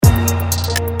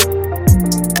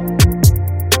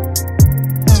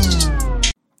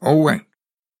Oh, wait.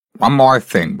 One more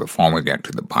thing before we get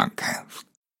to the podcast.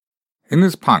 In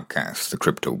this podcast, The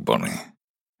Crypto Bully,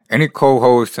 any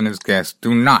co-host and his guests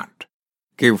do not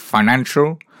give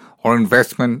financial or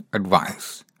investment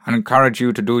advice and encourage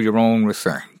you to do your own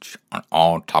research on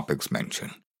all topics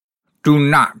mentioned. Do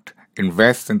not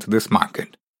invest into this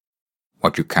market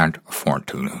what you can't afford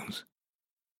to lose.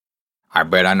 I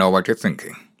bet I know what you're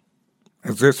thinking.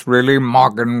 Is this really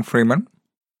Morgan Freeman?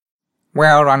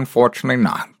 Well, unfortunately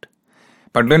not.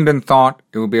 But Lyndon thought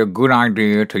it would be a good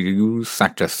idea to use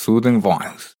such a soothing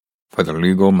voice for the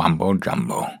legal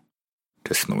mumbo-jumbo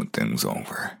to smooth things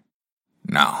over.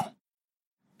 Now,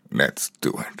 let's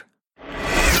do it.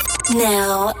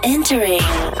 Now entering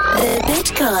the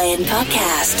Bitcoin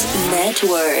Podcast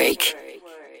Network.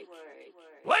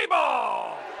 Play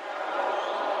ball!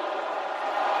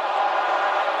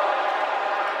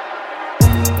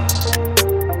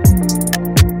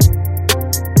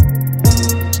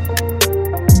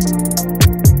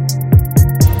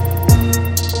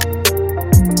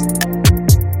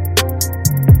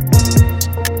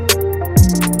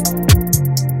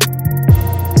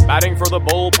 Batting for the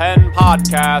Bullpen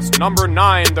Podcast, number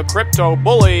 9, The Crypto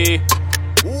Bully.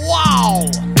 Wow!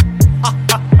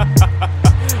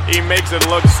 He makes it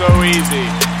look so easy.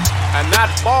 And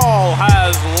that ball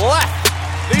has left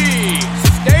the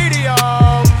stadium.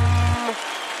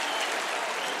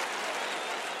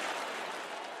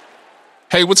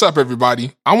 Hey, what's up,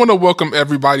 everybody? I want to welcome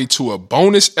everybody to a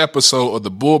bonus episode of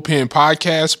the Bullpen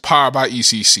Podcast, powered by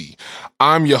ECC.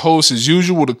 I'm your host, as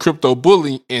usual, the Crypto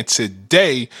Bully, and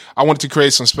today I wanted to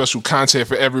create some special content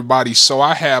for everybody, so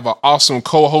I have an awesome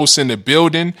co-host in the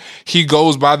building. He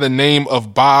goes by the name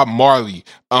of Bob Marley.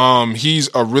 He's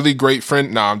a really great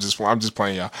friend. Nah, I'm just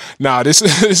playing, y'all. Nah, this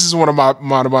is one of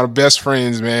my best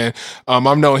friends, man.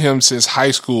 I've known him since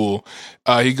high school.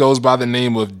 He goes by the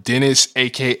name of Dennis,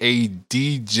 aka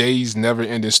DJ's Never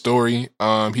Ending Story.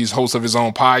 He's host of his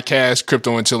own podcast,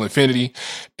 Crypto Until Infinity.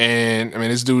 And I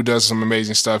mean, this dude does some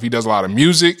amazing stuff. He does a lot of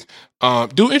music.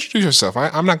 Dude, introduce yourself.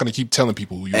 I'm not going to keep telling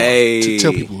people who you are.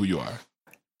 Tell people who you are.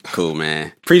 Cool,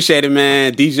 man. Appreciate it,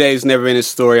 man. DJ's Never Ending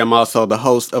Story. I'm also the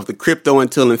host of the Crypto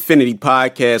Until Infinity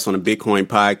podcast on the Bitcoin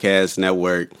Podcast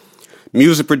Network.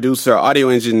 Music producer, audio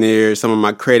engineer. Some of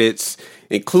my credits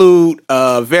include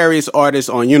various artists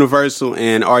on Universal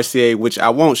and RCA, which I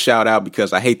won't shout out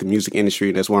because I hate the music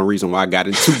industry. That's one reason why I got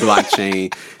into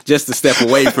blockchain, just to step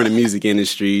away from the music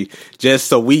industry, just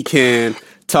so we can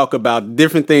talk about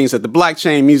different things that the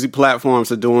blockchain music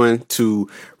platforms are doing to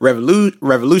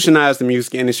revolutionize the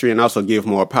music industry and also give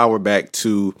more power back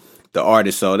to the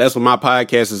artists. So that's what my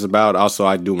podcast is about. Also,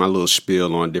 I do my little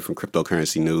spiel on different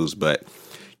cryptocurrency news, but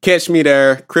catch me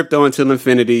there, Crypto Until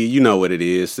Infinity. You know what it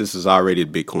is. This is already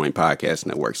the Bitcoin Podcast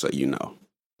Network, so you know.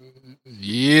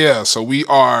 Yeah, so we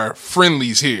are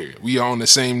friendlies here. We are on the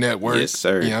same network. Yes,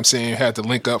 sir. You know what I'm saying? Had to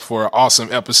link up for an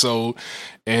awesome episode.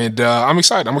 And I'm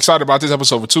excited. I'm excited about this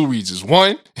episode for two reasons.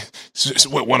 One, it's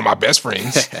one of my best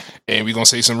friends. And we're going to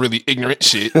say some really ignorant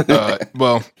shit. Let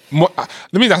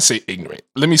me not say ignorant.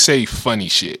 Let me say funny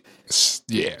shit.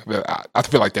 Yeah, I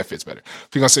feel like that fits better.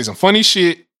 We're going to say some funny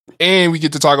shit. And we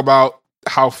get to talk about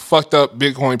how fucked up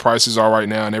Bitcoin prices are right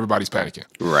now and everybody's panicking.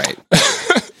 Right.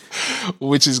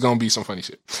 Which is going to be some funny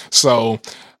shit. So,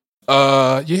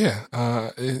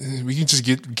 we can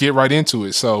just get right into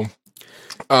it. So,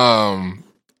 all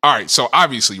right. So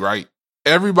obviously, right,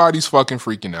 everybody's fucking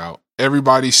freaking out.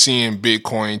 Everybody's seeing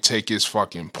Bitcoin take its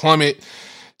fucking plummet.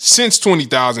 Since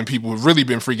 20,000, people have really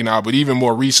been freaking out, but even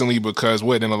more recently because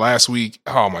in the last week,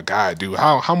 oh my God, dude,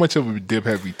 how much of a dip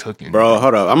have we taken? Bro,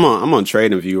 hold up. I'm on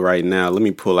TradingView right now. Let me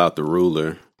pull out the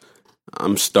ruler.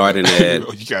 I'm starting at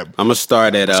November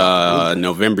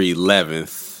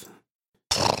 11th,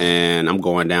 and I'm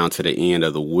going down to the end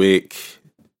of the wick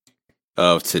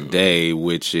of today,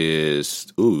 which is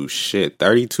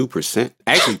 32%.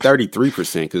 Actually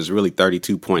 33%, because it's really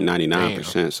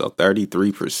 32.99%. So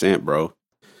 33%, bro.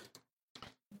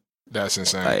 That's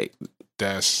insane. Like,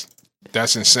 that's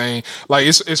insane. Like,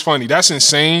 it's funny. That's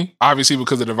insane, obviously,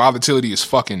 because of the volatility is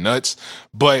fucking nuts.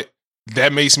 But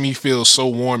that makes me feel so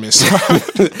warm inside.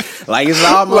 like it's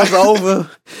almost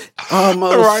over.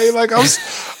 Almost. Right? Like,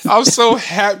 I'm so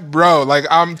happy, bro. Like,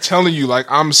 I'm telling you, like,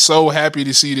 I'm so happy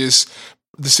to see this,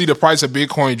 to see the price of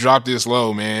Bitcoin drop this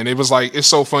low, man. It was like, it's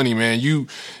so funny, man.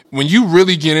 When you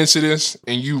really get into this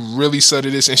and you really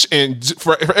study this, and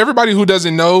for everybody who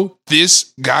doesn't know,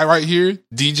 this guy right here,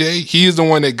 DJ, he is the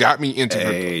one that got me into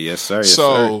crypto. Yes, sir.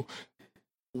 So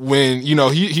when,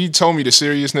 he told me the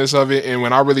seriousness of it, and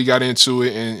when I really got into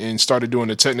it and started doing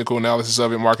the technical analysis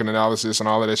of it, market analysis and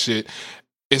all of that shit,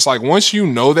 it's like once you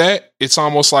know that, it's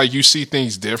almost like you see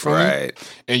things differently,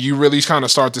 Right. and you really kind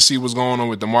of start to see what's going on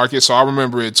with the market. So I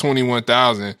remember at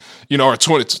 21,000, or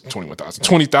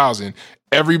 20,000,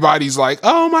 everybody's like,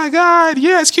 "Oh my God,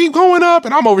 yes, keep going up,"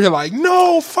 and I'm over here like,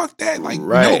 "No, fuck that, like,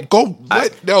 Right. go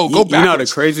back." You know, the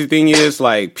crazy thing is,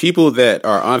 like, people that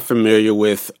are unfamiliar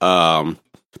with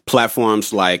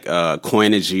platforms like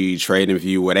Coinigy,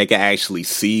 TradingView, where they can actually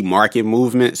see market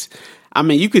movements. I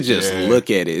mean, you could just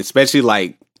look at it, especially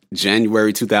like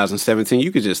January 2017.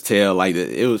 You could just tell, like,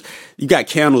 you got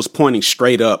candles pointing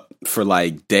straight up for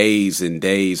like days and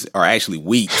days, or actually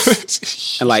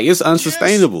weeks, and like it's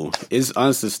unsustainable. Yes. It's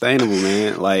unsustainable,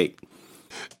 man. Like,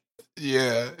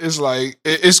 yeah, it's like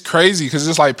it's crazy because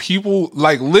it's like people,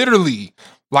 like, literally,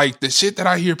 like the shit that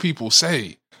I hear people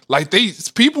say, like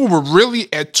people were really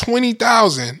at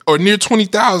 20,000 or near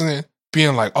 20,000.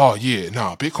 Being like, "Oh yeah,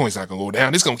 no, Bitcoin's not gonna go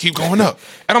down. It's gonna keep going up."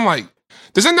 And I'm like,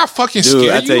 does that not fucking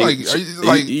scare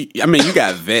you? I mean, you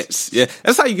got vets. Yeah,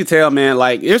 that's how you can tell, man.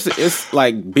 Like, it's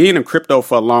like being in crypto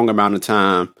for a long amount of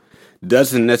time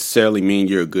doesn't necessarily mean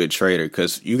you're a good trader,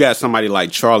 because you got somebody like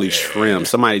Charlie Shrem.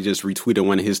 Somebody just retweeted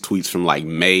one of his tweets from like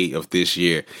May of this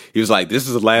year. He was like, "This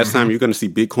is the last time you're going to see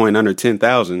Bitcoin under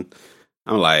 10,000."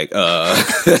 I'm like,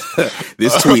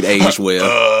 this tweet aged well.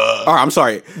 Or I'm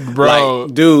sorry, bro,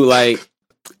 like, dude, like,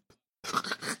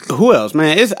 who else,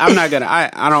 man? I'm not gonna.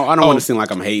 I don't want to seem like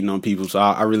I'm hating on people, so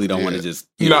I really don't want to just.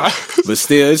 Know. But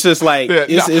still, it's just like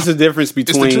it's a difference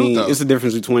between it's a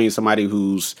difference between somebody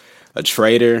who's a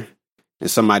trader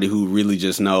and somebody who really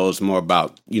just knows more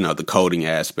about the coding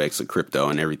aspects of crypto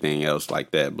and everything else like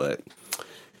that. But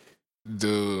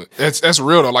dude, that's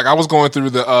real though. Like, I was going through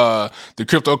the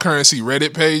cryptocurrency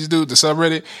Reddit page, dude, the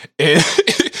subreddit, and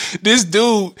this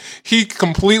dude, he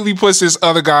completely puts this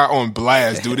other guy on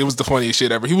blast, dude. It was the funniest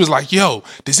shit ever. He was like, "Yo,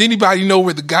 does anybody know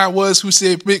where the guy was who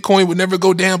said Bitcoin would never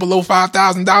go down below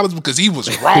 $5,000 because he was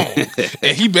wrong?"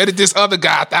 And he betted this other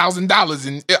guy $1,000,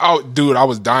 and dude, I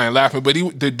was dying laughing. But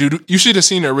dude, you should have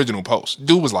seen the original post.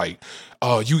 Dude was like,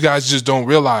 "Oh, you guys just don't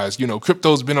realize,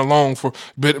 crypto's been around for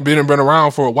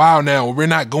a while now. We're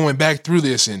not going back through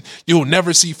this, and you'll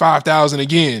never see 5,000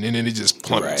 again." And then it just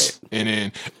plummets. Right. And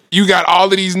then you got all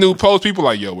of these new posts. People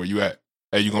like, "Yo, where you at?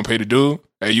 Hey, you gonna pay the dude?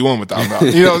 Hey, you on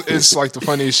 $1,000?" It's like the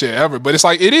funniest shit ever. But it's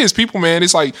like, it is people, man.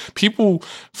 It's like people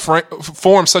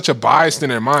form such a bias in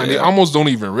their mind. Yeah. They almost don't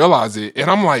even realize it. And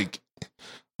I'm like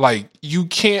you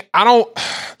can't. I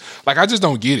just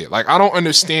don't get it. Like, I don't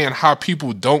understand how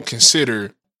people don't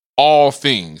consider all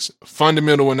things: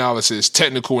 fundamental analysis,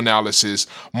 technical analysis,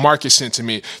 market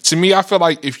sentiment. To me, I feel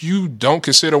like if you don't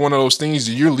consider one of those things,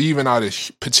 then you're leaving out a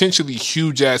potentially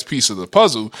huge ass piece of the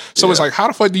puzzle. So it's like, how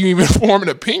the fuck do you even form an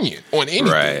opinion on anything?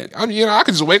 Right. I mean, I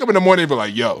could just wake up in the morning and be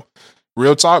like, "Yo,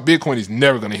 real talk, Bitcoin is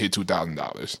never going to hit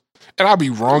 $2,000," and I'll be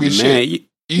wrong as shit.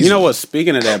 You know what?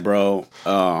 Speaking of that, bro,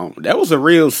 that was a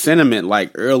real sentiment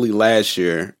like early last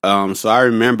year. So I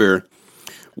remember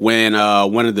when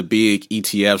one of the big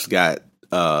ETFs got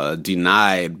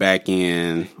denied back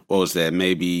in, what was that,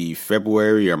 maybe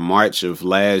February or March of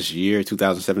last year,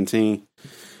 2017.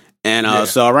 And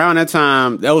so around that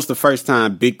time, that was the first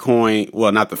time Bitcoin,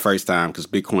 well, not the first time, because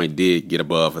Bitcoin did get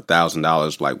above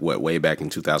 $1,000, like way back in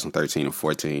 2013 or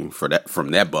 14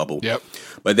 from that bubble. Yep.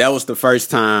 But that was the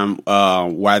first time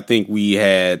where I think we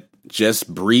had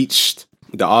just breached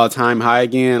the all-time high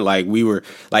again. Like, we were,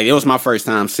 like, it was my first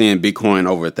time seeing Bitcoin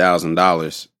over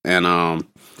 $1,000. And,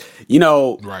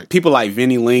 right. People like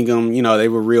Vinny Lingham, they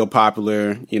were real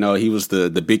popular. He was the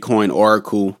Bitcoin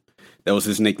Oracle. That was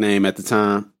his nickname at the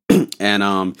time.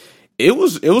 And it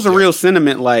was a real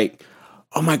sentiment like,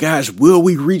 "Oh my gosh, will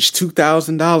we reach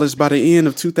 $2,000 by the end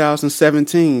of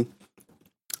 2017?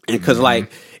 And because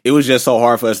like it was just so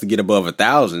hard for us to get above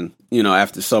 1,000,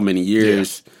 after so many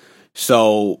years. Yeah.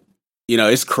 So,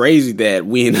 it's crazy that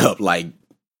we end up like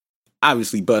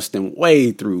obviously busting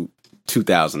way through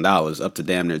 $2,000 up to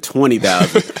damn near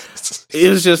 20,000. It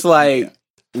was just like,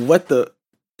 what the,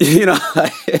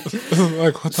 like,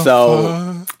 what the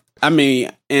fuck? I mean,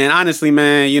 and honestly,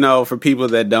 man, for people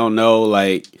that don't know,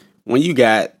 like, when you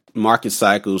got market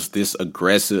cycles this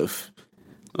aggressive,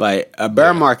 like, a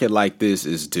bear market like this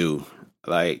is due.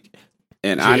 Like,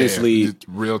 and honestly,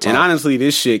 real talk. And honestly,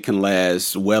 this shit can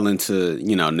last well into,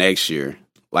 next year.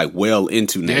 Like, well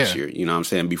into next year, you know what I'm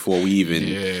saying? Before we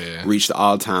even reach the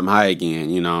all-time high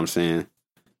again, you know what I'm saying?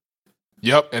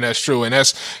 Yep, and that's true. And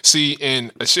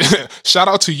shout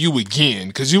out to you again,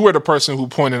 because you were the person who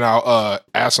pointed out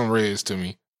Asim Rez to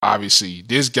me. Obviously,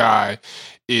 this guy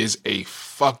is a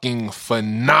fucking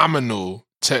phenomenal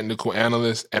technical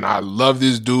analyst, and I love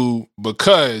this dude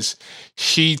because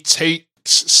he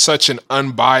such an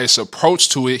unbiased approach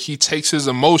to it. He takes his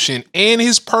emotion and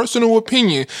his personal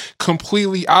opinion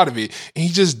completely out of it, and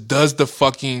he just does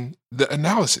the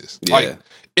analysis. Yeah. Like,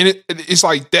 and it's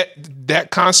like that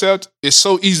concept is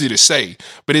so easy to say,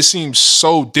 but it seems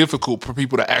so difficult for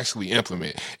people to actually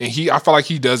implement. And I feel like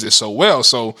he does it so well.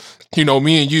 So,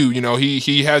 me and you,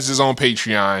 he has his own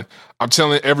Patreon. I'm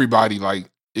telling everybody, like,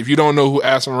 if you don't know who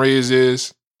Aston Reyes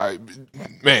is, I'm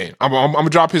gonna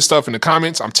drop his stuff in the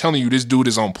comments. I'm telling you, this dude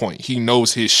is on point. He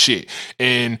knows his shit,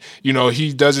 and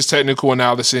he does his technical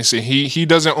analysis, and he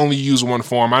doesn't only use one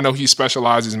form. I know he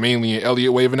specializes mainly in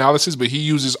Elliott wave analysis, but he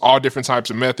uses all different types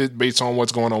of methods based on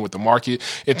what's going on with the market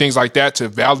and things like that to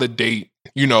validate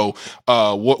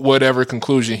whatever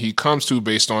conclusion he comes to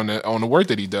based on the work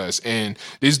that he does. And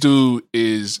this dude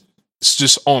is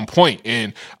just on point.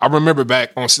 And I remember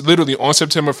back on September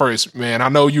 1st, man, I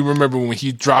know you remember when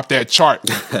he dropped that chart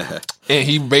and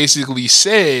he basically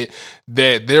said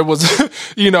that there was,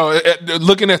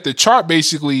 looking at the chart,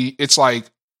 basically, it's like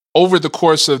over the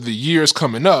course of the years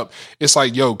coming up, it's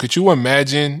like, yo, could you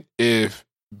imagine if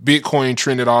Bitcoin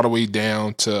trended all the way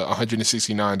down to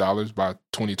 $169 by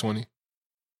 2020?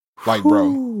 Like,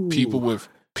 bro, people would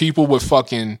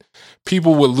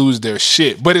lose their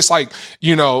shit. But it's like,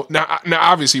 now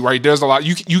obviously, right, there's a lot,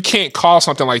 you can't call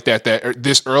something like that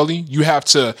this early. You have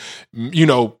to,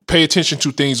 pay attention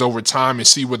to things over time and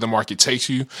see where the market takes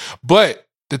you. But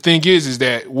the thing is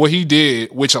that what he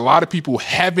did, which a lot of people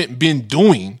haven't been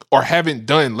doing or haven't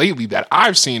done lately, that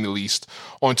I've seen at least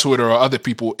on Twitter or other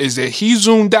people, is that he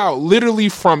zoomed out literally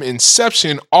from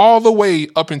inception all the way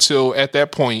up until at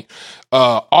that point,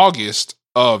 August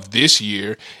of this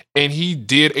year, and he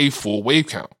did a full wave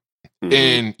count.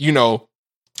 And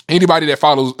anybody that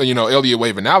follows Elliott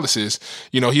wave analysis,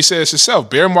 he says himself,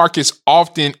 bear markets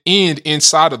often end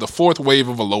inside of the fourth wave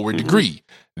of a lower degree,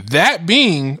 that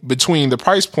being between the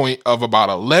price point of about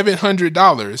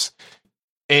 $1,100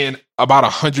 and about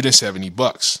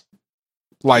 $170.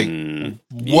 Like,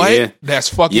 what? Yeah. That's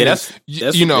fucking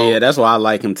that's why I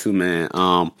like him too, man.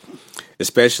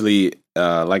 Especially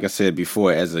like I said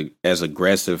before, as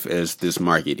aggressive as this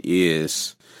market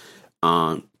is,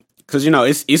 because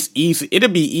it's easy. It'll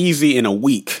be easy in a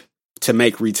week to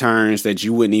make returns that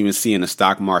you wouldn't even see in the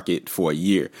stock market for a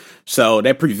year. So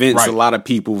that prevents a lot of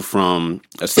people from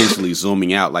essentially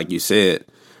zooming out, like you said.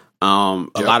 A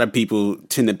lot of people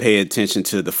tend to pay attention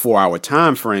to the 4-hour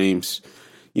time frames,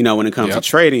 when it comes to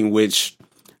trading. Which,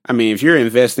 I mean, if you're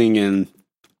investing in,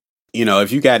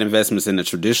 if you got investments in the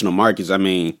traditional markets, I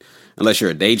mean, unless you're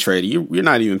a day trader, you're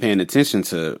not even paying attention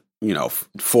to,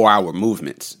 4-hour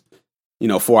movements,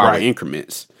 4-hour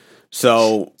increments.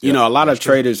 So, a lot of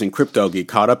traders in crypto get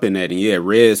caught up in that. And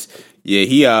Rez,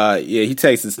 he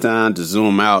takes his time to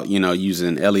zoom out,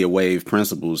 using Elliott wave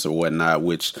principles or whatnot,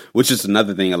 which is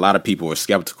another thing a lot of people are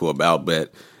skeptical about.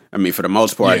 But I mean, for the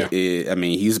most part,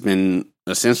 he's been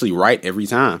essentially right every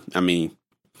time. I mean,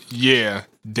 yeah,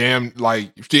 damn,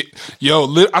 like,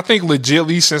 I think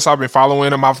legitly since I've been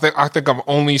following him, I think I've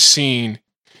only seen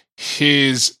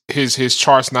his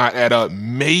charts not add up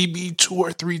maybe 2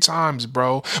 or 3 times,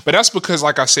 bro. But that's because,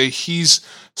 like I say, he's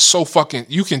so fucking,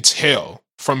 you can tell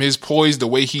from his poise, the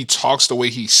way he talks, the way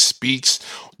he speaks,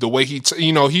 the way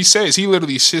he says, he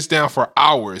literally sits down for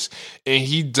hours and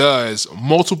he does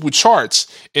multiple charts,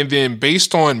 and then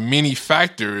based on many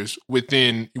factors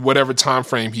within whatever time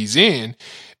frame he's in,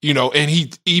 and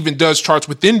he even does charts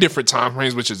within different time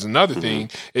frames, which is another thing,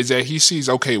 is that he sees,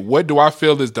 okay, what do I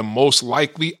feel is the most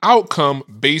likely outcome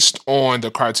based on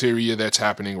the criteria that's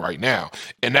happening right now?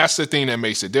 And that's the thing that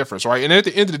makes a difference, right? And at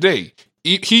the end of the day,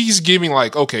 he's giving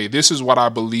like, okay, this is what I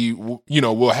believe,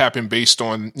 will happen based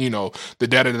on, the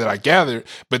data that I gathered.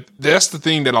 But that's the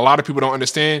thing that a lot of people don't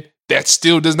understand. That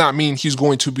still does not mean he's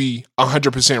going to be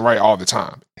 100% right all the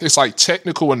time. It's like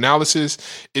technical analysis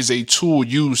is a tool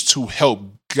used to help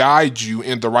guide you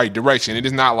in the right direction. It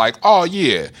is not like, oh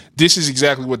yeah, this is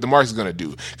exactly what the market's going to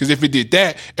do. Because if it did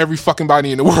that, every fucking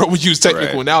body in the world would use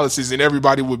technical analysis and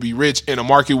everybody would be rich and a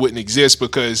market wouldn't exist,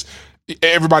 because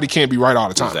everybody can't be right all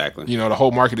the time. Exactly. The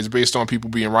whole market is based on people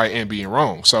being right and being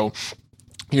wrong. So,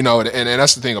 and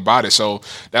that's the thing about it. So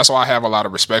that's why I have a lot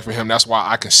of respect for him. That's why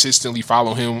I consistently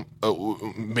follow him,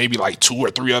 maybe like 2 or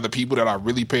 3 other people that I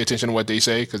really pay attention to what they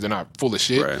say, because they're not full of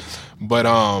shit. Right. But,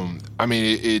 I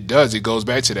mean, it goes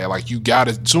back to that. Like, you got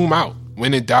to zoom out.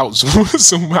 When in doubt,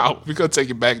 zoom out. We're going to take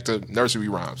it back to nursery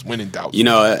rhymes. When in doubt.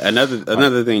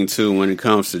 Another thing, too, when it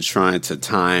comes to trying to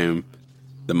time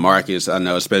the markets, I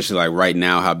know, especially like right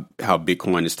now, how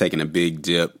Bitcoin is taking a big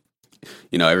dip.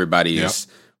 Everybody is...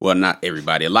 Well, not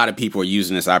everybody. A lot of people are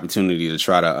using this opportunity to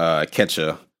try to catch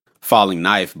a falling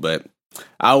knife. But,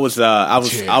 I did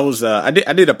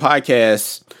a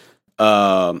podcast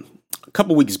a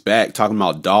couple weeks back talking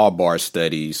about Dalbar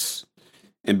studies,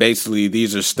 and basically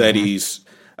these are studies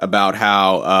about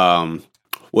how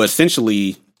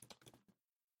essentially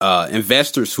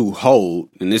investors who hold,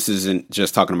 and this isn't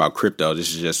just talking about crypto,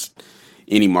 this is just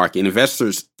any market,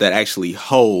 investors that actually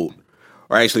hold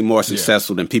are actually more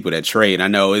successful than people that trade. I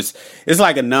know it's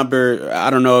like a number, I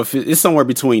don't know if it's somewhere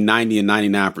between 90 and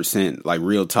 99%, like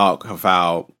real talk, of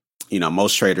how,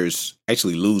 most traders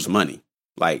actually lose money.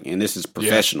 Like, and this is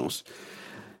professionals.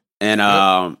 And,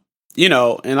 and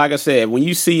like I said, when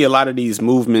you see a lot of these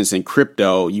movements in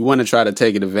crypto, you want to try to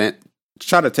take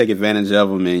advantage of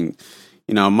them. And,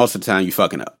 most of the time you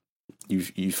fucking up.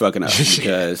 You fucking up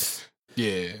because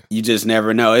you just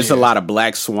never know. It's a lot of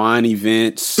black swan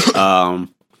events. I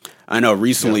know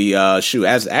recently,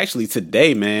 as actually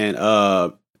today, man,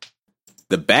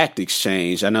 the Bakkt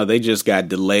exchange, I know they just got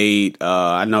delayed.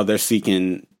 I know they're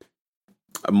seeking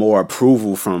more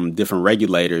approval from different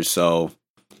regulators. So,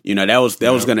 that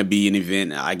was going to be an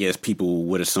event, I guess people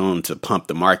would assume, to pump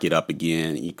the market up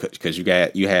again, because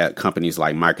you had companies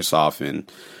like Microsoft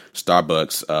and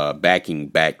Starbucks backing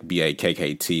Bakkt,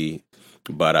 BAKKT.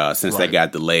 But since they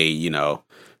got delayed,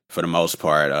 for the most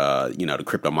part, the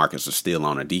crypto markets are still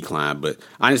on a decline. But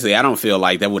honestly, I don't feel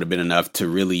like that would have been enough to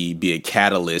really be a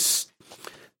catalyst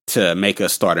to make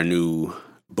us start a new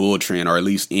bull trend, or at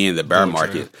least end the bear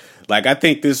market. Like, I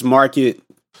think this market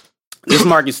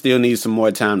still needs some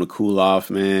more time to cool off,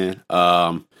 man.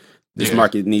 This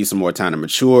market needs some more time to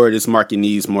mature. This market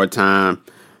needs more time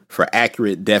for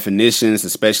accurate definitions,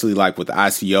 especially like with the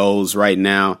ICOs right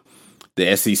now.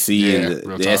 The SEC and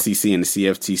the SEC and the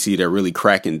CFTC, they're really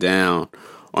cracking down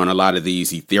on a lot of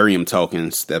these Ethereum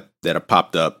tokens that have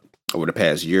popped up over the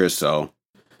past year or so.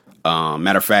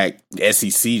 Matter of fact, the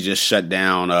SEC just shut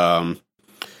down,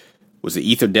 was it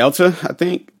Ether Delta, I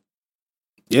think?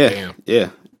 Yeah.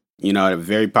 A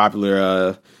very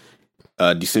popular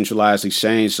decentralized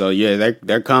exchange. So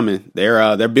they're coming.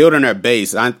 They're building their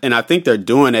base, and I think they're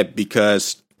doing it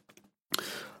because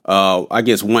I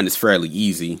guess one, it's fairly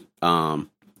easy. A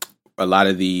lot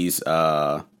of these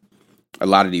little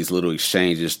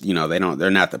exchanges,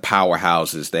 they're not the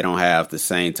powerhouses. They don't have the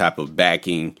same type of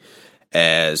backing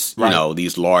as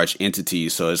these large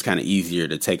entities. So it's kind of easier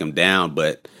to take them down.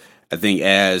 But I think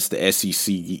as the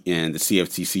SEC and the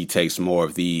CFTC takes more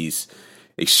of these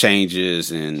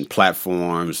exchanges and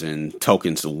platforms and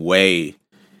tokens away,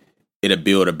 it'll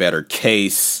build a better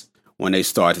case when they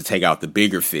start to take out the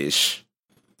bigger fish,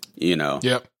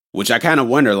 Yep. Which I kind of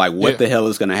wonder, like, what the hell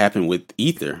is going to happen with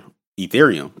Ethereum,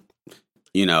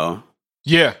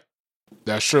 Yeah,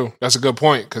 that's true. That's a good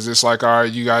point, because it's like, all right,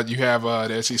 you have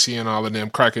the SEC and all of them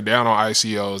cracking down on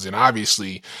ICOs, and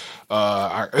obviously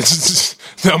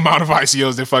the amount of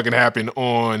ICOs that fucking happen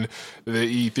on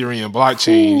the Ethereum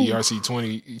blockchain,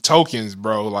 ERC20 tokens,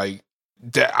 bro, like,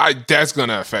 that's going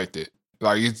to affect it.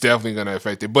 Like, it's definitely going to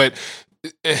affect it. But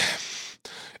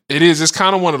it's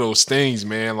kind of one of those things,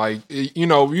 man. Like,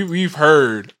 we've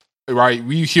heard, right?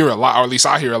 We hear a lot, or at least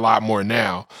I hear a lot more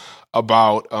now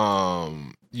about,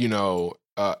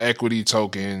 equity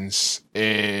tokens,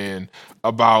 and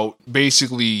about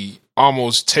basically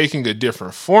almost taking a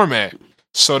different format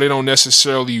so they don't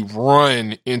necessarily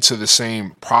run into the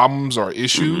same problems or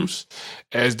issues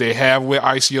as they have with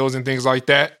ICOs and things like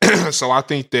that. So I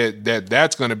think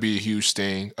that's going to be a huge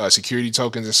thing. Security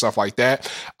tokens and stuff like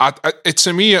that.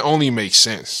 To me, it only makes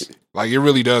sense. Like, it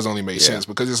really does only make sense,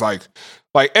 because it's like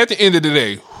at the end of the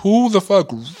day, who the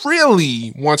fuck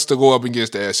really wants to go up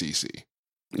against the SEC?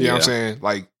 You know what I'm saying?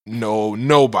 Like,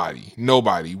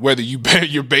 nobody. Whether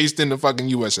you're based in the fucking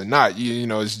US or not,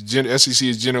 SEC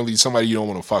is generally somebody you don't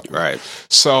want to fuck with. Right.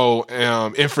 So,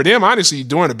 and for them, honestly,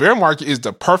 during the bear market is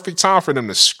the perfect time for them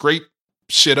to scrape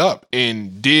shit up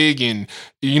and dig and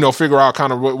figure out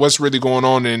kind of what's really going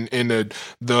on in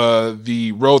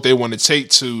the road they want to take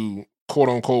to quote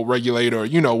unquote regulate, or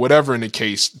whatever in the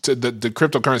case, to the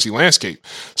cryptocurrency landscape.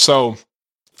 So,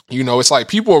 it's like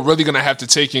people are really going to have to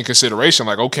take in consideration,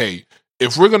 like, okay,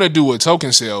 if we're going to do a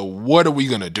token sale, what are we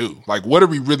going to do? Like, what are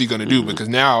we really going to do? Because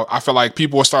now I feel like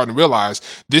people are starting to realize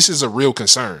this is a real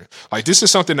concern. Like, this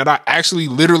is something that I actually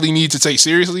literally need to take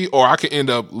seriously, or I could end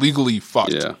up legally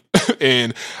fucked. Yeah.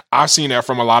 And I've seen that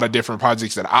from a lot of different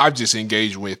projects that I've just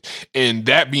engaged with. And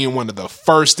that being one of the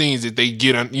first things that they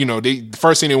get on, the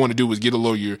first thing they want to do is get a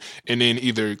lawyer and then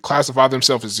either classify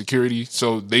themselves as security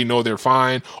so they know they're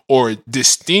fine, or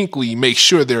distinctly make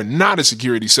sure they're not a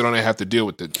security so they don't have to deal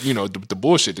with the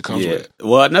bullshit that comes with it.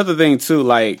 Well, another thing too,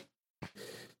 like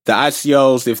the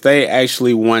ICOs, if they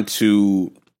actually want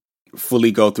to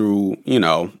fully go through,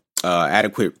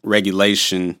 adequate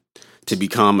regulation to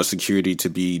become a security to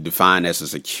be defined as a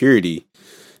security.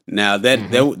 Now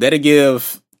that'll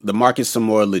give the market some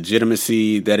more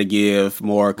legitimacy. That'll give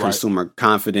more consumer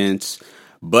confidence.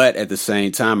 But at the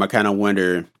same time, I kind of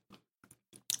wonder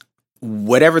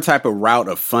whatever type of route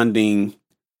of funding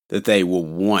that they will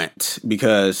want,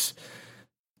 because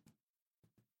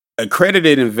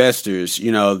accredited investors,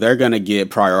 they're going to get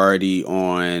priority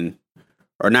on,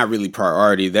 or not really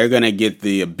priority, they're going to get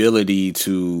the ability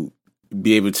to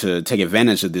be able to take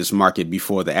advantage of this market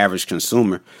before the average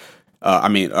consumer,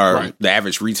 the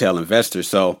average retail investor.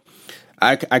 So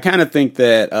I kind of think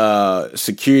that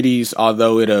securities,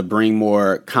 although it'll bring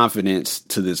more confidence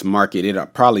to this market, it'll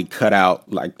probably cut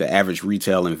out like the average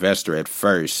retail investor at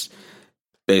first,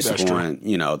 based on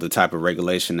the type of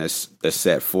regulation that's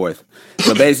set forth.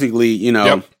 So basically,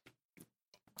 yep.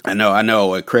 I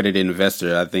know accredited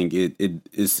investor, I think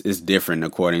it's different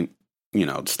according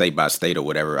state by state or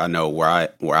whatever. I know where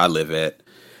I live at,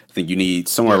 I think you need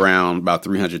somewhere around about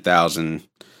 300,000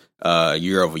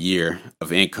 year over year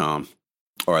of income,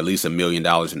 or at least $1 million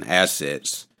in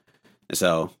assets. And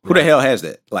so who the hell has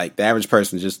that? Like the average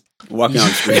person just walking on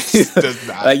the street.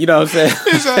 Like, you know what I'm saying?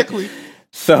 Exactly.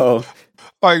 So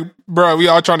like, bro, we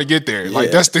all trying to get there.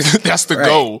 Like that's the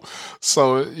goal.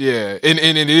 So yeah. And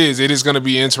it is going to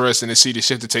be interesting to see the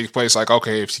shift that takes place. Like,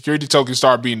 okay, if security tokens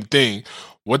start being the thing,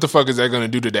 what the fuck is that going to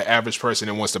do to the average person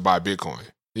that wants to buy Bitcoin?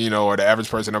 Or the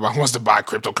average person that wants to buy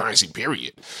cryptocurrency,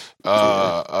 period.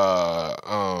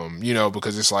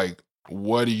 Because it's like,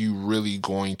 what are you really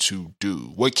going to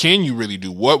do? What can you really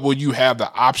do? What will you have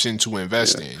the option to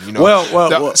invest in?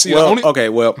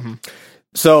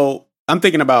 So I'm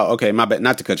thinking about, okay, my bad,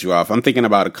 not to cut you off. I'm thinking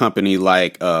about a company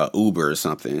like Uber or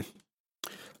something.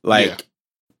 Like,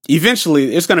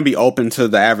 eventually it's going to be open to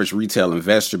the average retail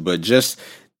investor, but just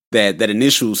that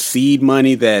initial seed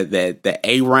money, that the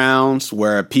A rounds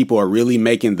where people are really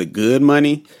making the good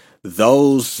money,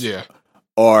 those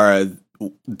are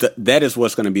that is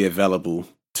what's going to be available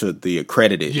to the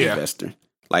accredited investor.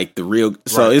 Like the real,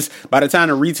 so it's by the time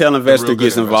the retail investor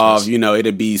gets involved,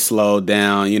 it'll be slowed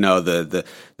down.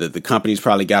 The company's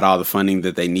probably got all the funding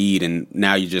that they need, and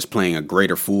now you're just playing a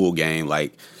greater fool game.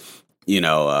 Like,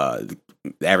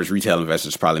 the average retail investor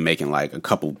is probably making like a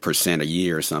couple % a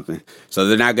year or something. So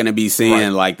they're not going to be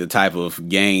seeing like the type of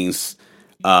gains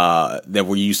that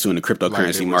we're used to in the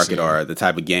cryptocurrency market, or the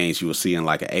type of gains you will see in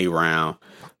like an A round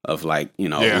of like,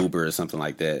 Uber or something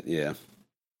like that. Yeah.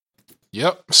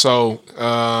 Yep. So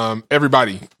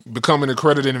everybody become an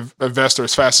accredited investor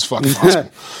as fast as fucking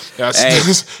possible.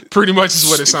 That's pretty much is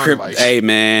what it sounded like. Hey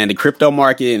man, the crypto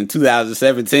market in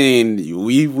 2017,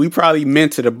 we probably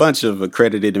mentored a bunch of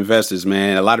accredited investors,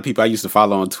 man. A lot of people I used to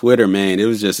follow on Twitter, man. It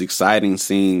was just exciting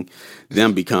seeing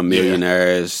them become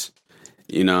millionaires.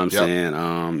 You know what I'm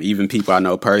saying? Even people I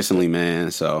know personally,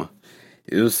 man. So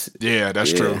it was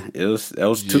that's true. It was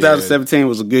 2017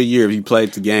 was a good year if you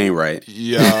played the game right.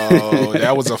 Yo,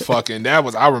 I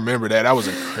remember that. That was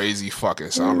a crazy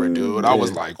fucking summer, dude. I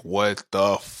was like, what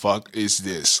the fuck is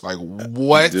this? Like,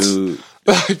 what? Dude.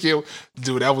 Dude,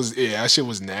 that shit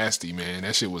was nasty, man.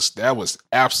 That was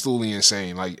absolutely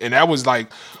insane. Like, and that was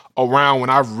like around when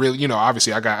I really,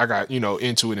 obviously I got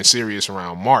into it in serious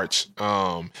around March.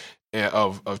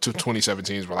 Of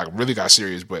 2017 where like really got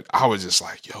serious, but I was just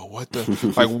like, yo, what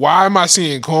the like, why am I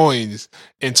seeing coins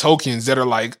and tokens that are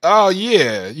like, oh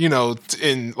yeah,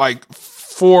 in like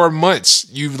 4 months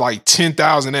you've like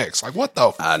 10,000x? Like, what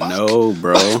the fuck? I know,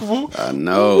 bro. I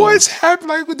know what's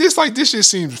happening. Like with this, like this just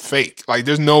seems fake. Like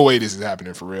there's no way this is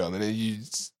happening for real. And then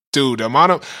the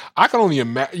amount of, I can only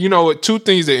imagine. Two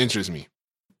things that interest me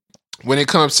when it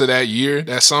comes to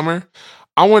that summer.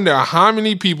 I wonder how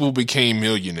many people became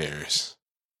millionaires,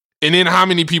 and then how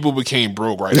many people became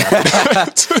broke right after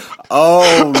that.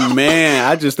 Oh man,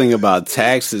 I just think about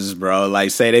taxes, bro.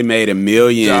 Like, say they made $1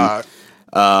 million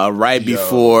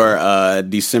before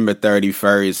December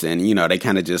 31st, and they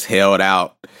kind of just held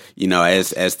out,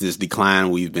 as this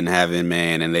decline we've been having,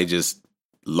 man, and they just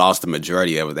lost the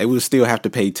majority of it. They would still have to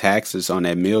pay taxes on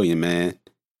that $1 million, man,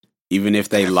 even if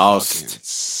they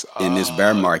lost in this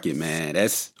bear market, man.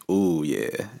 Ooh,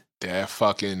 yeah.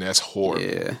 That's horrible.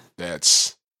 Yeah.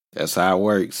 That's how it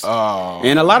works. Oh,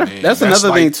 and a lot of that's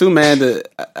another thing too, man.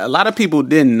 A lot of people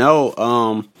didn't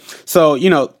know. So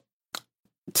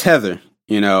Tether,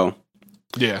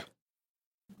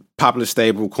 popular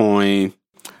stable coin.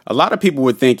 A lot of people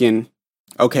were thinking,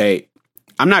 okay,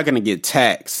 I'm not going to get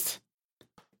taxed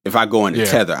if I go into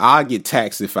Tether. I'll get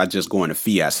taxed if I just go into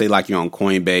fiat. Say like you're on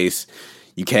Coinbase,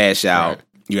 you cash out. Right.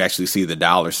 You actually see the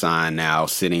 $ sign now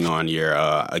sitting on your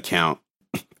account.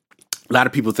 A lot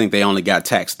of people think they only got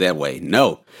taxed that way.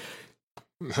 No.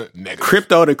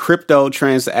 Crypto to crypto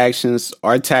transactions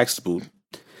are taxable.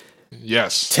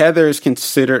 Yes. Tether is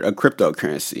considered a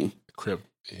cryptocurrency.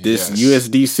 This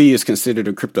USDC is considered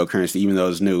a cryptocurrency, even though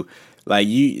it's new. Like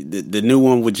the new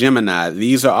one with Gemini,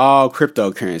 these are all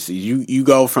cryptocurrencies. You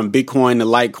go from Bitcoin to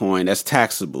Litecoin, that's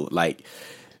taxable. Like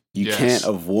you can't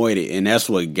avoid it, and that's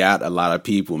what got a lot of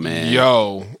people, man.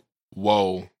 Yo,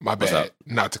 whoa, my bad. What's up?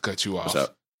 Not to cut you off, What's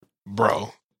up,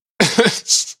 bro?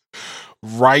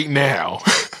 Right now,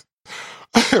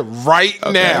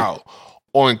 now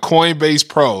on Coinbase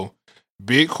Pro,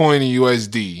 Bitcoin and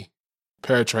USD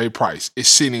pair trade price is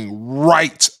sitting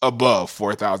right above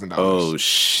 $4,000. Oh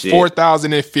shit,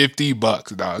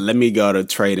 $4,050, dog. Let me go to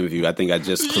TradingView. I think I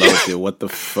just closed it. What the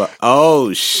fuck?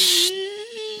 Oh shit.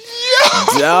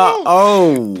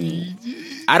 Oh,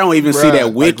 I don't even see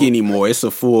that wick anymore. It's a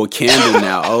full candle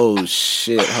now. Oh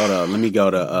shit! Hold on. Let me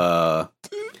go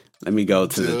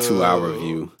to the 2 hour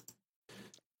view.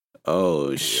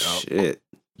 Oh shit!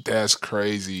 That's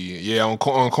crazy. Yeah, on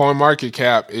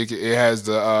CoinMarketCap, it has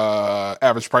the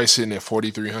average price sitting at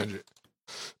 4,300.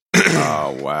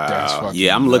 Oh wow!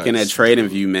 Yeah, I'm looking at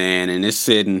TradingView, man, and it's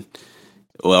sitting.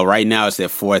 Well, right now it's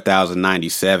at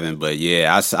 4,097. But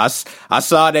yeah, I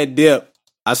saw that dip.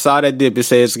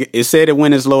 It said it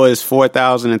went as low as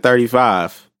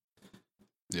 4,035.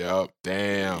 Yep.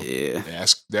 Damn. Yeah.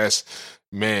 That's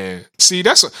man. See,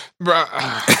 bro.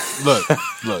 Look.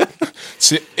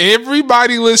 See,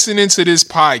 everybody listening to this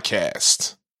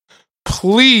podcast,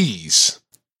 please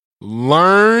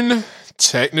learn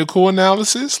technical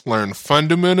analysis, learn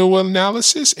fundamental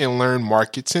analysis, and learn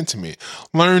market sentiment.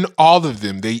 Learn all of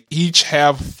them. They each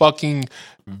have fucking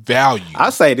value.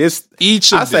 I say this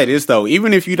though,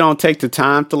 even if you don't take the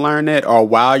time to learn that, or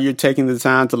while you're taking the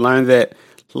time to learn that,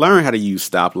 learn how to use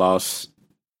stop loss.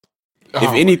 If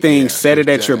anything, set it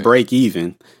at your break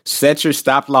even. Set your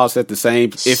stop loss at the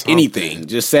same. If anything,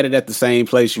 just set it at the same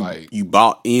place you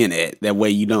bought in at. That way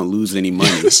you don't lose any money.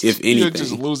 If anything, you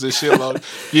just lose this shitload.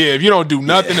 Yeah, if you don't do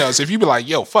nothing else, if you be like,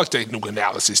 yo, fuck technical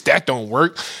analysis, that don't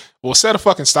work. Well, set a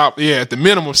fucking stop. Yeah, at the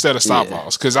minimum, set a stop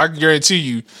loss. Because I can guarantee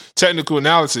you, learning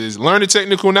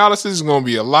technical analysis is going to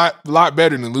be a lot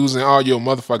better than losing all your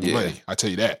motherfucking money. I tell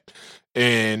you that.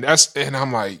 And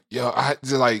I'm like, yo,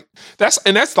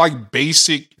 that's like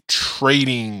basic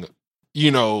trading,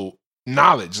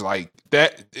 knowledge. Like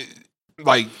that,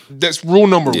 that's rule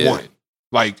number one.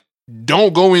 Like,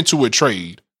 don't go into a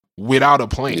trade without a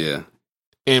plan. Yeah.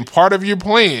 And part of your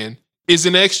plan is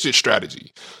an exit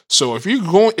strategy. So if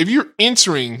you're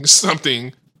entering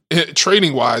something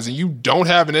trading wise and you don't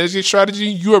have an exit strategy,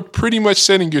 you are pretty much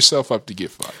setting yourself up to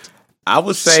get fucked. I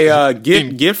would say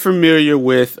get familiar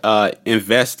with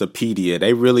Investopedia.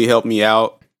 They really help me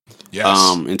out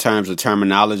in terms of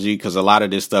terminology, because a lot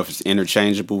of this stuff is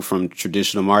interchangeable from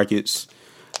traditional markets.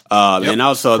 And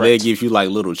also they give you like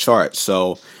little charts.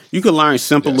 So you can learn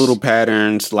simple little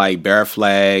patterns like bear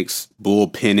flags, bull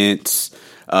pennants,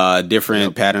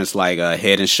 different patterns like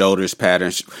head and shoulders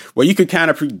patterns, where you can kind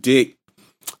of predict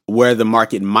where the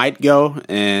market might go,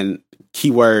 and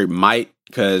keyword might,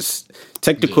 because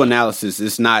technical analysis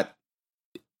is not,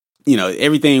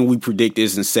 everything we predict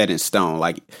isn't set in stone.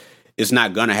 Like, it's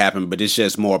not going to happen, but it's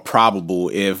just more probable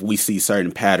if we see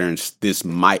certain patterns, this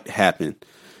might happen.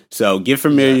 So get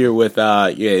familiar with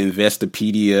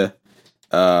Investopedia.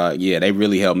 They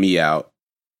really helped me out.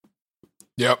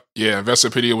 Yep. Yeah.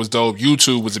 Investopedia was dope.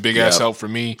 YouTube was a big ass help for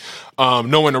me.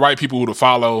 Knowing the right people who to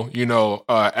follow,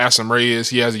 Asim Reyes,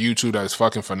 he has a YouTube that is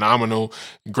fucking phenomenal.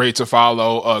 Great to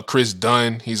follow. Chris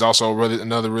Dunn, he's also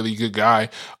another really good guy.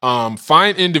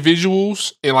 Find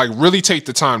individuals and really take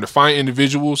the time to find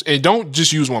individuals, and don't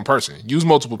just use one person. Use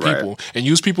multiple people, and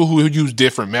use people who use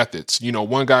different methods.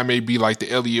 One guy may be like the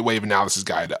Elliott wave analysis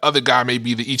guy. The other guy may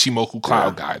be the Ichimoku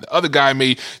cloud guy. The other guy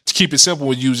may, to keep it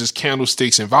simple, uses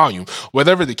candlesticks and volume.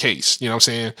 Whatever the case, you know what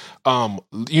I'm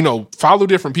saying? Follow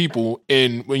different people,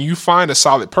 and when you find a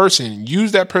solid person,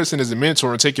 use that person as a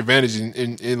mentor and take advantage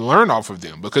and learn off of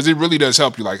them, because it really does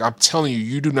help you. Like, I'm telling you,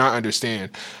 you do not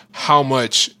understand how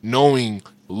much knowing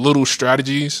little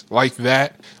strategies like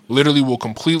that literally will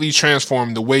completely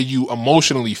transform the way you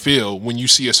emotionally feel when you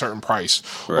see a certain price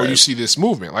or you see this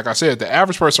movement. Like I said, the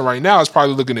average person right now is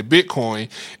probably looking at Bitcoin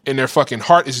and their fucking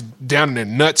heart is down in their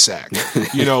nutsack,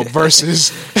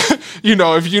 versus,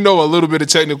 if you know a little bit of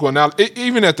technical analysis,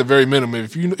 even at the very minimum,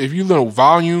 if you know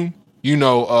volume,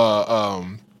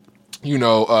 how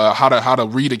to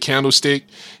read a candlestick,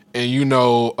 and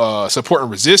support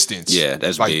and resistance. Yeah,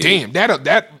 that's like big. Damn,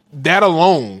 that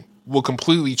alone will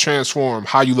completely transform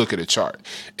how you look at a chart,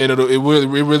 and it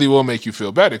really will make you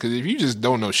feel better. Because if you just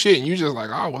don't know shit and you just like,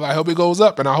 oh well, I hope it goes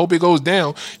up and I hope it goes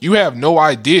down, you have no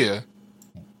idea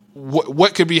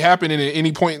what could be happening at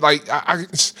any point. Like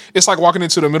it's like walking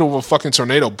into the middle of a fucking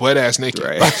tornado butt ass naked.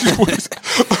 Right.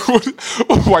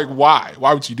 Like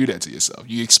why would you do that to yourself?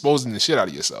 You exposing the shit out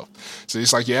of yourself. So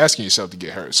it's like you're asking yourself to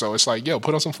get hurt. So it's like, yo,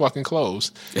 put on some fucking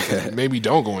clothes. Maybe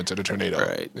don't go into the tornado.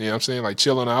 Right. You know what I'm saying? Like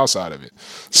chill on the outside of it.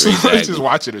 So Exactly. just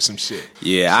watch it or some shit.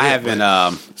 Yeah, I haven't.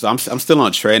 So I'm still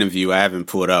on TradingView. I haven't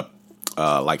pulled up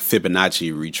like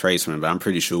Fibonacci retracement, but I'm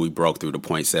pretty sure we broke through the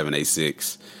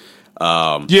 0.786.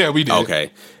 Yeah, we did. Okay,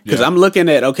 because I'm looking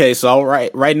at so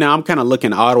right now I'm kind of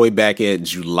looking all the way back at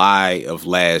July of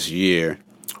last year,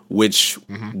 which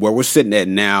where we're sitting at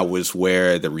now was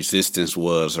where the resistance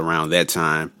was around that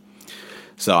time.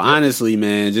 So honestly,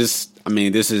 man, this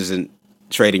isn't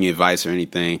trading advice or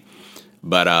anything,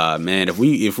 but man, if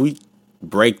we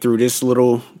break through this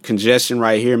little congestion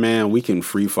right here, man, we can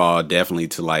free fall definitely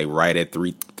to like right at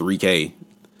 3K.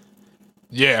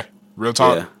 Yeah. Real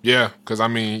talk, yeah, because that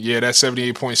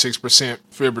 78.6%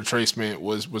 fib retracement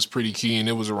was pretty key, and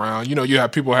it was around. You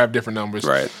have people have different numbers,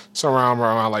 right? So around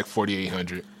like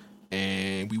 4,800,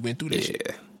 and we went through that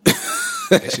shit.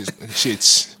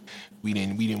 Shit's we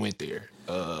didn't went there.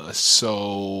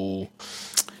 So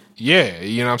yeah,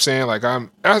 you know what I'm saying. Like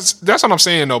that's what I'm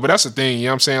saying though. But that's the thing, you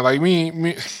know what I'm saying. Like me,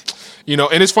 and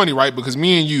it's funny, right? Because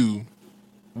me and you,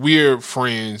 we're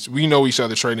friends. We know each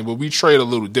other trading, but we trade a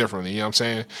little differently. You know what I'm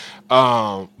saying?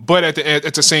 But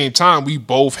at the same time, we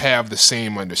both have the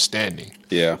same understanding.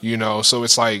 Yeah. So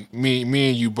it's like me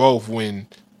and you both, when,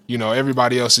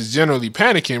 everybody else is generally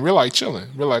panicking, we're like chilling.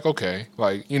 We're like, okay,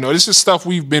 like, this is stuff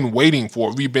we've been waiting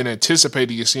for. We've been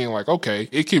anticipating and seeing like, okay,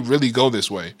 it could really go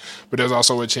this way, but there's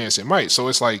also a chance it might. So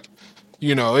it's like,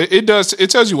 it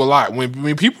tells you a lot.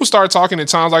 When people start talking at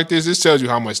times like this, it tells you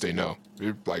how much they know.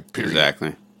 Like, period.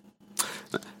 Exactly.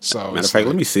 So, matter of fact,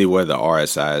 let me see where the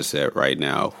RSI is at right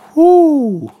now.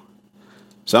 Whoo!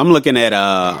 So I'm looking at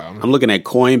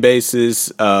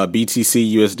Coinbase's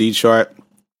BTC USD chart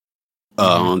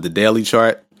on the daily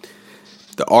chart.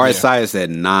 The RSI is at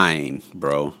 9,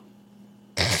 bro.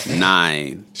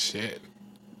 9. Shit.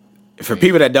 For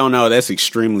people that don't know, that's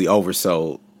extremely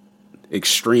oversold.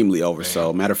 Extremely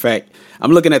oversold. Matter of fact,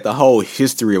 I'm looking at the whole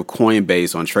history of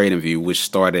Coinbase on TradingView, which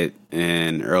started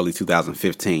in early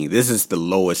 2015. This is the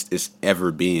lowest it's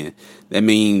ever been. That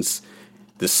means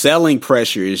the selling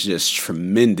pressure is just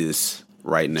tremendous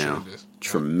right now.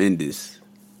 Tremendous.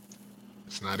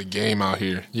 It's not a game out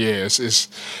here. Yeah, it's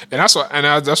that's why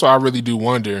I really do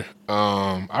wonder.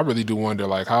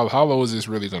 Like how low is this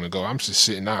really gonna go? I'm just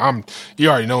sitting. You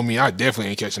already know me. I definitely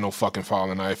ain't catching no fucking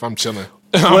falling knife. I'm chilling.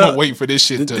 I'm gonna wait for this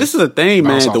shit to. This is the thing,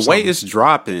 man. The way it's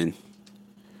dropping,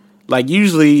 like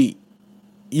usually,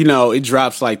 it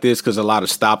drops like this because a lot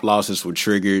of stop losses were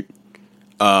triggered.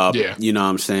 You know what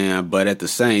I'm saying? But at the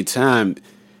same time,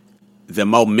 the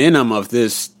momentum of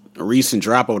this recent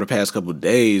drop over the past couple of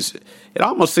days, it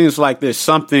almost seems like there's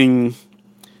something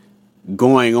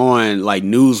going on, like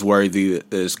newsworthy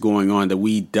that's going on that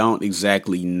we don't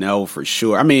exactly know for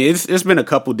sure. I mean, it's been a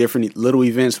couple different little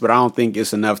events, but I don't think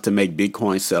it's enough to make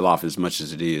Bitcoin sell off as much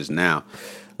as it is now.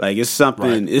 Like it's something.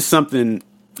 Right. It's something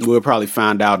we'll probably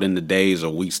find out in the days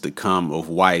or weeks to come of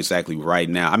why exactly right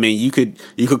now. I mean, you could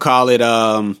call it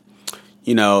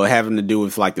having to do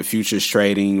with like the futures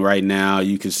trading right now.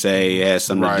 You could say it has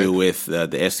something to do with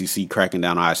the SEC cracking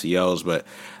down on ICOs, but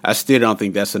I still don't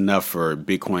think that's enough for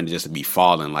Bitcoin just to be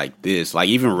falling like this. Like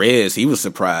even Rez, he was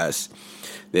surprised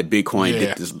that Bitcoin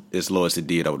dipped as low as it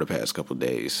did over the past couple of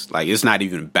days. Like it's not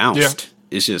even bounced. Yeah.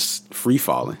 It's just free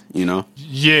falling, Yeah,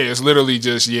 it's literally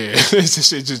just, it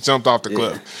just jumped off the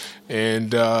cliff.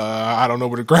 And I don't know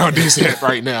where the ground is at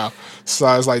right now. So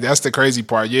I was like, that's the crazy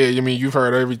part. Yeah, I mean, you've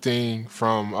heard everything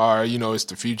from, it's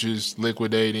the futures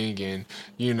liquidating and,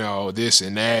 this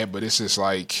and that. But it's just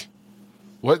like,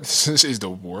 what? Is the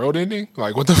world ending?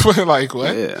 Like, what the fuck? Like,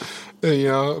 what? Yeah.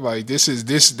 Like, this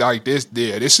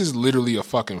is literally a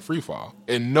fucking free fall.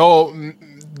 And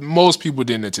most people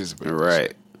didn't anticipate this.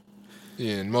 Right.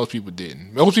 Yeah, and most people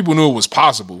didn't. Most people knew it was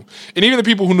possible. And even the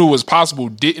people who knew it was possible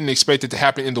didn't expect it to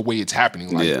happen in the way it's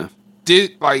happening. Like,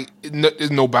 there's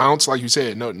no bounce, like you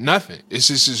said, no nothing. It's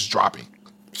just dropping.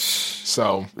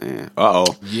 So, man.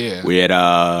 Yeah. We're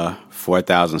at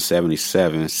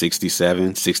 4,077,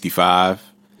 67, 65.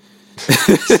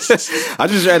 I'm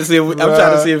just trying to see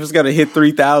if it's gonna hit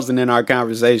 3,000 in our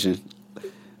conversation.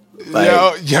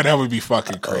 Like, yeah, that would be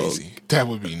fucking crazy. That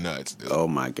would be nuts, dude. Oh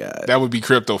my god, that would be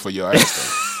crypto for your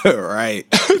ass. Right.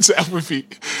 That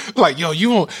Like, yo, you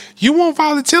want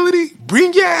volatility?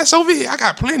 Bring your ass over here. I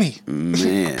got plenty.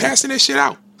 Man. I'm passing that shit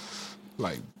out.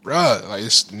 Like, bruh, like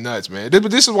it's nuts, man. But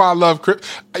this is why I love crypto.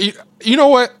 You know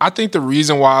what? I think the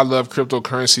reason why I love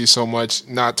cryptocurrency so much,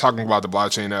 not talking about the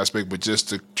blockchain aspect, but just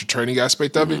the trading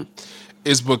aspect of it,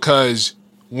 is because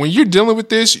when you're dealing with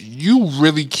this, you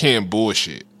really can't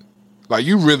bullshit. Like,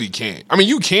 you really can't. I mean,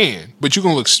 you can, but you're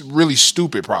going to look really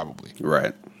stupid probably.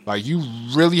 Right. Like, you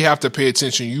really have to pay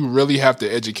attention. You really have to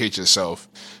educate yourself.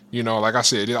 You know, like I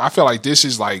said, I feel like this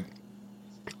is like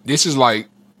trading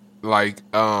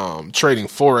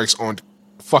Forex on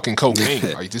fucking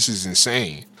cocaine. Like, this is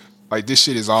insane. Like, this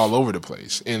shit is all over the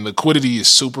place. And liquidity is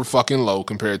super fucking low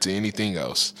compared to anything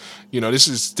else. You know, this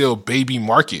is still baby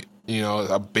market. You know,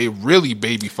 a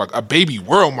baby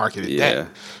world market at that.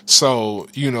 So,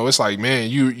 you know, it's like, man,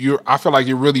 I feel like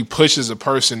it really pushes a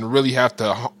person to really have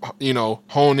to, you know,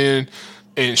 hone in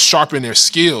and sharpen their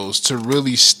skills to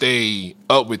really stay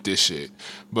up with this shit.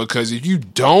 Because if you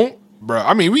don't, bro,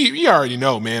 I mean, we already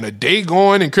know, man, a day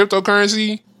going in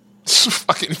cryptocurrency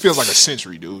fucking feels like a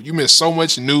century, dude. You miss so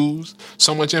much news,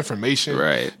 so much information.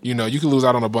 Right. You know, you can lose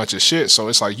out on a bunch of shit. So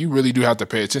it's like, you really do have to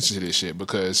pay attention to this shit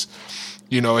because,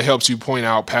 you know, it helps you point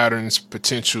out patterns,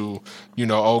 potential, you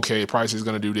know, okay, price is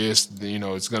going to do this, you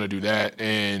know, it's going to do that.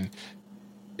 And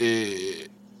the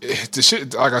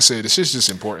shit, like I said, the shit's just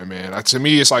important, man. To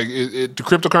me, it's like the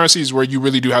cryptocurrency is where you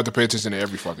really do have to pay attention to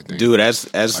every fucking thing. Dude,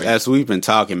 as we've been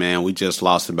talking, man, we just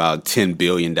lost about $10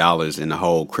 billion in the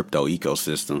whole crypto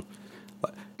ecosystem.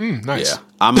 Nice. Yeah.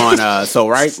 I'm on, so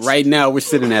right now we're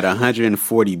sitting at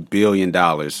 $140 billion.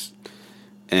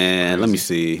 And let me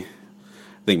see.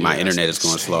 I think my internet is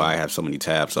going slow. I have so many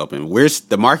tabs open.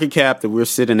 The market cap that we're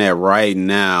sitting at right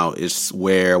now is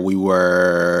where we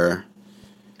were.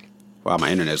 Wow,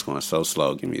 my internet's going so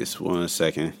slow. Give me just 1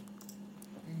 second.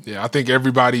 Yeah, I think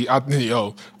everybody. I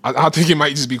think it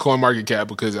might just be CoinMarketCap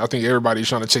because I think everybody's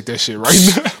trying to check that shit right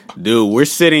now. Dude, we're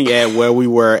sitting at where we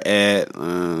were at.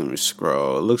 Let me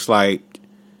scroll. It looks like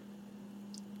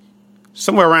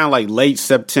somewhere around like late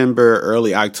September,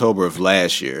 early October of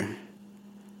last year.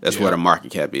 That's where the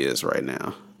market cap is right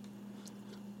now.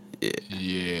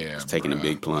 Yeah, it's taking a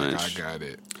big plunge. Like, I got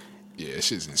it. Yeah, this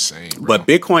shit's insane, bro. But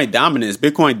Bitcoin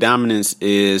dominance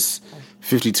is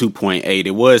 52.8. It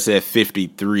was at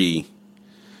 53.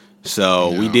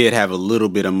 So we did have a little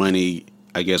bit of money,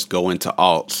 I guess, go into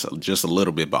alts, just a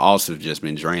little bit, but alts have just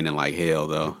been draining like hell,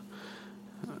 though.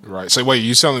 Right. So wait,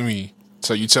 you telling me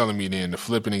then the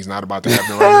flipping's not about to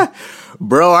happen right now?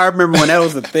 Bro, I remember when that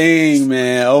was a thing,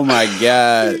 man. Oh my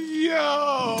God.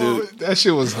 Yo, dude, that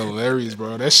shit was hilarious,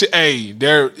 bro. That shit,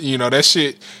 that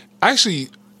shit. Actually,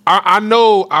 I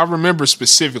know, I remember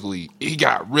specifically, it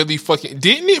got really fucking,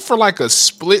 didn't it for like a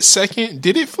split second?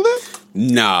 Did it flip?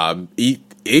 Nah,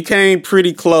 it came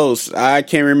pretty close. I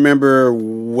can't remember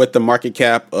what the market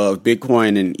cap of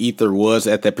Bitcoin and Ether was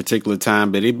at that particular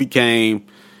time, but it became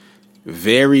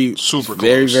very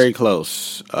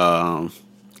close.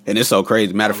 And it's so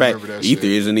crazy. Matter of fact, Ether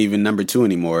isn't even number 2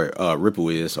 anymore. Ripple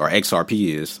is, or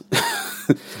XRP is.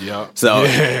 Yeah. So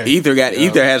Ether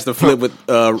has to flip with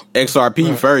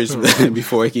XRP first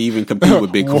before it can even compete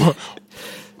with Bitcoin.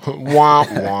 Wah,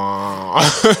 wah.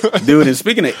 Dude, and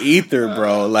speaking of Ether,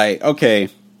 bro, like, okay,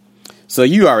 so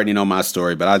you already know my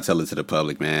story, but I'll tell it to the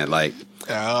public, man. Like,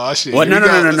 oh shit. Well, no.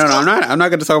 I'm not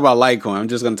going to talk about Litecoin. I'm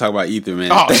just going to talk about Ether, man.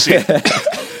 Oh shit.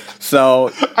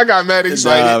 So I got mad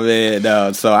excited. No, man,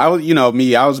 no. So I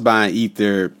was buying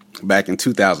Ether back in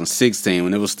 2016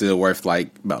 when it was still worth like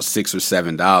about $6 or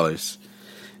 $7.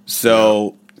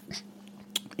 So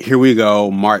here we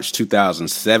go, March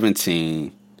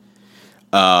 2017.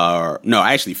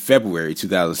 Actually February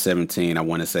 2017. I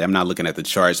want to say, I'm not looking at the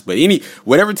charts, but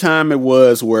whatever time it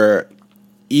was where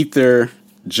Ether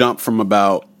jumped from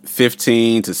about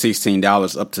 $15 to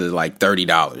 $16 up to like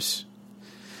 $30.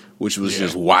 Which was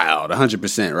just wild,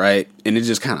 100%, right? And it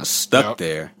just kind of stuck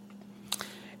there.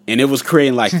 And it was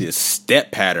creating like this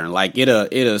step pattern. Like it'll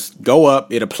go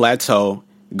up, it'll plateau,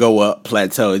 go up,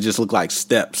 plateau. It just looked like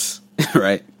steps,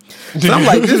 right? So I'm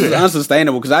like, this is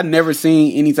unsustainable because I'd never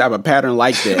seen any type of pattern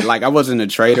like that. Like I wasn't a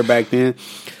trader back then,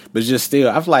 but just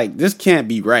still, I was like, this can't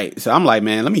be right. So I'm like,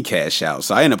 man, let me cash out.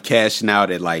 So I end up cashing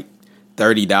out at like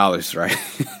 $30, right?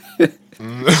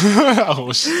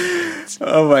 Oh shit!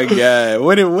 Oh my God!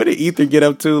 What did Ether get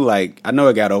up to? Like, I know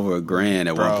it got over $1,000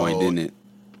 at one point, didn't it?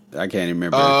 I can't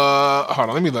remember. Hold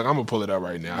on, let me look. I'm gonna pull it up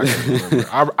right now. I can't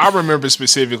remember. I remember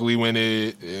specifically when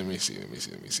it. Let me see.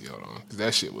 Hold on, because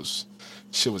that shit was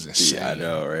insane. Yeah, I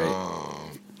know,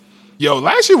 right? Yo,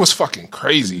 last year was fucking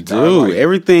crazy, dude. Like,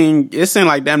 everything. It seemed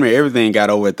like damn near everything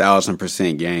got over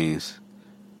 1,000% gains.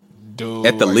 dude.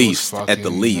 At the like, least. was At the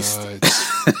fucking least.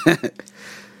 nuts.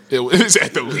 It was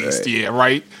at the least, yeah,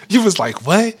 right? He was like,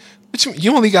 what?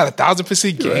 You only got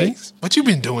 1,000% gains? Right. What you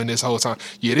been doing this whole time?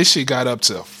 Yeah, this shit got up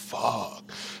to,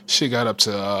 Shit got up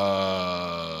to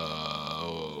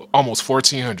almost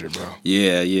 1,400, bro.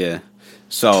 Yeah.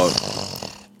 So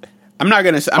I'm not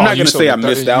gonna say I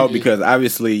missed out because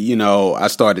obviously, you know, I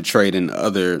started trading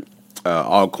other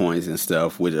altcoins and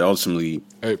stuff, which ultimately,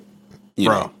 Hey, you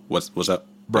bro. know, what's up,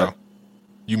 Bro,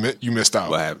 you missed out.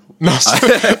 What happened? No,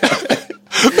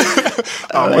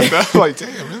 like,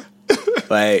 damn, man.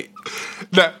 Like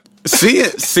That,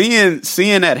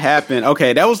 seeing that happen.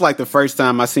 Okay, that was like the first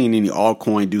time I seen any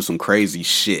altcoin do some crazy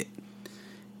shit,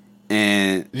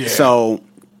 and so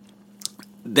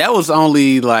that was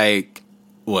only like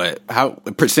how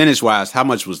percentage wise? How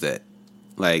much was that?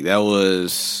 Like that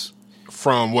was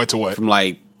from what to what? from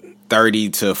like 30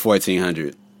 to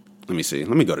 1,400. Let me see.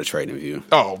 Let me go to TradingView.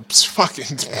 Oh, it's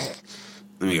fucking.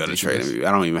 Let me go to TradingView.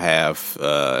 I don't even have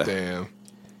Damn.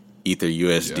 Ether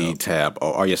USD tab.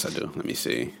 Oh, yes, I do. Let me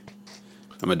see.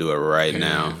 I'm gonna do it right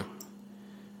now.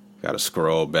 Got to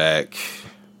scroll back.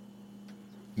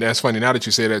 That's funny. Now that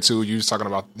you say that too, you was talking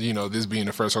about, you know, this being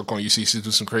the first altcoin you see do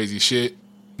some crazy shit.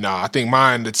 Nah, I think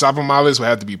mine, the top of my list would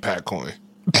have to be Patcoin.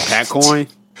 Patcoin?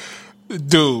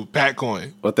 Dude,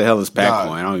 Patcoin. What the hell is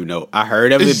Patcoin? I don't even know. I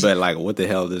heard of it, but like, what the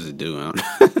hell does it do?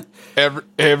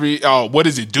 What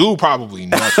does it do? Probably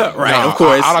nothing. Right, of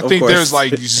course. I of think course. there's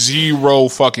like zero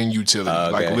fucking utility.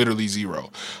 Okay. Like literally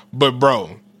zero. But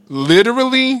bro,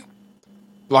 literally,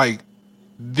 like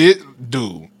this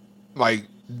dude, like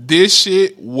this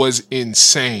shit was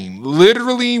insane.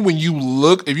 Literally, when you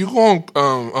look, if you go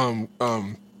on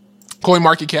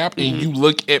CoinMarketCap and you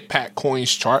look at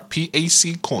Patcoin's chart,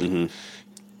 PAC coin.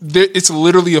 It's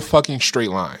literally a fucking straight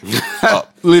line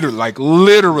up.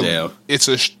 Literally. Damn.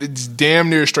 It's damn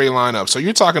near a straight line up. So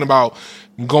you're talking about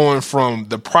going from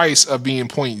the price of being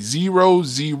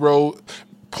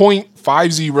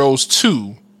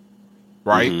 0.502,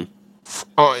 right?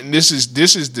 And this is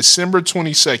December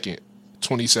 22nd,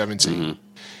 2017.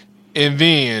 And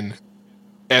then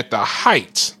at the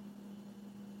height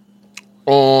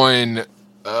on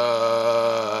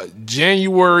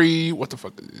January, what the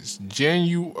fuck is this?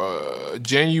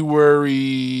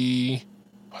 January,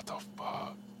 what the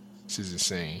fuck? This is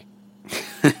insane.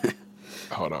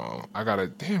 Hold on, I gotta.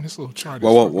 Damn, this little chart.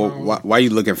 Well, why are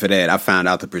you looking for that? I found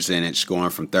out the percentage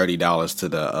going from $30 to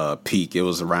the peak. It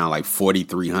was around like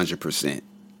 4,300%.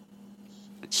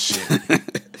 Shit.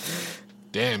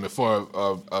 Damn, for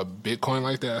a Bitcoin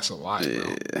like that, that's a lot, bro.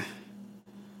 Yeah.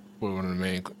 One of the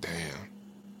main. Damn.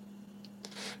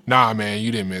 Nah, man,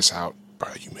 you didn't miss out, bro.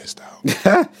 You missed out.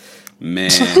 Man,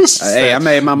 hey, I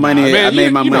made my money. Man, I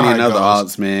made my money in how it other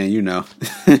goes. alts, man. You know.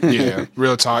 Yeah,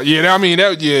 real talk. Yeah, I mean,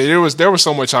 there was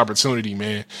so much opportunity,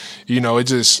 man. You know, it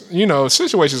just, you know,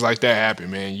 situations like that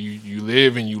happen, man. You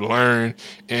live and you learn,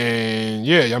 and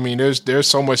yeah, I mean, there's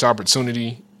so much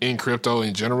opportunity in crypto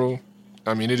in general.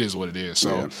 I mean, it is what it is.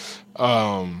 So,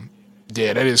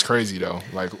 yeah, that is crazy though.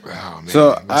 Like, oh man.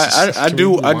 So I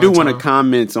do want to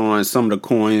comment on some of the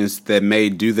coins that may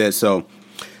do that. So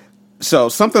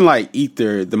something like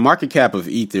Ether, the market cap of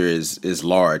Ether is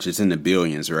large. It's in the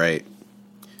billions, right?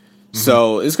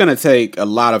 So it's going to take a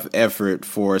lot of effort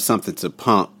for something to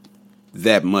pump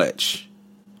that much.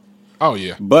 Oh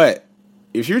yeah. But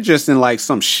if you're just in like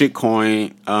some shit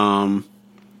coin, I'm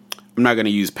not going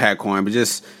to use Patcoin, but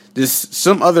just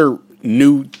some other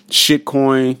new shit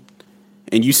coin,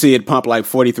 and you see it pump like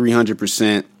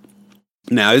 4,300%.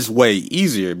 Now it's way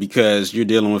easier because you're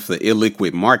dealing with the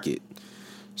illiquid market.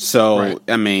 So, right.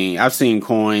 I mean, I've seen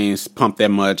coins pump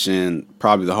that much and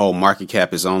probably the whole market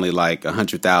cap is only like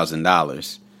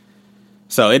 $100,000.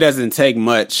 So it doesn't take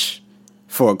much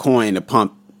for a coin to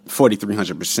pump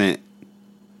 4,300%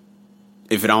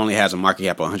 if it only has a market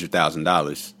cap of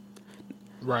 $100,000.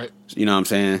 Right. You know what I'm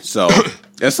saying? So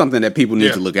that's something that people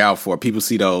need to look out for. People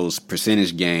see those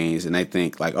percentage gains and they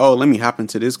think like, oh, let me hop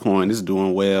into this coin. This is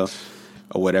doing well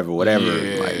or whatever.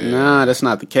 Yeah. Like, nah, that's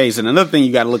not the case. And another thing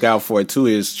you got to look out for too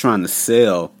is trying to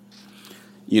sell,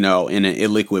 you know, in an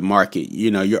illiquid market. You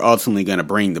know, you're ultimately going to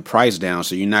bring the price down.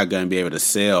 So you're not going to be able to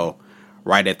sell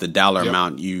right at the dollar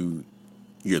amount you're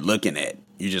looking at.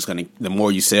 You're just going to, the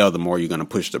more you sell, the more you're going to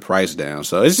push the price down.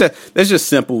 So that's just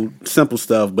simple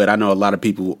stuff. But I know a lot of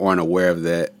people aren't aware of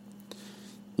that,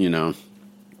 you know.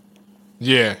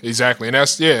 Yeah, exactly. And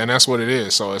that's what it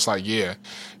is. So it's like, yeah,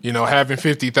 you know, having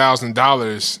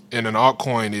 $50,000 in an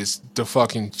altcoin is the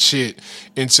fucking shit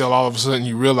until all of a sudden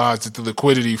you realize that the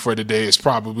liquidity for the day is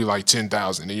probably like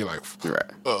 10,000. And you're like,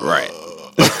 right.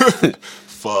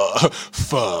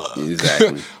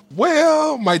 Exactly.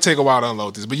 Well, might take a while to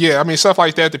unload this, but yeah, I mean, stuff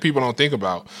like that people don't think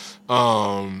about.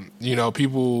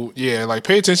 People, like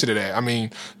pay attention to that. I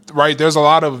mean, right? There's a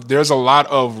lot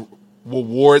of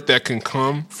reward that can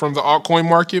come from the altcoin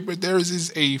market, but there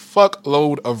is a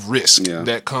fuckload of risk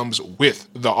that comes with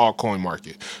the altcoin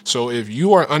market. So if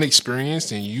you are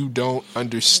unexperienced and you don't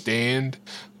understand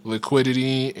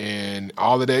liquidity and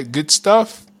all of that good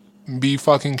stuff, be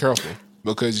fucking careful.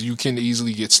 Because you can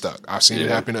easily get stuck. I've seen it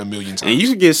happen a million times. And you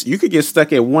could get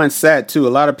stuck at 1 sat too. A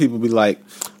lot of people be like,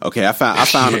 okay, I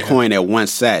found a coin at 1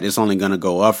 sat. It's only gonna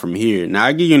go up from here. Now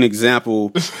I'll give you an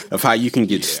example of how you can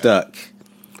get stuck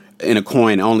in a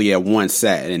coin only at 1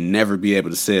 sat and never be able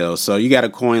to sell. So you got a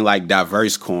coin like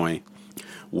Diverse Coin,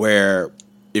 where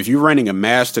if you're running a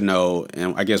masternode,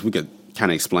 and I guess we could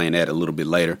kind of explain that a little bit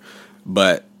later,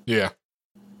 but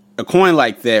a coin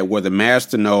like that where the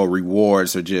masternode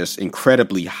rewards are just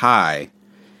incredibly high,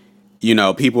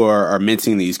 people are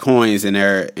minting these coins and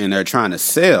they're trying to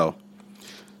sell.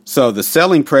 So the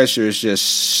selling pressure is just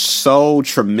so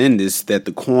tremendous that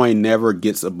the coin never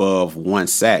gets above 1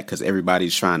 sat because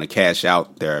everybody's trying to cash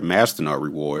out their masternode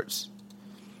rewards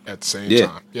at the same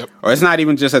time. Yep. Or it's not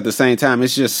even just at the same time.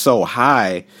 It's just so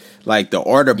high. Like the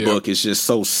order book is just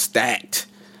so stacked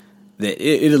that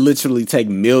it'll literally take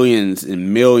millions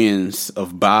and millions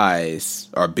of buys,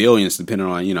 or billions, depending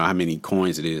on, how many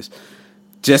coins it is,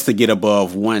 just to get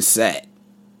above 1 sat.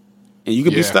 And you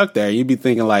could be stuck there. You'd be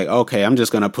thinking like, okay, I'm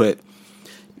just going to put,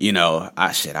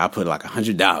 I'll put like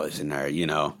 $100 in there,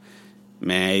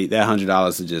 Man, that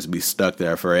 $100 will just be stuck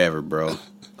there forever, bro.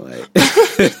 Like,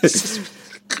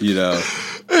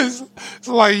 It's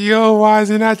like, yo, why is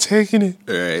it not taking it?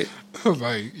 Right.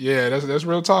 Like, that's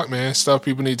real talk, man. Stuff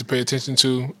people need to pay attention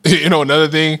to. Another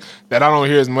thing that I don't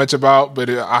hear as much about, but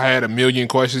I had a million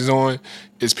questions on,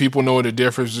 is people know the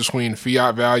difference between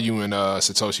fiat value and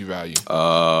Satoshi value.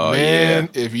 Man,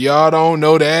 if y'all don't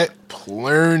know that,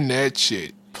 learn that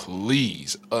shit,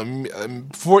 please.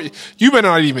 You better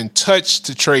not even touch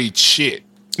to trade shit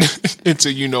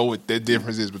until you know what the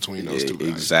difference is between those two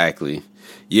values. Exactly.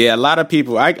 Yeah, a lot of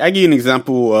people. I give you an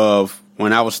example of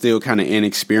when I was still kind of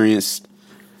inexperienced.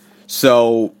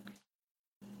 So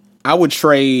I would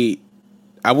be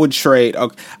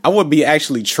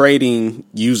actually trading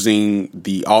using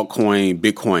the altcoin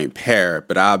Bitcoin pair,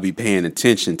 but I'll be paying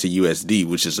attention to USD,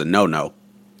 which is a no-no.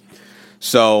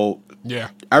 So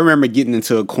I remember getting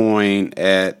into a coin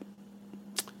at,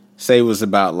 say it was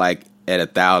about like at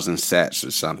 1,000 sats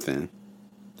or something.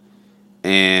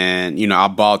 And, I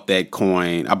bought that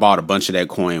coin. I bought a bunch of that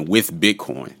coin with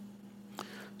Bitcoin.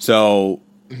 So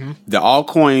the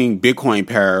altcoin Bitcoin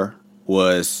pair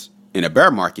was in a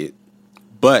bear market,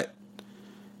 but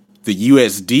the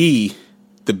Bitcoin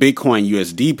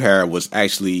USD pair was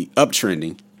actually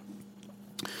uptrending.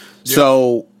 Yep.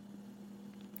 So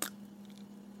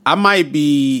I might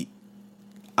be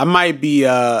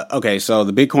okay. So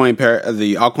the Bitcoin pair,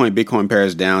 the altcoin Bitcoin pair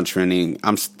is downtrending.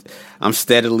 I'm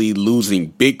steadily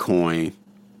losing Bitcoin.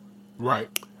 Right.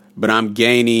 But I'm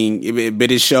gaining,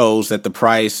 but it shows that the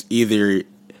price either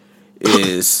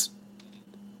is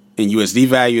in USD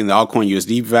value and the altcoin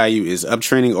USD value is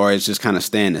uptrending, or it's just kind of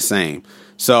staying the same.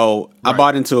 So I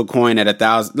bought into a coin at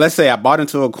 1,000. Let's say I bought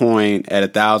into a coin at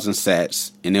 1,000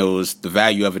 sats, and it was the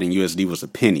value of it in USD was a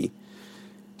penny.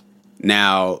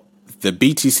 Now the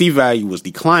BTC value was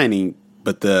declining,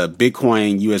 but the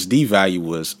Bitcoin USD value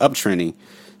was uptrending.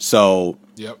 So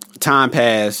time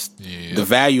passed, the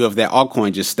value of that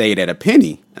altcoin just stayed at a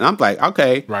penny. And I'm like,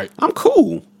 okay, I'm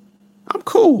cool.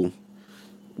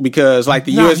 Because like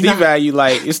the USD value,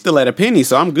 like it's still at a penny,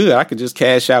 so I'm good. I could just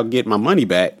cash out and get my money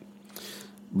back.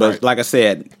 But like I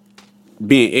said,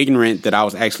 being ignorant that I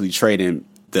was actually trading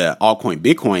the altcoin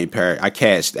Bitcoin pair, I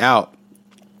cashed out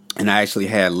and I actually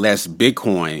had less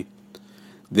Bitcoin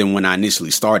than when I initially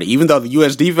started. Even though the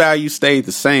USD value stayed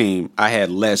the same, I had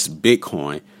less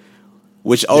Bitcoin,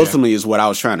 which ultimately is what I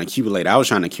was trying to accumulate. I was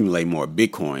trying to accumulate more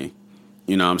Bitcoin.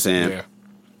 You know what I'm saying? Yeah.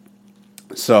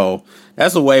 So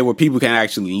that's a way where people can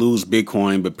actually lose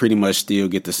Bitcoin, but pretty much still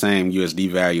get the same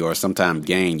USD value or sometimes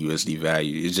gain USD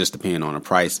value. It just depends on the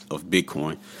price of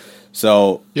Bitcoin.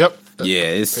 So pay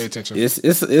attention.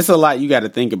 It's a lot you got to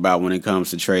think about when it comes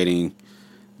to trading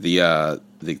the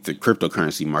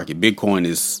cryptocurrency market. Bitcoin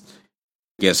is,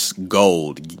 I guess,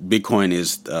 gold. Bitcoin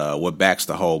is what backs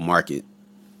the whole market.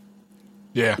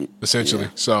 Yeah, essentially.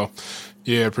 Yeah. So,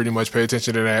 pretty much pay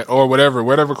attention to that, or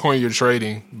whatever coin you're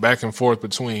trading back and forth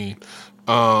between.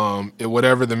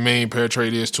 Whatever the main pair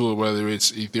trade is to it, whether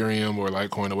it's Ethereum or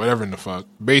Litecoin or whatever in the fuck,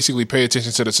 basically pay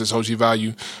attention to the Satoshi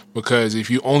value, because if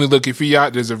you only look at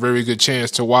fiat, there's a very good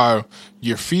chance to while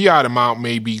your fiat amount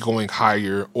may be going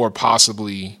higher or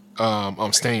possibly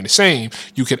staying the same,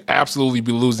 you could absolutely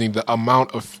be losing the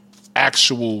amount of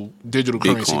actual digital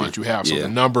currency that you have. So the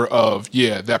number of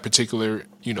that particular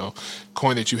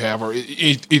coin that you have, or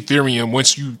Ethereum,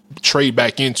 once you trade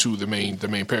back into the main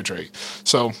pair trade.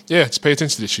 So just pay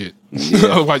attention to this shit.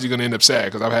 Otherwise you're gonna end up sad,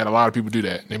 because I've had a lot of people do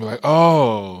that. They be like,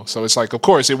 oh, so it's like, of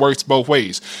course it works both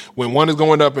ways. When one is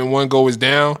going up and one goes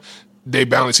down, they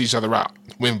balance each other out.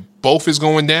 When both is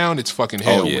going down, it's fucking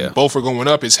hell. When both are going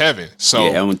up, it's heaven.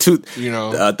 So when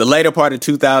the later part of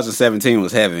 2017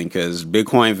 was heaven, because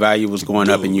Bitcoin value was going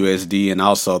up in USD, and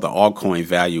also the altcoin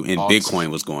value in Bitcoin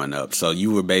was going up. So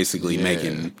you were basically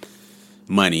making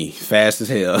money fast as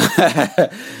hell.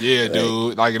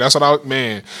 Dude. Like, that's what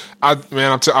I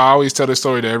always tell this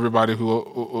story to everybody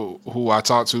who I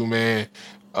talk to, man.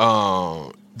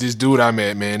 This dude I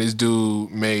met, man, this dude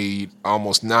made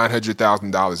almost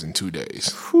 $900,000 in 2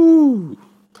 days. Whew.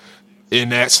 In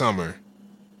that summer.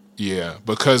 Yeah,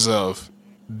 because of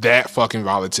that fucking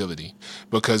volatility.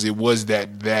 Because it was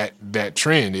that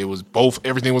trend. It was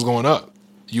everything was going up.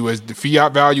 The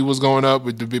fiat value was going up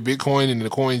with the Bitcoin, and the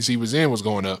coins he was in was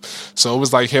going up. So it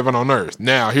was like heaven on earth.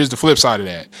 Now, here's the flip side of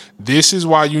that. This is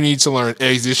why you need to learn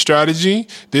exit strategy.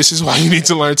 This is why you need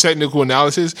to learn technical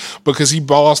analysis, because he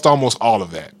lost almost all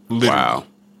of that. Literally. Wow.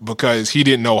 Because he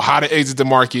didn't know how to exit the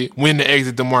market, when to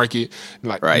exit the market.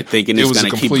 Like, thinking it's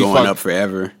going to keep going up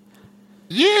forever.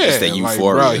 Yeah. It's that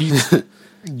euphoria.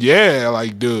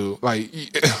 Dude. Like,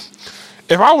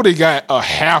 if I would have got a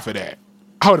half of that,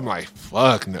 I would have been like,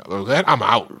 fuck no, I'm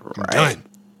out. I'm done.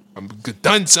 I'm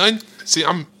done, son. See,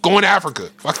 I'm going to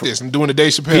Africa. Fuck this. I'm doing a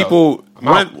Dave Chappelle.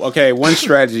 One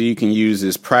strategy you can use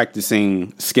is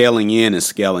practicing scaling in and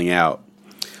scaling out.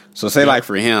 So say like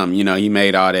for him, he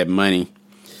made all that money.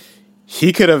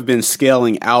 He could have been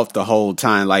scaling out the whole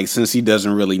time. Like, since he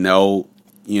doesn't really know,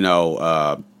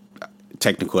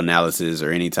 technical analysis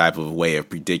or any type of way of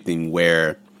predicting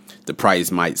where the price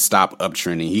might stop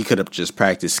uptrending, he could have just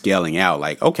practiced scaling out.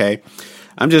 Like, okay,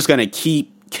 I'm just going to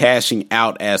keep cashing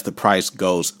out as the price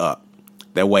goes up.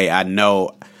 That way I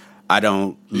know I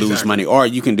don't lose money. Or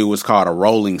you can do what's called a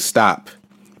rolling stop.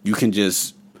 You can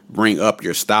just bring up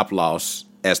your stop loss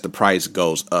as the price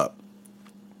goes up.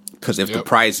 Because if the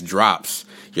price drops,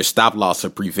 your stop loss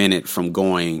will prevent it from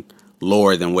going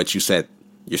lower than what you set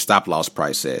your stop loss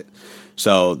price at.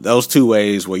 So those two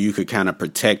ways where you could kind of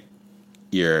protect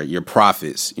your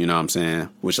profits, you know what I'm saying?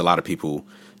 Which a lot of people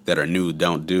that are new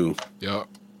don't do. Yep.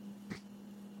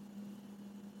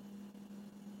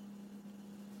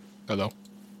 Hello.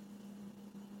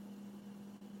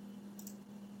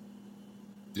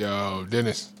 Yo,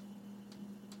 Dennis.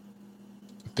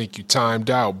 I think you timed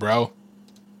out, bro.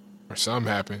 Or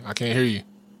something happened. I can't hear you.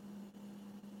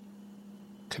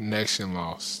 Connection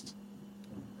lost.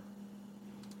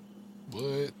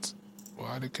 What?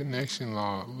 Why did connection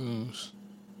lose?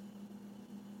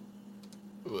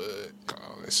 What?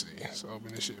 Oh, let's see. Let's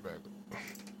open this shit back up.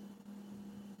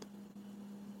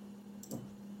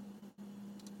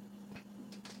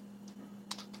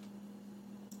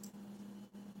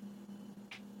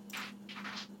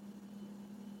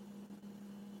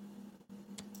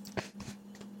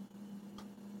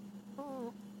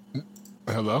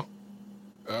 Hello?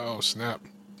 Oh, snap.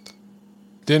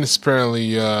 Dennis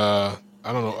apparently, I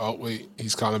don't know. Oh, wait.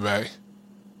 He's calling back.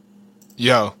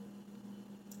 Yo.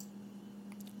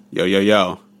 Yo, yo,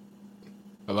 yo.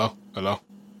 Hello? Hello?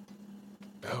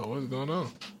 Oh, what's going on?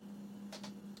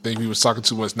 I think we was talking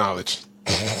too much knowledge.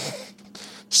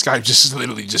 Skype just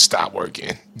literally just stopped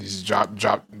working. He just dropped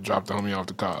the homie off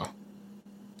the call.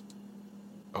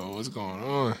 Oh, what's going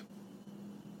on?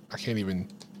 I can't even...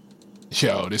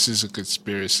 Yo, this is a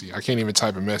conspiracy. I can't even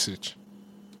type a message.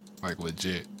 Like,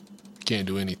 legit. Can't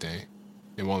do anything.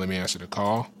 It won't let me answer the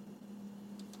call.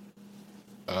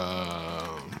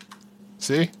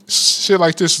 See? Shit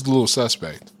like this is a little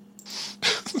suspect.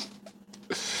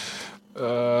 Give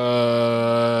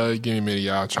me a minute,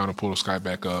 y'all. Trying to pull the Skype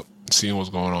back up. Seeing what's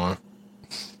going on.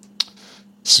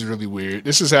 This is really weird.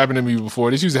 This has happened to me before.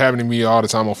 This used to happen to me all the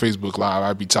time on Facebook Live.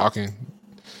 I'd be talking.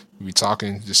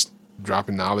 Just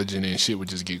dropping knowledge, and then shit would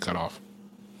just get cut off.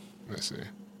 Let's see.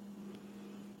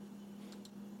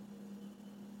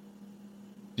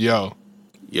 Yo.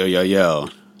 Yo, yo, yo.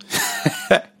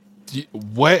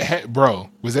 What?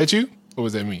 Bro, was that you? Or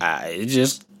was that me? It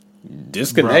just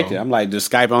disconnected. Bro. I'm like, does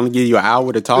Skype only give you an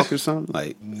hour to talk or something?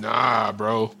 Like, nah,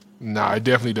 bro. Nah, it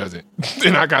definitely doesn't.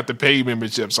 And I got the paid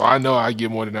membership, so I know I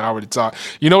get more than an hour to talk.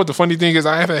 You know what the funny thing is?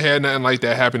 I haven't had nothing like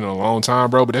that happen in a long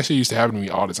time, bro, but that shit used to happen to me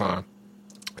all the time.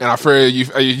 And I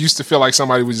used to feel like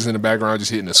somebody was just in the background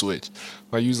just hitting a switch.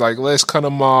 Like, you was like, let's cut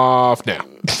them off now.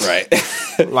 Right.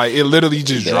 Like, it literally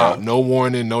just dropped. No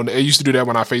warning, no... It used to do that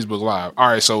when I Facebook Live. All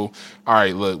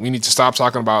right, look, we need to stop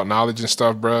talking about knowledge and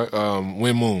stuff, bro.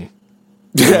 Win Moon.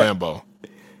 Lambo.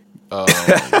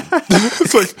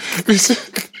 It's like...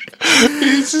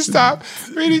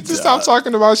 We need to stop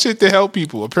talking about shit to help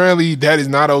people. Apparently, that is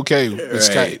not okay with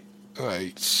Skype.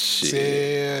 Like,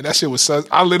 shit. That shit was sus.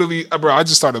 I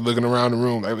just started looking around the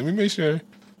room. Like, let me make sure.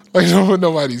 Like,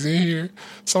 nobody's in here.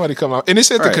 Somebody come out. And it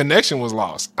said the connection was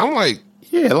lost. I'm like,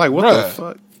 yeah, like, what the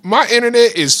fuck? My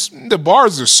internet the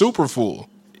bars are super full.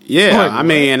 Yeah, like, I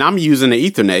mean, I'm using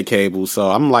the Ethernet cable, so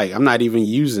I'm not even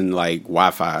using, like,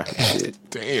 Wi-Fi shit.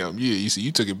 Damn, yeah, you see,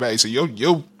 you took it back. So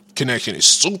your connection is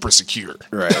super secure.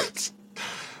 Right.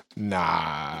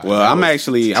 Nah. Well,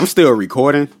 I'm still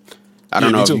recording. I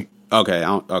don't know. Too. Okay,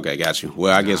 got you.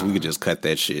 Well, I guess we could just cut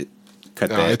that shit.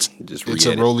 It's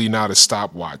a rollie, not a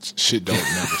stopwatch. Shit don't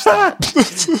never stop.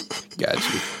 Got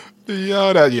you.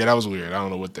 Yo, that was weird. I don't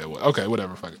know what that was. Okay,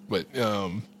 whatever. Fuck it. But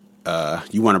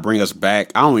you want to bring us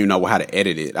back? I don't even know how to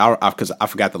edit it. Because I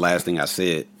forgot the last thing I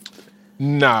said.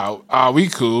 No, we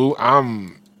cool.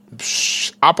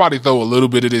 I'll probably throw a little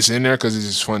bit of this in there because it's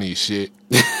just funny as shit.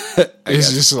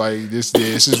 It's just like this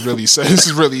is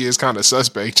really is kind of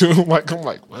suspect too. Like, I'm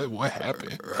like, what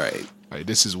happened? Right. Like,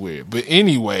 this is weird. But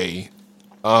anyway,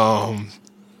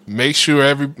 make sure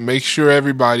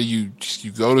everybody you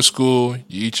go to school,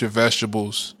 you eat your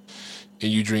vegetables,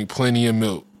 and you drink plenty of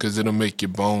milk because it'll make your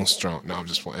bones strong. No, I'm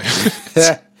just playing.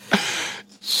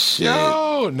 Shit.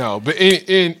 No. But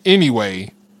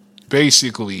anyway,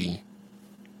 basically,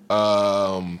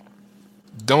 don't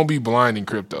be blind in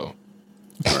crypto.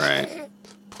 Right.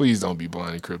 Please don't be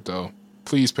blind in crypto.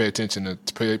 Please pay attention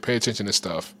to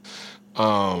stuff.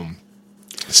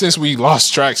 Since we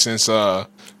lost track, since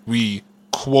we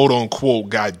quote unquote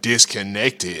got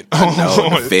disconnected.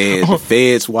 The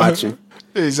feds watching.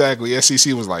 Exactly.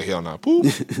 SEC was like, hell no. Poop.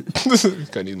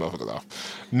 Cutting these motherfuckers off.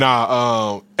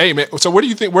 Nah, hey man, so where do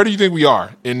you think we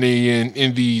are in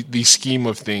the scheme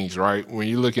of things, right? When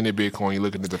you're looking at Bitcoin, you're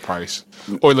looking at the price,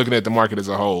 or looking at the market as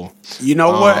a whole. You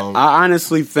know what? I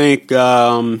honestly think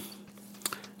we're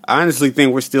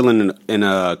still in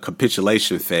a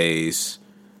capitulation phase.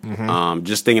 Mm-hmm.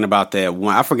 Just thinking about that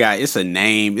one, I forgot. It's a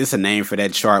name for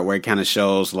that chart where it kind of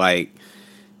shows like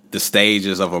the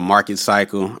stages of a market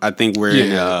cycle. I think we're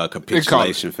in a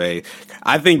capitulation phase.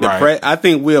 I think I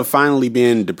think we'll finally be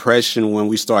in depression when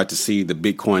we start to see the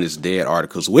Bitcoin is dead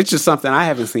articles, which is something I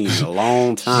haven't seen in a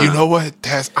long time. You know what?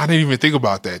 I didn't even think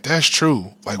about that. That's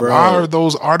true. Like, why are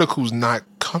those articles not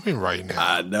coming right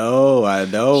now? I know.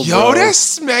 Yo,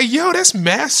 that's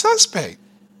mad suspect.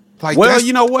 Like, well,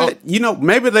 you know what?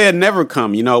 Maybe they'll never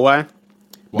come. You know why?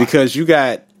 Because you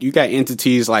got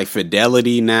entities like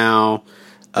Fidelity now.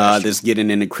 That's getting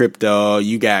into crypto.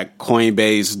 You got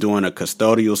Coinbase doing a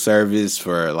custodial service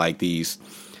for like these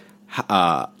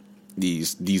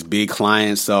big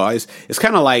clients. So it's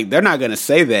kind of like they're not going to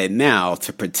say that now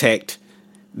to protect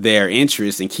their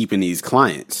interest in keeping these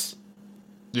clients.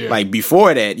 Yeah. Like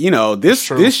before that,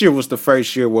 this year was the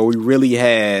first year where we really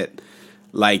had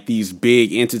like these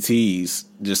big entities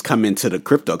just come into the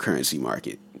cryptocurrency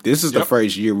market. This is the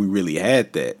first year we really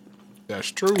had that. That's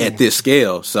true. At this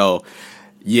scale. So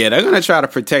yeah, they're gonna try to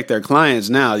protect their clients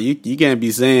now. You can't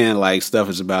be saying like stuff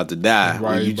is about to die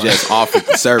when you just offered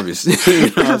the service. You know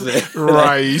what I'm saying?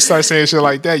 Right. You start saying shit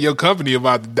like that, your company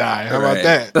about to die. How about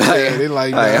that? Yeah, they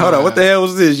like, hold on, what the hell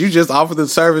was this? You just offered the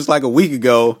service like a week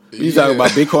ago. You talking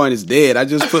about Bitcoin is dead. I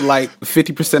just put like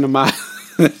 50% of my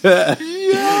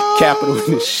capital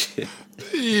in this shit.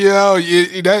 Yo,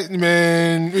 that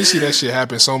man, we see that shit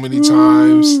happen so many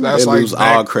times. That's they lose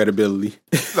all credibility.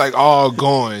 Like all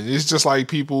gone. It's just like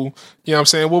people, you know what I'm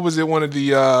saying? What was it? One of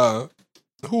the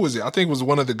who was it? I think it was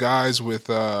one of the guys with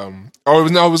it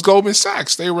was Goldman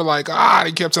Sachs. They were like,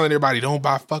 they kept telling everybody, don't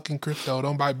buy fucking crypto,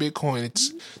 don't buy Bitcoin.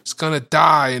 It's gonna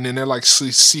die. And then they're like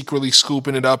secretly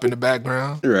scooping it up in the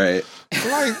background. Right.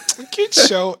 Like, get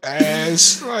your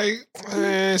ass. Like,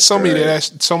 man, so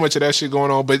much of that shit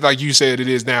going on. But like you said, it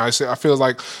is now. I feel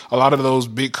like a lot of those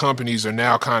big companies are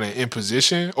now kind of in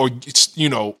position, or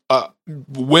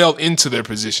well into their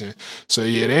position. So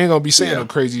yeah, they ain't gonna be saying no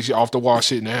crazy shit, off the wall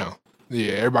shit now.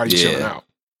 Yeah, everybody's chilling out.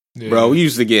 Yeah. Bro, we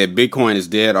used to get Bitcoin is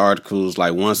dead articles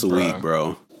like once a week,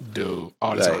 bro. Dude,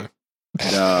 all the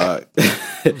time.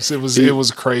 It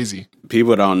was crazy.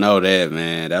 People don't know that,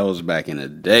 man. That was back in the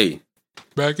day.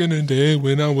 Back in the day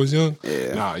when I was young.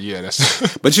 Yeah. Nah, yeah,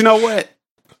 that's. But you know what?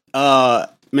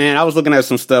 Man, I was looking at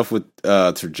some stuff with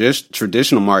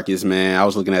traditional markets. Man, I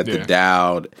was looking at the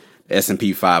Dow,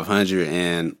 S&P 500,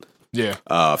 and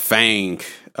FANG.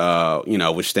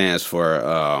 Which stands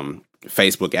for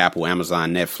Facebook, Apple,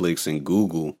 Amazon, Netflix, and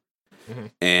Google.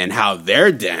 And how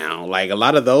they're down. Like, a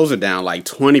lot of those are down like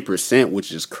 20%,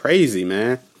 which is crazy,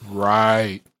 man.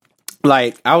 Right.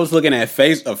 Like, I was looking at a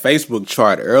Facebook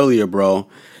chart earlier, bro.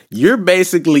 You're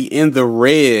basically in the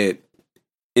red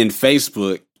in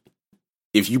Facebook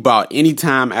if you bought any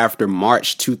time after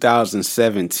March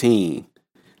 2017.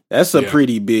 That's a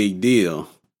pretty big deal.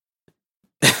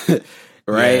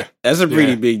 Right? Yeah. That's a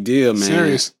pretty big deal, man.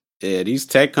 Serious. Yeah, these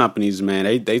tech companies,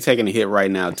 man, they taking a hit right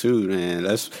now too, man.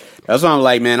 That's what I'm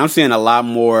like, man. I'm seeing a lot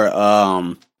more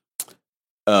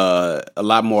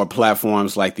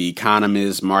platforms like The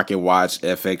Economist, Market Watch,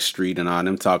 FX Street, and all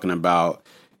them talking about,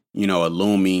 a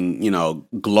looming,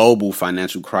 global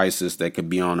financial crisis that could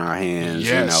be on our hands,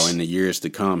 in the years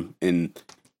to come, and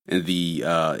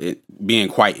it being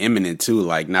quite imminent too,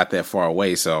 like not that far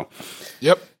away. So,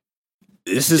 yep.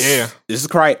 This is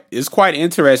quite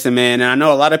interesting, man. And I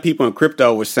know a lot of people in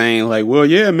crypto were saying, like, well,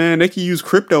 yeah, man, they can use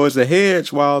crypto as a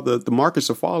hedge while the markets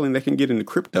are falling. They can get into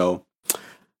crypto.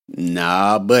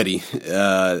 Nah, buddy.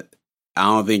 I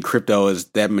don't think crypto is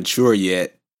that mature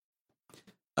yet.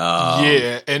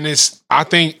 And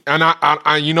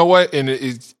I you know what? And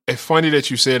it's funny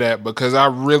that you say that, because I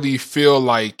really feel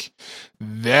like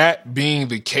that being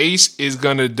the case is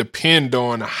going to depend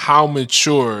on how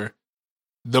mature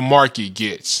the market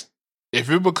gets.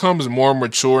 If it becomes more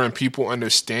mature and people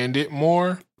understand it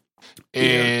more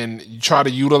and you try to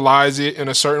utilize it in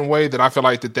a certain way, that I feel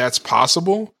like that's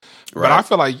possible. Right. But I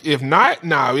feel like if not,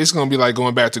 it's going to be like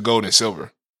going back to gold and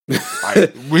silver.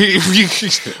 Like, we're going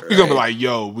to be like,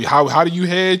 yo, how do you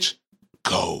hedge?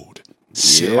 Gold.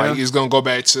 Shit, like, it's going to go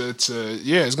back to it's going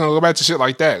to go back to shit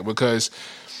like that, because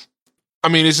I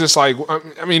mean, it's just like,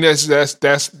 I mean,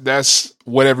 that's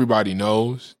what everybody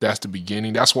knows. That's the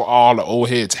beginning. That's what all the old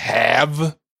heads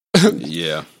have.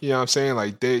 Yeah. You know what I'm saying?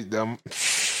 Like, bro,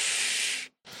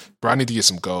 I need to get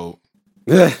some gold.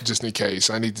 Just in case.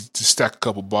 I need to stack a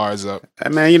couple bars up. Hey,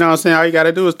 man, you know what I'm saying? All you got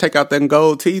to do is take out them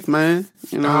gold teeth, man.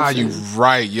 You know you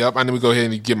right. Yep. I need to go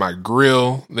ahead and get my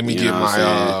grill. Let me get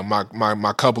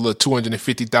my couple of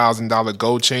 $250,000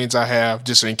 gold chains I have,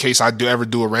 just in case I ever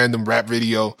do a random rap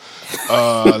video.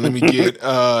 Let me get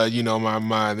let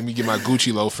me get my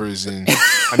Gucci loafers, and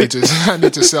I need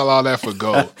to sell all that for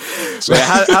gold. So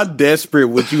how desperate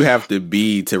would you have to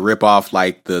be to rip off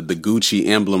like the Gucci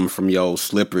emblem from your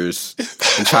slippers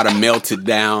and try to melt it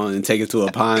down and take it to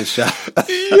a pawn shop?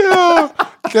 Yo,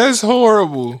 that's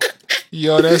horrible.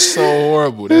 Yo, that's so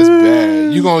horrible. That's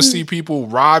bad. You're going to see people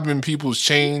robbing people's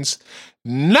chains,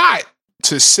 not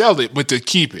to sell it, but to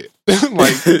keep it.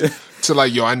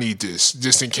 Yo, I need this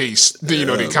just in case, the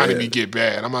economy get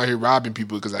bad. I'm out here robbing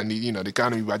people because I need, the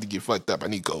economy about to get fucked up. I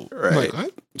need gold. Right. Like,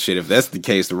 what? Shit, if that's the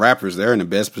case, the rappers, they're in the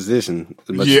best position.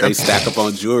 As much as they stack up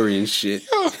on jewelry and shit.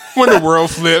 Yeah. When the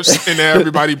world flips and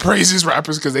everybody praises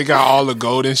rappers because they got all the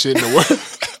gold and shit in the world.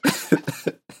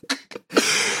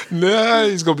 Nah,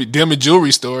 it's going to be them in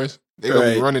jewelry stores. They're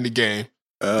going to be running the game.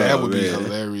 That would be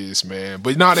hilarious, man.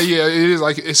 But it is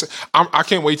like, I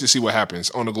can't wait to see what happens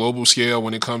on a global scale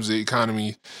when it comes to the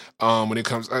economy. When it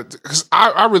comes, because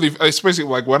I really, especially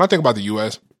like when I think about the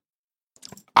U.S.,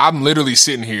 I'm literally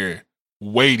sitting here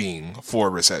waiting for a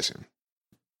recession.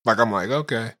 Like, I'm like,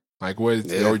 okay, like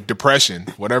what, or depression,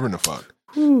 whatever in the fuck.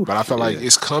 But I feel like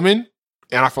it's coming,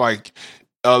 and I feel like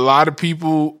a lot of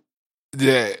people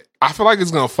I feel like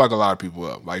it's gonna fuck a lot of people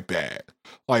up, like bad.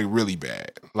 Like really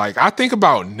bad. Like I think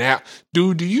about now,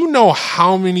 dude, do you know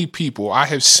how many people I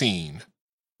have seen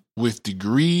with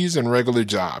degrees and regular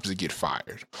jobs that get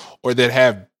fired, or that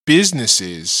have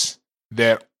businesses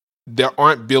that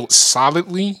aren't built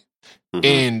solidly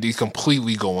and they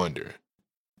completely go under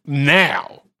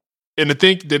now? And to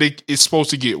think that it's supposed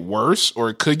to get worse, or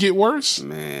it could get worse,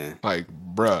 man. Like,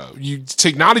 bruh,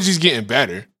 technology's getting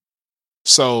better,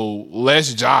 so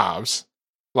less jobs.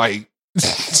 Like,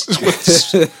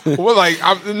 well, like,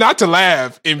 I'm not to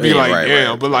laugh and be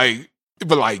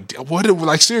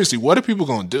but seriously, what are people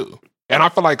gonna do? And I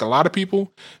feel like a lot of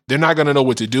people, they're not gonna know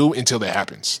what to do until it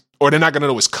happens, or they're not gonna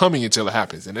know what's coming until it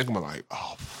happens, and they're gonna be like,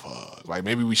 oh fuck, like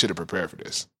maybe we should have prepared for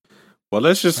this. Well,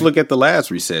 let's just look at the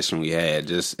last recession we had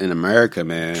just in America,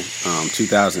 man.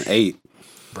 2008,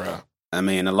 bruh. I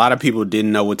mean, a lot of people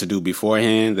didn't know what to do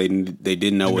beforehand. They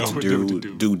didn't know what to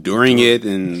do during it,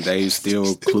 and they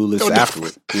still clueless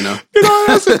afterward. You know,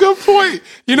 that's a good point.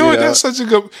 What? That's such a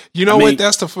good. What?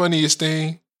 That's the funniest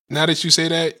thing. now that you say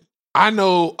that, I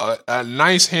know a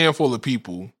nice handful of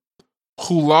people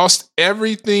who lost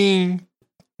everything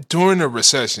during the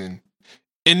recession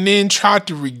and then tried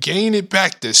to regain it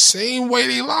back the same way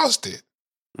they lost it.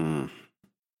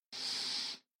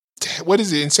 What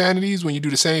is it? Insanities when you do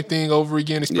the same thing over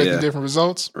again, expecting different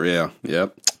results? Yeah.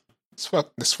 Yep.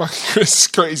 It's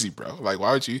crazy, bro. Like,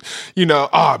 why would you,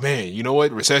 oh man, you know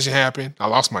what? Recession happened. I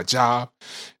lost my job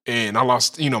and I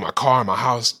lost, my car and my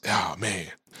house. Oh man,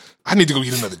 I need to go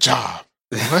get another job.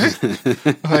 What?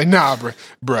 Like, nah,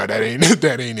 bro, that ain't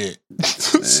it.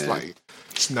 It's like,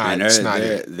 it's not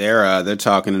it. They're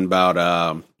talking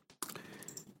about,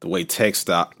 the way tech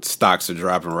stocks are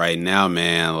dropping right now,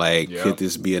 man. Like, could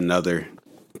this be another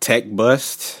tech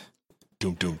bust?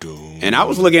 Doom, doom, doom. And I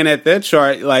was looking at that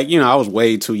chart, like, I was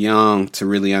way too young to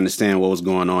really understand what was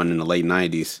going on in the late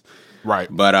 90s. Right.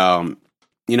 But,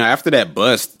 after that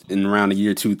bust in around the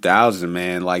year 2000,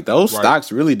 man, like, those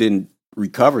stocks really didn't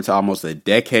recover to almost a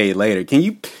decade later. Can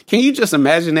you just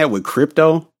imagine that with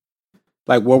crypto?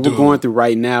 Like what we're going through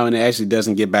right now, and it actually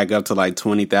doesn't get back up to like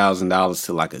 $20,000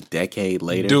 to like a decade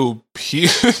later.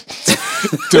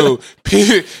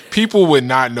 People would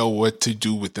not know what to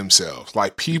do with themselves.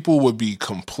 Like people would be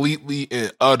completely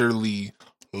and utterly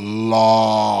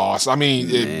lost. I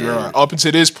mean, bro, up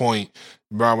until this point,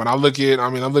 bro, when I'm looking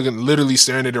literally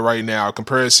staring at it right now,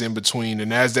 comparison between the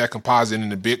NASDAQ composite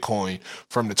and the Bitcoin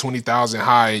from the 20,000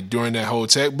 high during that whole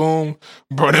tech boom,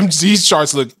 bro, these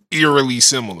charts look eerily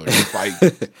similar. Like,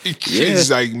 it's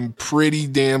like pretty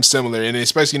damn similar. And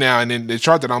especially now, and then the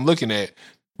chart that I'm looking at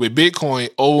with Bitcoin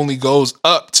only goes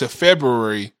up to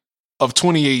February of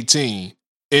 2018.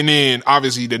 And then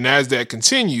obviously the NASDAQ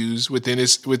continues within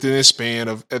its span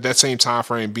of at that same time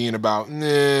frame being about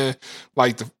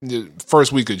like the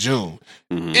first week of June.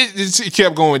 Mm-hmm. It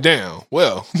kept going down.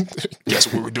 Well, guess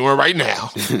what we're doing right now.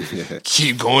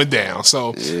 Keep going down.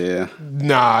 So for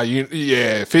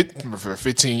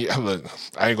 15 look,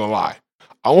 I ain't gonna lie.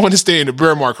 I want to stay in the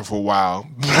bear market for a while,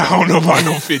 but I don't know about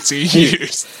no 15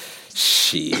 years.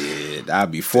 Shit, I'll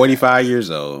be 45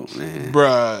 years old, man.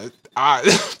 Bruh. I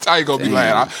ain't gonna be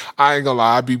lying. I ain't gonna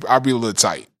lie. I'd be a little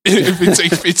tight if it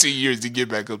takes 15 years to get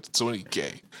back up to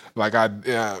 20K. Like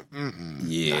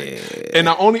And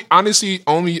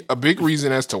only a big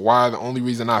reason as to why the only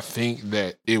reason I think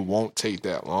that it won't take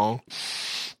that long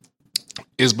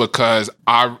is because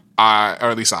or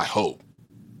at least I hope.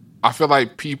 I feel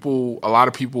like a lot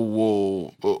of people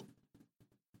will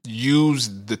use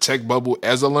the tech bubble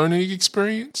as a learning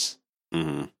experience.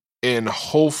 Mm-hmm. And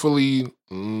hopefully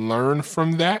learn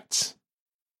from that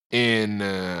and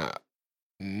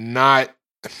not.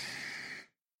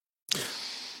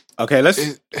 Okay, let's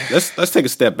take a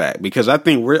step back because I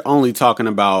think we're only talking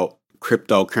about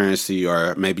cryptocurrency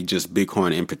or maybe just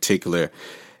Bitcoin in particular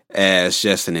as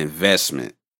just an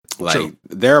investment. Like True.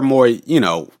 There are more,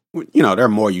 there are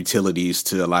more utilities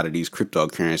to a lot of these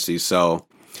cryptocurrencies. So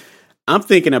I'm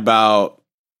thinking about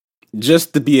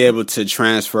just to be able to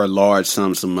transfer large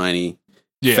sums of money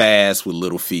fast with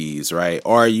little fees, right?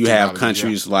 Or you have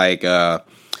countries like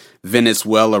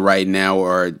Venezuela right now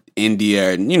or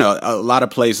India, and a lot of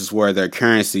places where the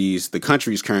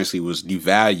country's currency was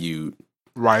devalued.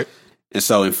 Right. And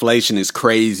so inflation is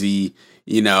crazy.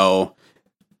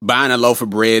 Buying a loaf of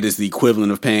bread is the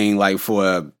equivalent of paying like for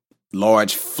a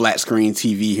large flat screen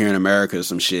TV here in America or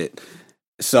some shit.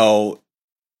 So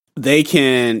they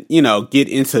can, get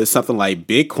into something like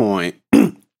Bitcoin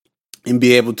and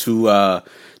be able to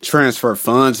transfer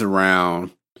funds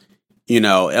around,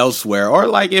 elsewhere. Or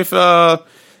like if,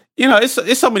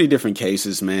 it's so many different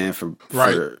cases, man,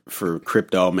 for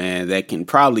crypto, man, that can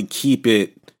probably keep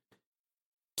it,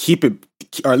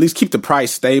 or at least keep the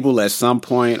price stable at some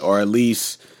point, or at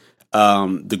least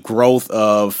the growth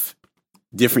of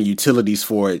different utilities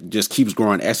for it just keeps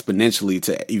growing exponentially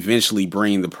to eventually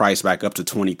bring the price back up to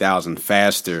 20,000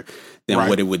 faster than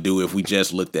what it would do if we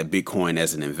just looked at Bitcoin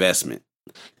as an investment.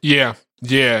 Yeah.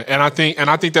 And I think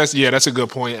that's a good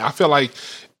point. I feel like,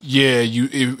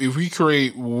 if we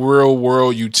create real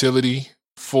world utility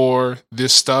for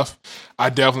this stuff, I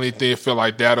definitely feel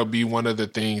like that'll be one of the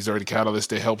things or the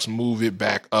catalyst that helps move it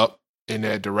back up in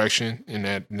that direction, in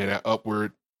that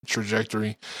upward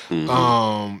trajectory.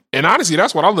 Mm-hmm. And honestly,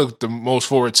 that's what I look the most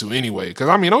forward to anyway. Because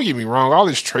don't get me wrong, all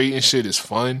this trading shit is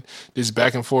fun, this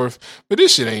back and forth, but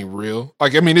this shit ain't real.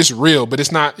 Like, it's real, but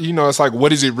it's not. It's like,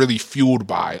 what is it really fueled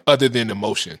by, other than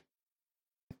emotion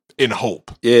and hope?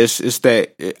 Yes, it's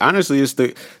that. Honestly, it's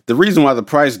the reason why the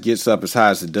price gets up as high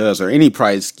as it does, or any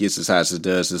price gets as high as it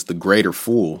does, is the greater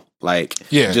fool. Like,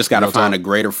 you just got to find a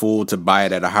greater fool to buy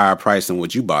it at a higher price than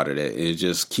what you bought it at. It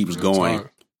just keeps going.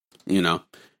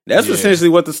 That's essentially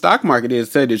what the stock market is,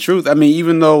 to tell you the truth. I mean,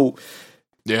 even though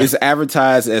it's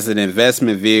advertised as an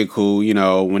investment vehicle, you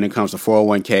know, when it comes to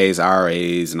 401ks,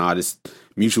 IRAs, and all this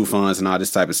mutual funds and all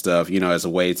this type of stuff, you know, as a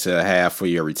way to have for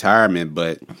your retirement.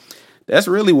 But that's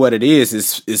really what it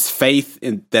is faith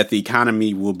in that the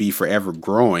economy will be forever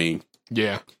growing.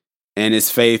 Yeah. And it's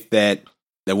faith that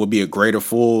there will be a greater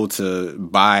fool to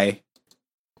buy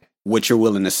what you're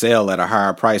willing to sell at a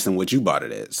higher price than what you bought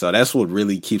it at. So that's what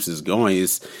really keeps us going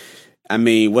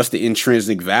what's the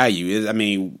intrinsic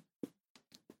value?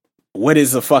 What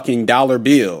is a fucking dollar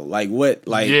bill? What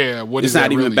it's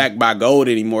not even backed by gold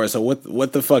anymore. So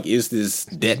what the fuck is this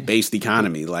debt-based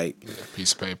economy?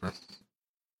 Piece of paper.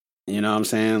 You know what I'm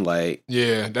saying?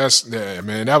 Man.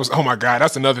 That was, oh my God,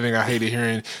 that's another thing I hated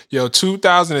hearing.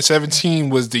 2017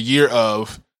 was the year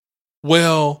of,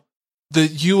 the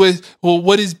U.S.,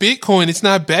 what is Bitcoin? It's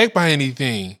not backed by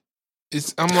anything.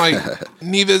 I'm like,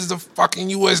 neither is the fucking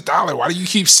U.S. dollar. Why do you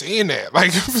keep saying that?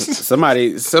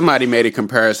 Somebody made a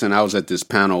comparison. I was at this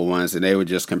panel once, and they were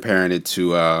just comparing it to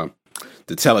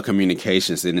the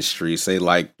telecommunications industry. Say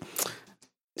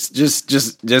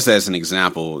just as an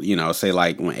example, say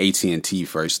when AT&T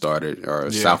first started, or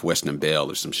Southwestern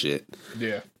Bell or some shit.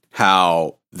 Yeah.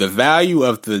 How the value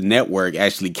of the network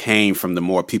actually came from the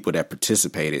more people that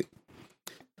participated.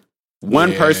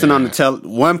 One person on the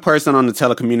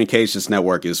telecommunications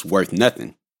network is worth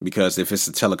nothing, because if it's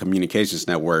a telecommunications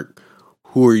network,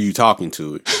 who are you talking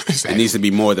to? Exactly. It needs to be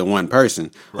more than one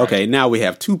person. Right. Okay, now we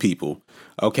have two people.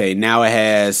 Okay, now it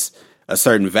has a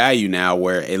certain value now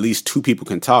where at least two people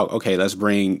can talk. Okay, let's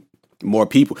bring more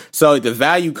people. So the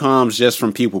value comes just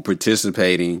from people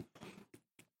participating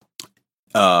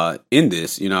in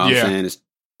this. You know what I'm saying?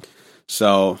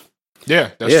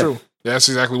 That's true. That's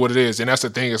exactly what it is. And that's the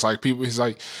thing. It's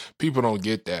people don't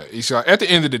get that. It's at the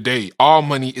end of the day, all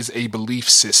money is a belief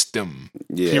system,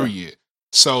 period.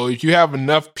 So if you have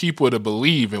enough people to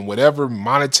believe in whatever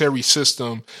monetary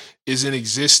system is in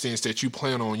existence that you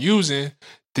plan on using,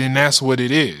 then that's what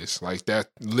it is. That's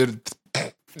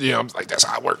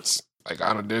how it works.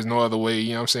 There's no other way,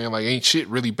 you know what I'm saying? Ain't shit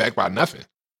really backed by nothing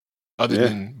other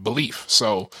than belief.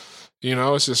 So,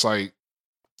 it's just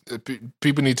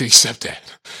people need to accept that.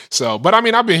 So, but I've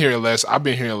been hearing less of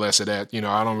that.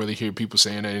 I don't really hear people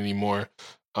saying that anymore.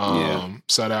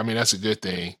 So that's a good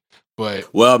thing.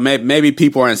 But maybe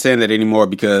people aren't saying that anymore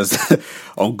because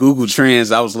on Google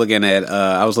Trends, I was looking at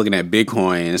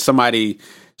Bitcoin, and somebody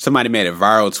made a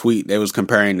viral tweet. They was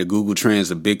comparing the Google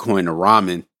Trends of Bitcoin to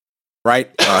ramen.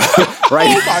 Right,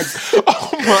 right. Oh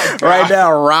my God. Right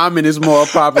now, ramen is more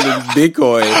popular than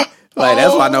Bitcoin.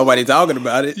 That's why nobody's talking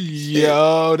about it.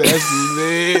 Yo, that's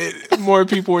lit. More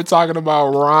people were talking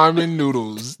about ramen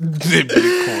noodles than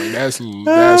Bitcoin. That's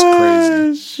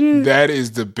crazy. Shit. That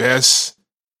is the best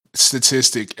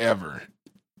statistic ever.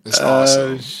 That's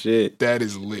awesome. Shit. That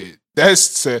is lit.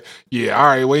 That's all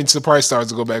right. Wait until the price starts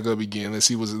to go back up again. Let's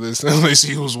see who's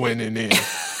winning then.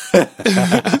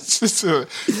 Because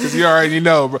you already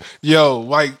know, bro. Yo, all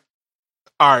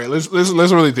right. Let's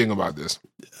really think about this.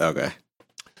 Okay.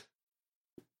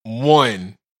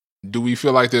 1, do we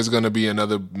feel like there's going to be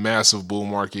another massive bull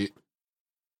market?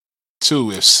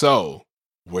 2, if so,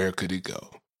 where could it go?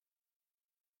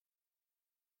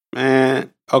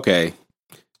 Man, okay.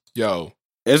 Yo.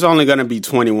 There's only going to be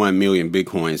 21 million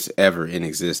Bitcoins ever in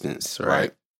existence,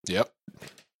 right? Yep.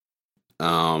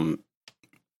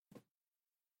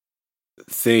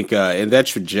 Think in that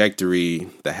trajectory,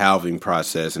 the halving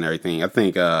process and everything, I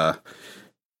think,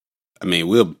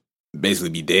 we'll basically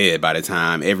be dead by the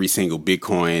time every single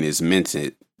Bitcoin is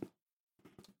minted.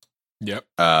 Yep.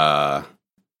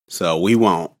 So we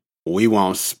won't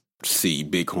see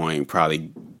Bitcoin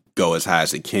probably go as high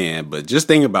as it can, but just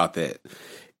think about that.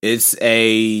 It's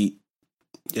a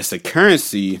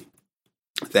currency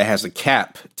that has a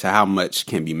cap to how much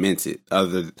can be minted,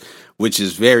 which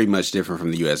is very much different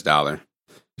from the US dollar.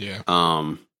 Yeah.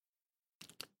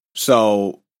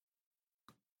 So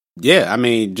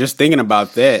just thinking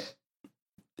about that,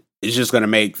 it's just going to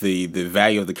make the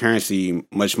value of the currency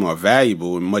much more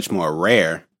valuable and much more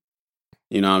rare.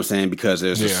 You know what I'm saying? Because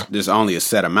there's only a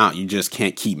set amount. You just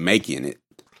can't keep making it.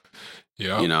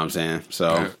 Yeah. You know what I'm saying?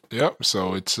 So yep.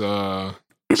 So it's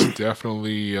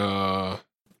definitely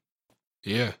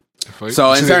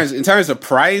So in terms of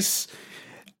price,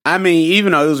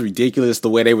 even though it was ridiculous the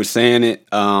way they were saying it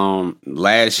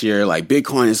last year,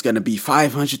 Bitcoin is going to be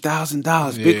 $500,000.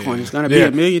 Bitcoin is going to be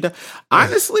 $1 million.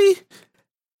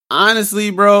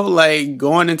 Honestly, bro,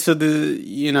 going into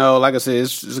the, like I said,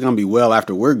 it's going to be well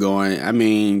after we're going.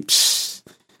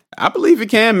 I I believe it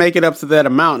can make it up to that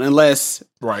amount unless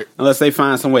they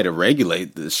find some way to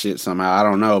regulate this shit somehow. I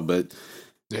don't know, but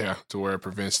yeah, to where it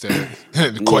prevents that.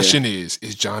 The question is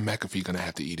John McAfee going to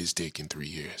have to eat his dick in 3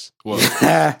 years? Well,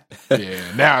 yeah,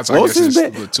 now it's like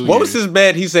what was his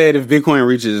bet? He said if Bitcoin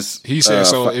reaches, he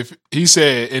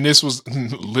said and this was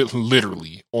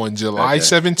literally on July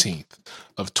 17th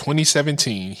of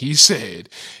 2017. He said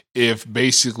if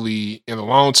basically in the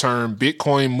long term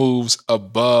Bitcoin moves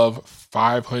above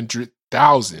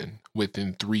 500,000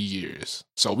 within 3 years.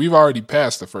 So we've already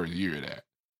passed the first year of that.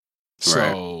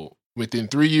 So within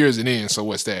 3 years and in, so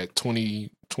what's that?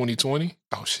 2020?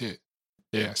 Oh shit.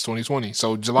 Yeah, it's 2020.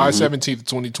 So July 17th of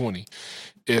 2020.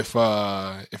 If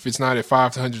it's not at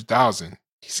 500,000,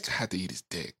 he's gonna have to eat his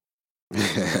dick.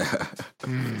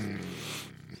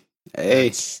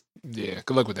 Hey. Yeah,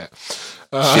 good luck with that.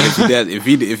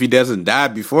 If he doesn't die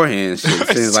beforehand, shit,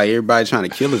 it seems like everybody trying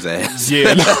to kill his ass.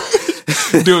 Yeah.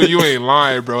 Dude, you ain't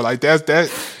lying, bro. Like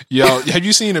that. Yo, have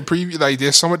you seen the preview? Like,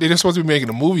 they're supposed to be making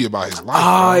a movie about his life.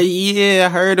 Oh, yeah, I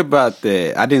heard about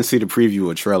that. I didn't see the preview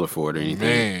or trailer for it or anything.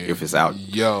 Man, if it's out,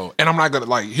 yo, and I'm not gonna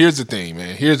like. Here's the thing,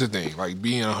 man. Here's the thing. Like,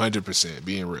 being 100%,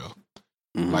 being real.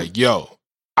 Like, yo,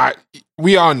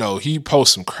 we all know he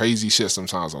posts some crazy shit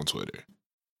sometimes on Twitter.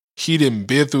 He done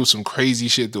been through some crazy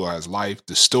shit throughout his life.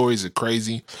 The stories are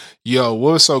crazy. Yo,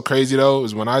 what was so crazy though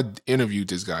is when I interviewed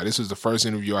this guy. This was the first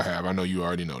interview I have. I know you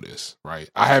already know this, right?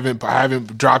 I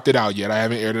haven't dropped it out yet. I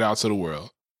haven't aired it out to the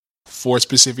world for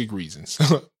specific reasons,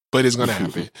 but it's gonna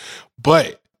happen.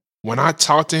 But when I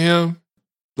talked to him,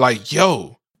 like,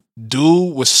 yo,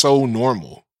 dude was so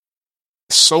normal,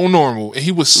 and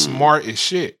he was smart as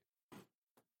shit.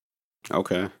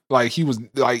 Okay, like he was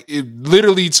like it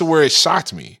literally to where it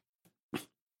shocked me.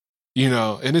 You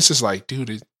know, and it's just like,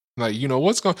 dude, like, you know,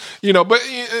 what's going, you know, but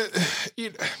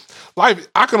life,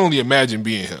 I can only imagine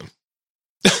being him.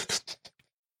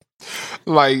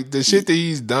 Like the shit that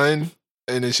he's done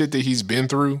and the shit that he's been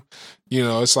through, you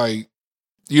know, it's like,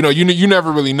 you know, you never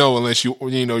really know unless you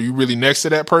know, you really next to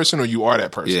that person or you are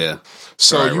that person. Yeah.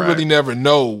 So you really never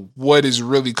know what is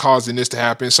really causing this to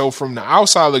happen. So from the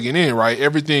outside looking in, right,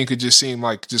 everything could just seem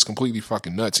like just completely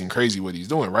fucking nuts and crazy what he's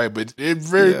doing, right? But it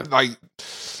very like,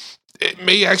 it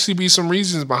may actually be some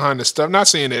reasons behind the stuff. Not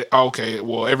saying that, okay,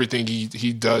 well, everything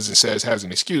he does and says has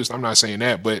an excuse. I'm not saying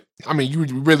that, but I mean, you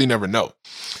really never know.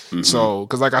 So,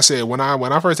 because like I said, when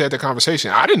I first had that conversation,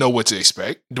 I didn't know what to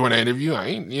expect during the interview. I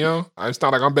ain't, you know, it's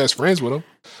not like I'm best friends with him,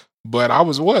 but I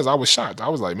was shocked. I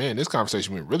was like, man, this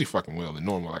conversation went really fucking well and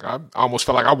normal. Like I almost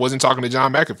felt like I wasn't talking to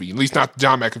John McAfee, at least not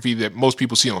John McAfee that most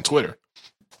people see on Twitter.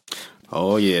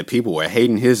 Oh, yeah. People were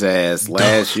hating his ass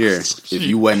last year if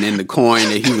you wasn't in the coin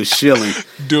that he was shilling.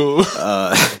 Dude.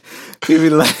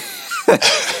 People like,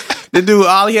 the dude,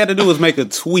 all he had to do was make a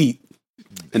tweet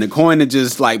and the coin would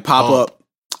just like pop up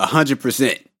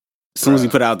 100% as soon as he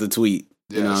put out the tweet.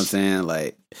 You know what I'm saying?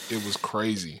 Like, it was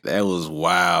crazy. That was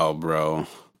wild, bro.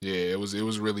 Yeah, it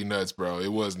was really nuts, bro. It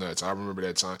was nuts. I remember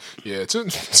that time. Yeah,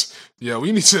 yeah,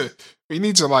 we need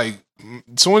to like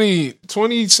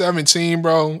 2017,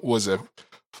 bro, was a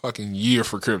fucking year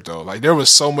for crypto. Like there was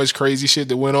so much crazy shit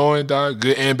that went on, dog,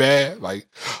 good and bad. Like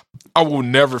I will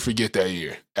never forget that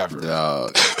year ever.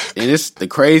 Dog. And it's the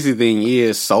crazy thing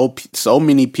is so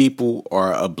many people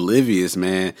are oblivious,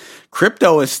 man.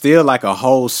 Crypto is still like a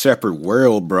whole separate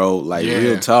world, bro. Like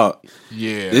real talk.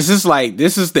 Yeah. This is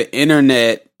the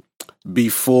internet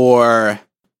before,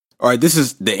 or this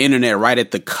is the internet right at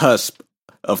the cusp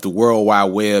of the World Wide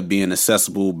Web being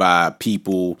accessible by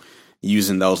people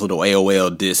using those little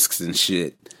AOL discs and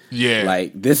shit. Yeah.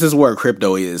 Like, this is where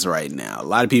crypto is right now. A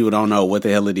lot of people don't know what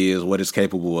the hell it is, what it's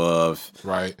capable of.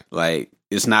 Right. Like,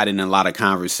 it's not in a lot of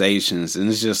conversations. And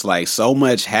it's just like so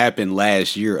much happened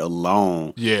last year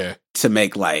alone. Yeah. To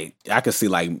make like, I could see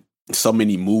like so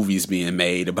many movies being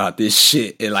made about this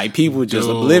shit. And like people just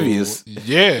oblivious.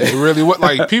 Yeah. It really was.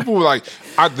 Like people were like,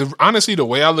 honestly, the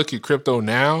way I look at crypto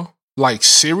now, like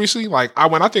seriously, like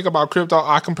when I think about crypto,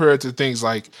 I compare it to things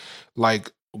like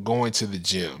going to the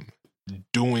gym,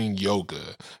 doing yoga,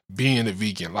 being a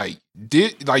vegan. Like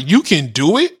you can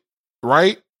do it,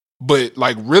 right? But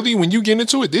like really, when you get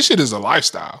into it, this shit is a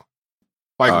lifestyle.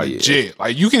 Like legit. Yeah.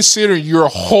 Like you consider your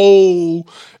whole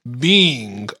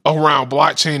being around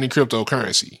blockchain and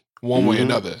cryptocurrency one way or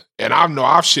another. And I know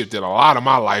I've shifted a lot of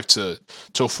my life to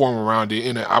form around it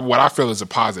in what I feel is a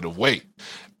positive way.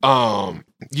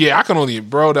 Yeah, I can only,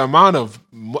 bro, the amount of,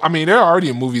 I mean, there are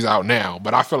already movies out now,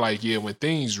 but I feel like, when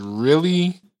things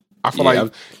really,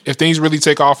 like if things really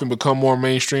take off and become more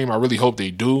mainstream, I really hope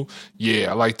they do.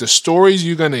 Yeah, like the stories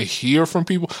you're going to hear from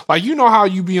people, like, you know how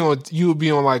you'd be on like, you'd be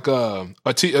on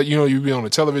a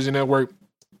television network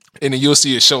And then you'll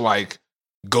see a show like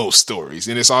Ghost Stories,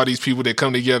 and it's all these people that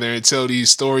come together and tell these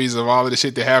stories of all of the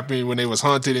shit that happened when they was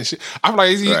haunted and shit. I'm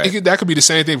like, that could be the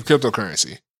same thing for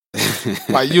cryptocurrency.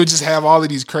 Like, you'll just have all of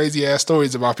these crazy ass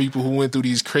stories about people who went through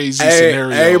these crazy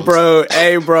scenarios.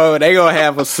 Hey, bro, they gonna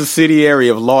have a subsidiary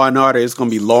of Law and Order. It's gonna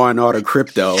be Law and Order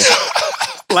Crypto.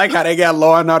 Like how they got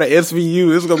Law and Order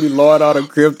SVU, it's gonna be Law and Order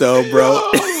Crypto, bro.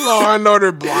 Law and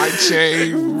Order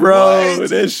blockchain, bro. What?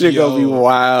 That shit gonna be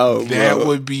wild. That bro.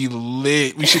 would be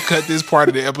lit. We should cut this part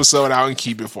of the episode out and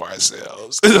keep it for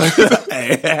ourselves.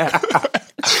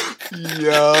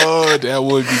 Yo, that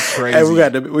would be crazy. Hey, we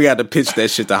got to pitch that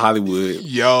shit to Hollywood.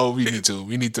 Yo, we need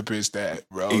to pitch that,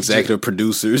 bro. Executive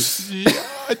producers. Yeah,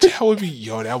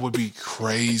 that would be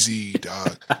crazy,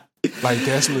 dog. Like,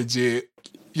 that's legit.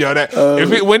 Yo,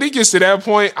 when it gets to that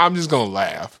point, I'm just gonna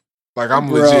laugh. Like, I'm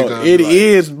legit gonna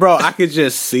is, bro. I could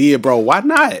just see it, bro. Why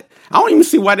not? I don't even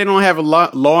see why they don't have a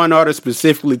Law and Order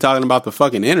specifically talking about the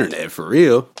fucking internet, for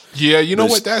real. Yeah, you know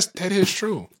what? That is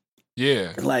true.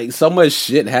 Yeah, like, so much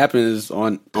shit happens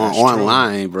on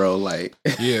online, bro. Like,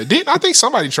 yeah, I think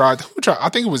somebody tried? Who tried? I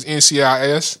think it was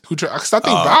NCIS who tried. Cause I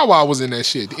think Bow Wow was in that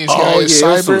shit. The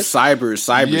NCIS cyber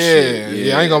shit.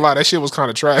 Yeah, I ain't gonna lie, that shit was kind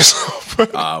of trash.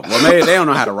 Well, maybe they don't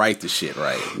know how to write the shit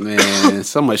right, man.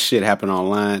 So much shit happened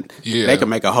online. Yeah, they could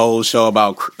make a whole show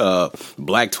about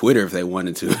Black Twitter if they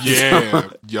wanted to. Yeah,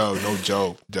 yo, no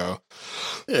joke, Joe.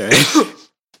 Yeah.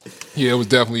 Yeah, it was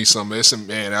definitely something.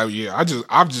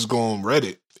 I've just go on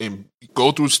Reddit and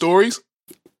go through stories,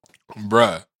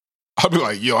 bruh. I'll be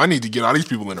like, yo, I need to get all these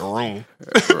people in a room.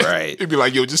 Right. It'd be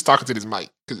like, yo, just talking to this mic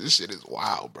because this shit is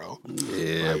wild, bro.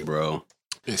 Yeah, like, bro.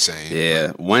 Insane.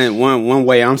 Yeah. One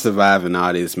way I'm surviving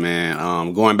all this,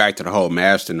 man. Going back to the whole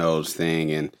masternodes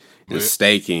thing and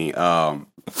staking.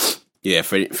 Yeah,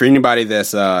 for anybody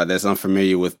that's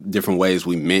unfamiliar with different ways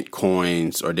we mint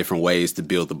coins or different ways to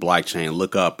build the blockchain,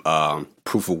 look up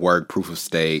proof of work, proof of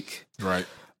stake. Right.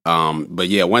 But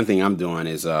yeah, one thing I'm doing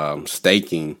is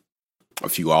staking a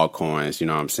few altcoins, you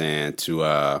know what I'm saying, to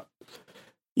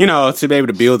be able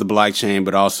to build the blockchain,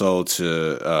 but also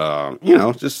to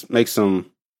just make a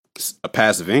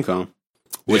passive income.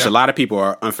 Which a lot of people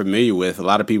are unfamiliar with. A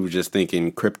lot of people just think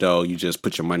in crypto, you just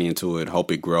put your money into it,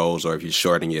 hope it grows, or if you're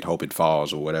shorting it, hope it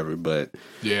falls or whatever. But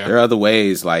there are other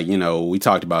ways, like, we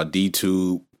talked about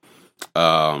DTube.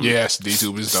 Yes,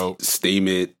 DTube is dope.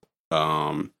 Steemit.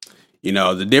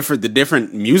 The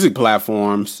different music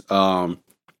platforms,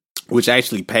 which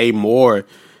actually pay more.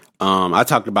 I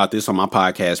talked about this on my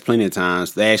podcast plenty of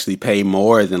times. They actually pay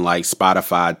more than like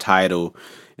Spotify, Tidal,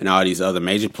 and all these other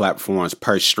major platforms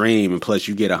per stream, and plus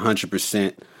you get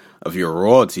 100% of your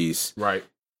royalties. Right.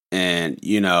 And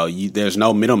there's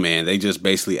no middleman. They just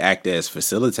basically act as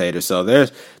facilitators. So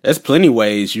there's plenty of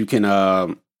ways you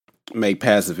can make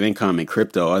passive income in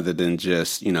crypto other than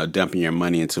just dumping your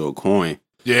money into a coin.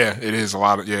 Yeah, it is a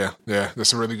lot of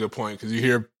that's a really good point, because you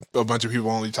hear a bunch of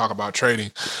people only talk about trading,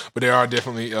 but there are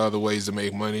definitely other ways to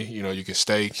make money. You can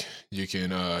stake, you can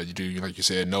you do, like you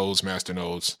said, nodes, master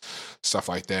nodes, stuff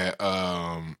like that.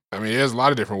 There's a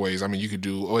lot of different ways. You could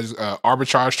do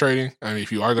arbitrage trading.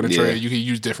 If you are going to trade, you can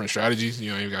use different strategies.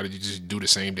 You got to just do the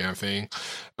same damn thing.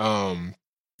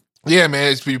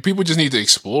 People just need to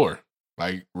explore.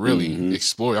 Like, really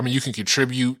explore. You can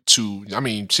contribute to,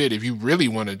 if you really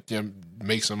want to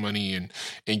make some money and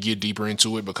get deeper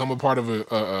into it, become a part of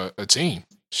a team,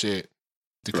 to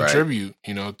contribute,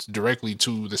 directly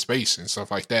to the space and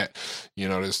stuff like that.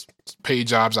 There's paid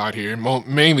jobs out here,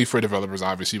 mainly for developers,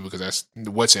 obviously, because that's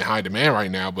what's in high demand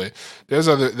right now. But there's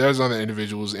other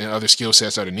individuals and other skill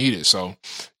sets that are needed. So,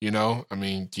 get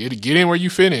in where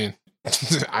you fit in.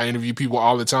 I interview people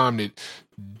all the time that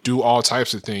do all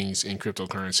types of things in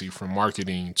cryptocurrency, from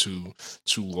marketing to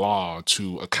law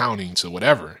to accounting to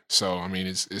whatever. So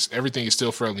it's everything is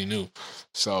still fairly new.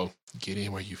 So get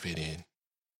in where you fit in.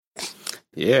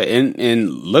 Yeah, and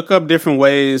look up different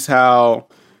ways how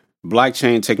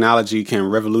blockchain technology can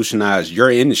revolutionize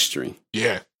your industry.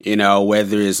 Yeah,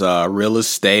 whether it's real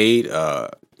estate,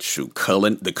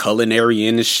 the culinary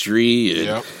industry,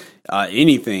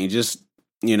 anything. Just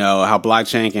how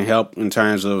blockchain can help in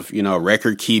terms of,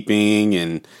 record keeping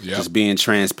and just being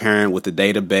transparent with the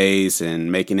database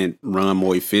and making it run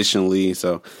more efficiently.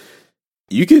 So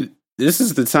this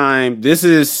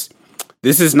is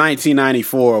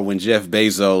 1994 when Jeff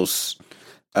Bezos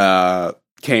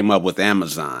came up with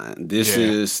Amazon. This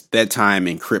is that time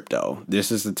in crypto.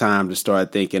 This is the time to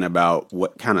start thinking about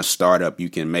what kind of startup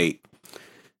you can make.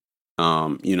 You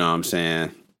know what I'm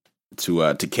saying?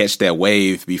 To catch that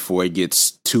wave before it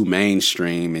gets too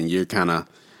mainstream and you're kind of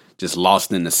just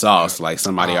lost in the sauce, like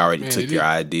somebody already took your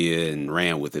idea and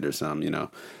ran with it or something,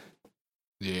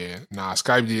 Yeah, nah.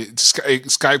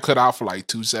 Skype cut out for like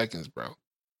 2 seconds, bro.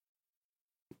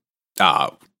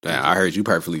 Oh, damn, I heard you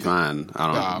perfectly fine. I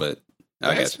don't know, but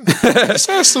I guess it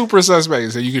says super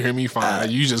suspect. So you can hear me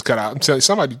fine. You just cut out. I'm telling you,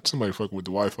 somebody fucking with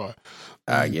the Wi-Fi.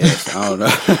 I guess I don't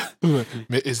know.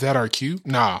 Is that our cue?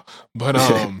 Nah, but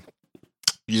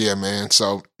yeah, man.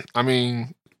 So I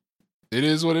mean, it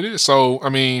is what it is. So I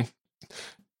mean,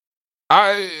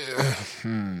 I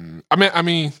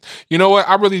mean, you know what?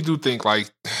 I really do think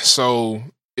like so.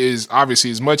 Is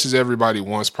obviously as much as everybody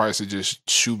wants price to just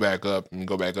shoot back up and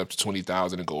go back up to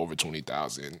 20,000 and go over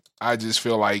 20,000. I just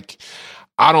feel like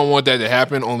I don't want that to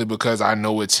happen only because I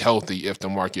know it's healthy if the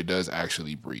market does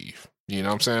actually breathe. You know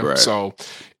what I'm saying? Right. So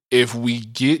if we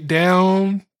get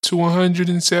down to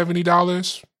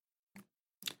 $170,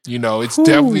 you know, it's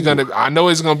definitely I know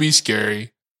it's gonna be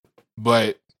scary,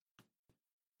 but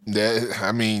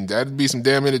that'd be some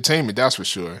damn entertainment, that's for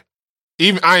sure.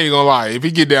 Even I ain't gonna lie, if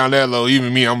he get down that low,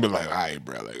 even me, I'm be like, all right,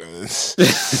 bro. Like, I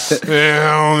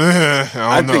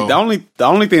don't know. Think the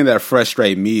only thing that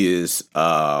frustrates me is,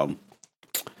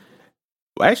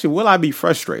 actually, will I be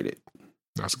frustrated?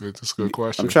 That's good. That's a good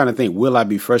question. I'm trying to think, will I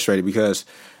be frustrated? Because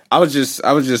I was just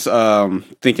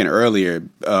thinking earlier,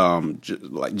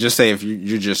 just say if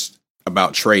you're just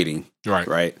about trading,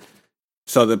 right?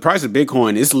 So the price of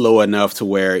Bitcoin is low enough to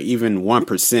where even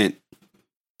 1%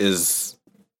 is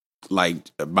like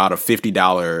about a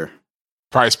 $50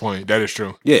 price point. That is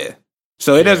true. Yeah.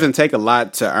 So it doesn't take a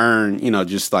lot to earn, you know,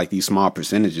 just like these small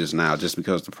percentages now, just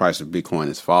because the price of Bitcoin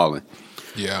is falling.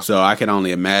 Yeah. So I can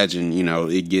only imagine, you know,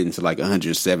 it getting to like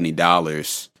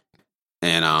 $170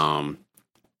 and,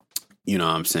 you know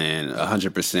what I'm saying,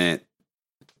 100%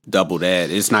 double that.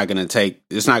 It's not going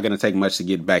to take much to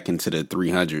get back into the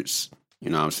 300s. You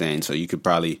know what I'm saying? So you could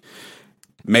probably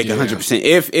make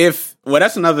 100%. Well,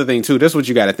 that's another thing too. That's what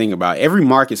you got to think about. Every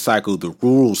market cycle, the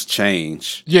rules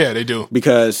change. Yeah, they do.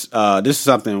 Because this is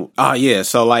something. Oh yeah.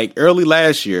 So like early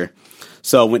last year.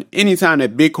 So anytime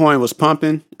that Bitcoin was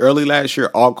pumping early last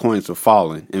year, altcoins were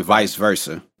falling, and vice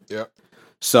versa. Yep.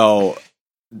 So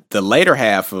the later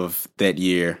half of that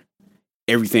year,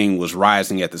 everything was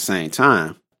rising at the same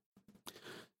time.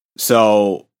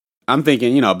 So I'm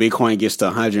thinking, you know, Bitcoin gets to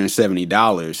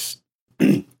 $170.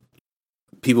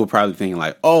 People probably thinking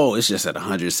like, oh, it's just at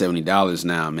 $170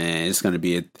 now, man. It's going to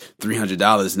be at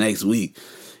 $300 next week.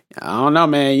 I don't know,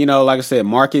 man. You know, like I said,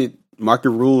 market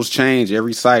rules change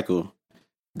every cycle.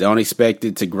 Don't expect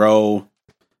it to grow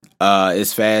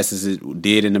as fast as it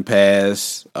did in the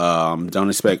past. Don't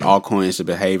expect altcoins to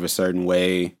behave a certain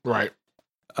way. Right.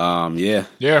 Yeah.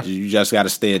 You just got to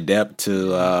stay adept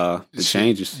to the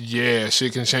changes. Yeah,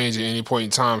 shit can change at any point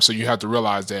in time, so you have to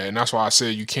realize that. And that's why I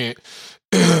said you can't.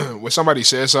 When somebody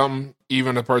says something,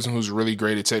 even a person who's really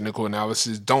great at technical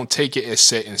analysis, don't take it as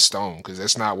set in stone, because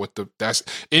that's not what that's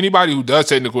anybody who does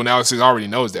technical analysis already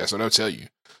knows that, so they'll tell you.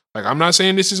 Like, I'm not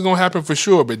saying this is gonna happen for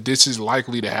sure, but this is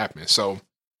likely to happen. So,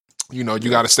 you know, you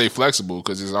got to stay flexible,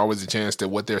 because there's always a chance that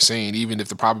what they're saying, even if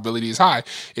the probability is high,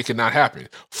 it could not happen.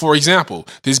 For example,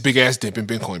 this big ass dip in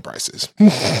Bitcoin prices.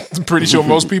 I'm pretty sure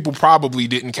most people probably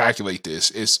didn't calculate this.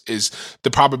 Is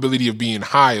the probability of being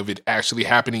high of it actually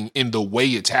happening in the way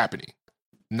it's happening?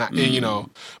 Not, and, you know,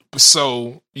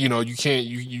 so, you know, you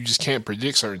just can't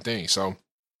predict certain things. So,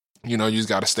 you know, you just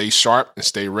got to stay sharp and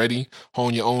stay ready,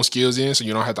 hone your own skills in, so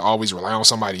you don't have to always rely on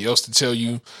somebody else to tell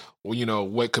you, well, you know,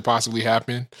 what could possibly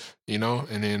happen, you know,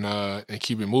 and then and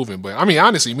keep it moving. But I mean,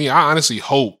 honestly, I honestly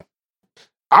hope,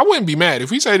 I wouldn't be mad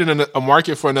if we stayed in a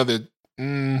market for another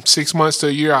 6 months to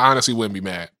a year. I honestly wouldn't be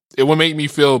mad. It would make me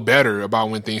feel better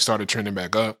about when things started trending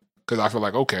back up, because I feel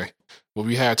like, okay, well,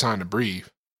 we had time to breathe.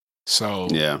 So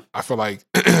yeah, I feel like,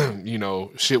 you know,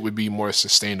 shit would be more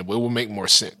sustainable. It would make more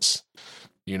sense,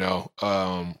 you know,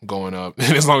 going up.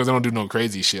 And as long as they don't do no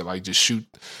crazy shit, like just shoot,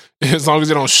 as long as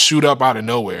they don't shoot up out of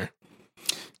nowhere.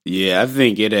 Yeah, I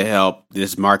think it'll help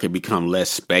this market become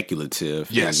less speculative.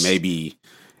 Yes. And maybe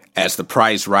as the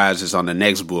price rises on the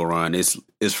next bull run, it's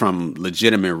from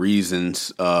legitimate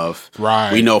reasons of,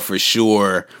 right. we know for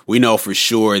sure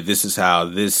this is how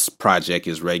this project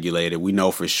is regulated. We know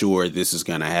for sure this is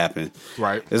going to happen.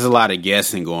 Right. There's a lot of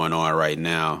guessing going on right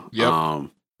now.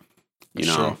 Yep. You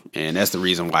know, and that's the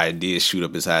reason why it did shoot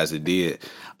up as high as it did.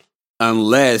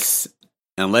 Unless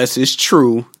it's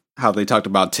true how they talked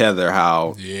about Tether,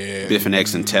 how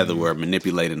Bitfinex and Tether were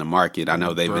manipulating the market. I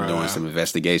know they've been doing some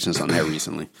investigations on that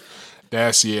recently.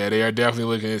 They are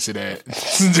definitely looking into that.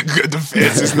 The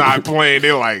Feds is not playing.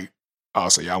 They're like, oh,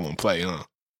 so y'all won't play, huh?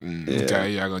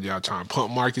 Okay, y'all trying to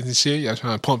pump markets and shit. Y'all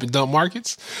trying to pump and dump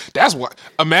markets. That's what.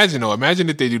 Imagine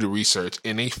if they do the research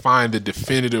and they find the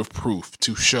definitive proof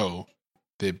to show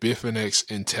that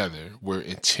Bitfinex and Tether were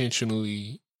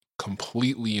intentionally,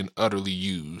 completely, and utterly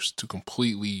used to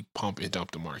completely pump and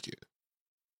dump the market,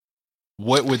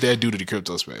 what would that do to the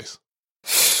crypto space?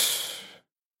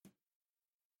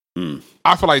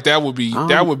 I feel like that would be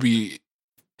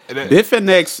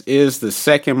Bitfinex is the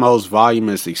second most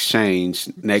voluminous exchange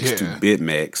next to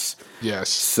BitMEX. Yes.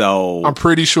 So I'm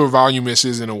pretty sure voluminous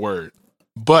isn't a word,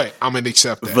 but I'm gonna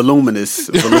accept that. Voluminous.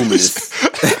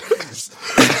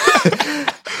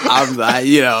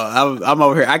 I'm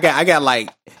over here. I got like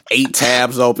 8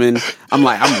 tabs open.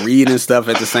 I'm reading stuff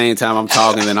at the same time I'm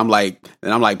talking, and I'm like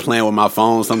playing with my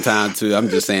phone sometimes too. I'm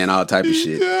just saying all type of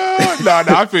shit. No,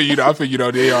 I feel you.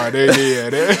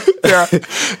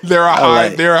 They're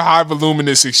a high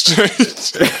voluminous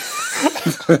exchange.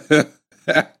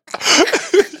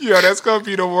 Yo, that's gonna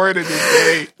be the word of the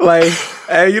day. Like,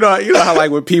 and you know how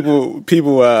like when people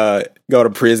go to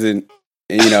prison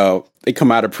and they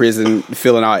come out of prison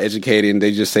feeling all educated and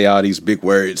they just say all these big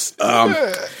words.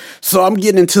 So I'm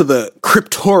getting into the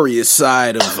cryptorious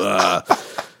side of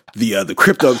the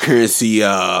cryptocurrency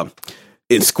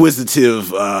inquisitive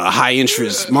high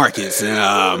interest markets, and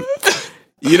I'm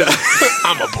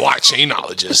a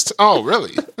blockchainologist. Oh,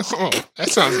 really? Oh, that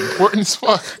sounds important as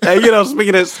fuck. Hey,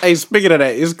 speaking of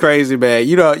that, it's crazy, man.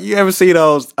 You ever see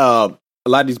those a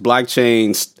lot of these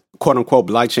blockchains, quote unquote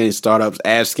blockchain startups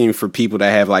asking for people that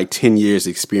have like 10 years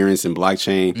experience in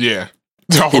blockchain? Yeah.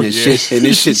 And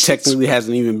this shit technically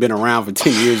hasn't even been around for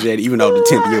 10 years yet, even though the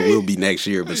 10th year will be next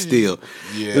year, but still.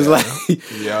 Yeah. It's like,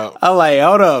 I'm like,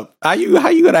 hold up. How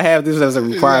you gonna have this as a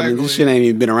requirement? Exactly. This shit ain't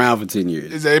even been around for 10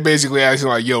 years. They basically asking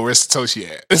like, yo, where's Satoshi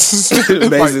at?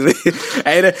 Basically.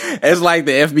 It's like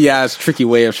the FBI's tricky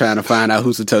way of trying to find out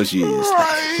who Satoshi is.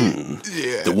 Right.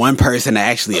 Yeah. The one person that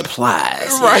actually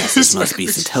applies. Right. Yes, this must be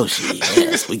Satoshi.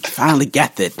 Yes, we finally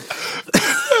got that.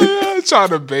 Trying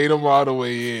to bait them all the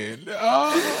way in. No.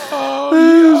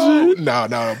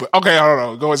 But okay, I don't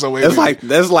know. Going somewhere.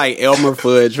 That's like Elmer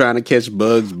Fudd trying to catch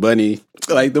Bugs Bunny.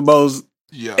 Like the most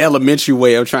elementary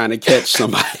way of trying to catch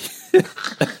somebody.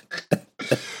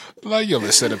 Like, yo,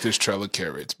 let's set up this trail of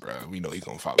carrots, bro. We know he's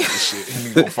gonna follow this shit.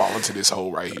 He's gonna fall into this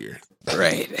hole right here.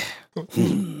 Right.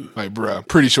 Like, bro,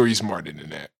 pretty sure he's smarter than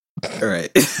that.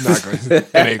 Right.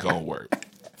 It ain't gonna work.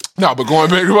 No, but going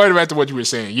back to what you were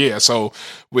saying, yeah. So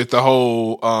with the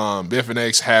whole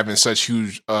Bitfinex having such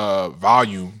huge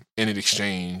volume in an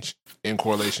exchange in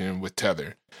correlation with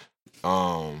Tether,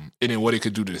 and then what it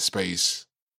could do to the space,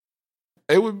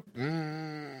 it would.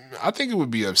 I think it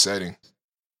would be upsetting.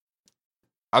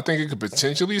 I think it could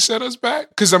potentially set us back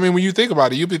because when you think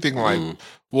about it, you'll be thinking like,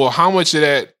 well, how much of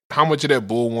that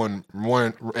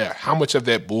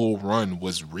bull run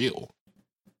was real?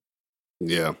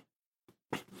 Yeah.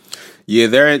 Yeah,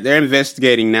 they're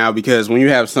investigating now because when you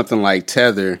have something like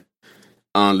Tether,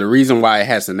 the reason why it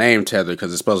has the name Tether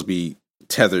because it's supposed to be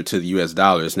tethered to the U.S.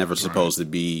 dollar. It's never supposed to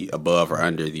be above or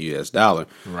under the U.S. dollar.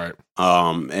 Right.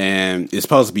 And it's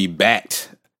supposed to be backed.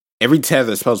 Every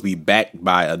tether is supposed to be backed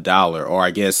by $1, or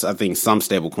I think some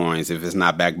stable coins, if it's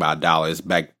not backed by $1, it's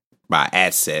backed by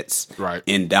assets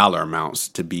in dollar amounts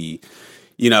to be.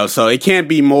 So it can't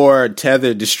be more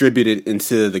tether distributed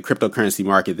into the cryptocurrency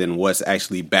market than what's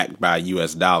actually backed by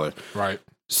US dollar. Right.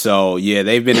 So, yeah,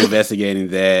 they've been investigating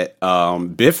that.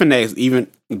 Bitfinex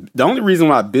the only reason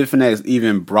why Bitfinex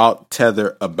even brought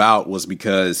Tether about was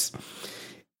because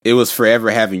it was forever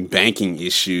having banking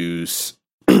issues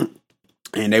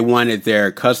and they wanted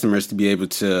their customers to be able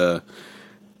to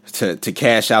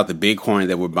cash out the Bitcoin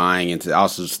that we're buying and to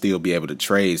also still be able to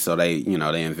trade. So they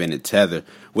invented Tether,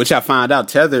 which I found out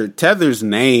Tether's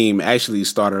name actually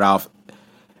started off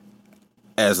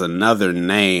as another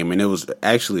name, and it was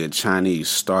actually a Chinese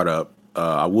startup.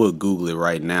 I would Google it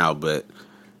right now, but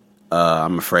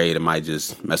I'm afraid it might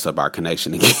just mess up our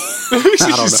connection again.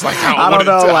 I don't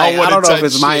know if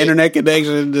it's my internet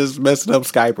connection just messing up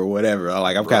Skype or whatever.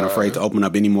 I'm kind of afraid to open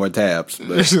up any more tabs.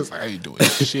 But. It's just like, how you doing?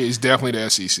 Shit, it's definitely the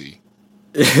SEC.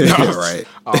 Right.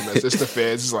 It's the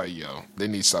feds. It's like, yo, they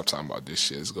need to stop talking about this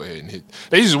shit. Let's go ahead and hit.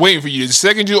 They just waiting for you. The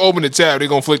second you open the tab, they're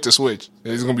gonna flick the switch.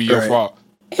 It's gonna be your fault.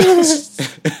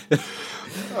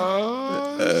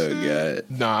 Oh god.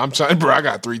 Nah, I'm trying, bro. I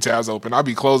got 3 tabs open. I'll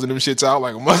be closing them shits out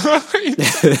like a mother.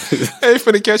 Hey,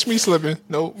 finna catch me slipping.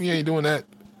 Nope, we ain't doing that.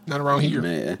 Not around here.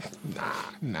 Man.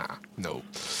 Nah, nope.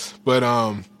 But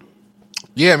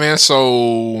yeah, man.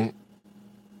 So,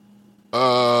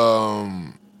 yeah,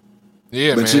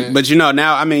 man. But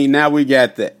now we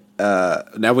got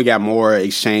now we got more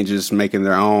exchanges making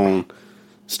their own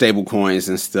stable coins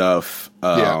and stuff.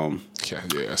 Yeah.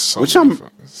 So which many.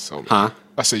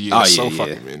 I said,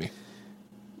 fucking many.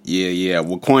 Yeah.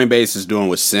 What Coinbase is doing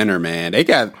with Center, man, they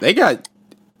got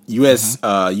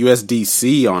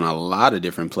USDC on a lot of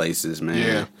different places,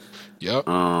 man. Yeah. Yep.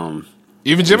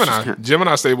 Even Gemini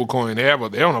stablecoin,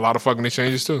 they own a lot of fucking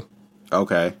exchanges too.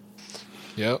 Okay.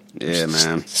 Yep. Yeah,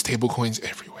 man. Stablecoins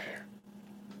everywhere.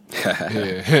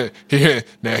 Yeah.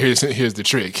 Now here's the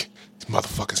trick. These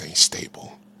motherfuckers ain't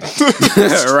stable.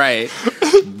 Right.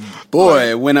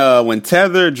 Boy, when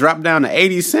Tether dropped down to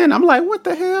 80 cents, I'm like, what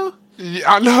the hell?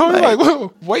 Yeah, I know.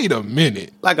 Like, wait a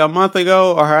minute. Like a month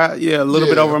ago, or a little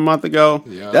bit over a month ago.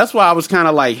 Yeah. That's why I was kind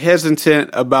of like hesitant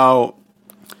about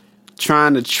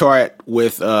trying to chart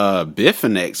with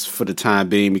Bitfinex for the time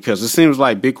being, because it seems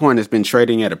like Bitcoin has been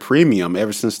trading at a premium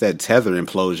ever since that Tether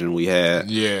implosion we had.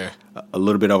 Yeah, a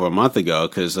little bit over a month ago.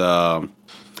 Because I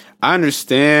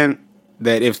understand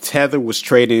that if Tether was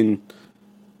trading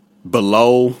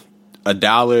below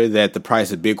 $1, that the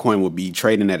price of Bitcoin would be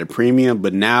trading at a premium.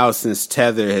 But now, since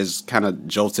Tether has kind of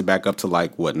jolted back up to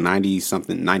like 98 cents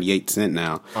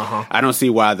now, I don't see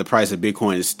why the price of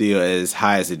Bitcoin is still as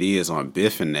high as it is on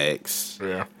Bitfinex.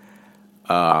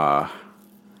 Yeah.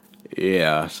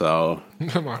 So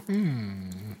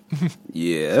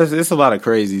yeah, it's a lot of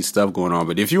crazy stuff going on.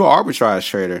 But if you're an arbitrage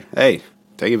trader, hey,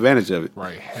 take advantage of it.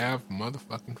 Right, have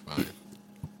motherfucking fun.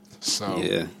 So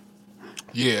yeah.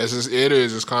 Yeah, it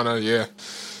is. It's kind of,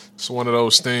 it's one of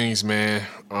those things, man.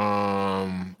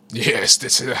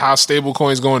 It's how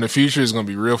stablecoins go in the future is going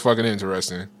to be real fucking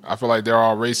interesting. I feel like they're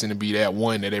all racing to be that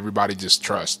one that everybody just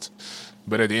trusts.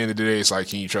 But at the end of the day, it's like,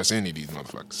 can you trust any of these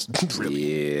motherfuckers?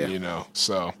 Really? Yeah. You know,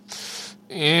 so,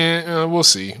 we'll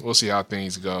see. We'll see how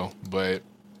things go. But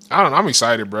I don't know. I'm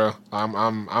excited, bro.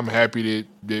 I'm happy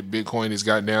that Bitcoin has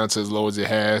gotten down to as low as it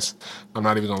has. I'm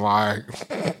not even gonna lie.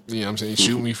 You know what I'm saying?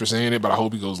 Shoot me for saying it, but I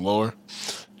hope it goes lower.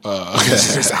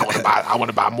 I want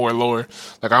to buy more lower.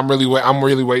 Like I'm really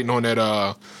waiting on that.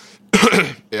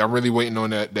 I'm really waiting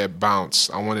on that bounce.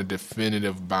 I want a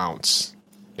definitive bounce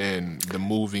and the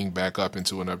moving back up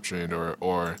into an uptrend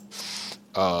or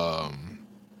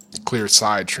clear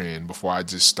side trend before I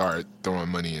just start throwing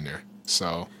money in there.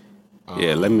 So.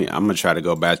 Yeah, I'm gonna try to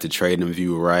go back to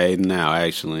TradingView right now,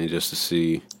 actually, just to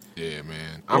see. Yeah,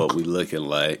 man. What we looking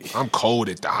like? I'm cold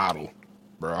at the HODL,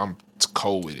 bro. I'm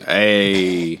cold with it.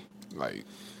 Hey, like,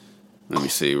 let me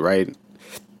see. Right,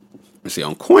 let's see.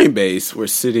 On Coinbase, we're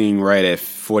sitting right at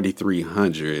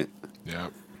 4,300. Yeah.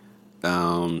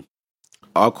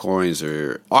 Altcoins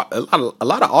are a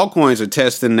lot of altcoins are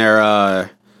testing their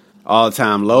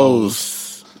all-time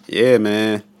lows. Yeah,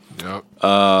 man. Yep.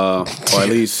 Or at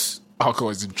least.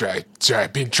 Altcoins have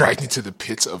been dragged into the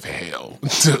pits of hell.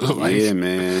 Like, yeah,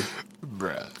 man.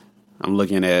 Bruh. I'm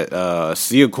looking at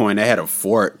Sealcoin. They had a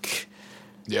fork,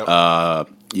 yep. A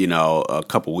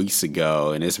couple weeks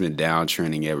ago, and it's been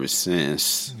downtrending ever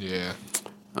since. Yeah.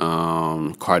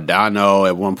 Cardano,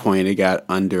 at one point, it got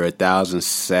under 1,000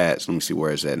 sats. Let me see,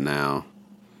 where is that now?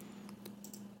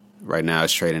 Right now,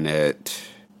 it's trading at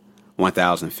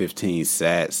 1,015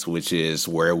 sats, which is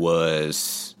where it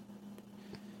was.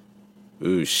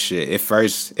 Ooh, shit. It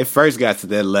first got to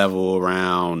that level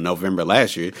around November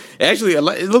last year. Actually,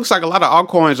 it looks like a lot of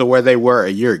altcoins are where they were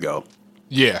a year ago.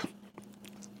 Yeah.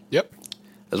 Yep.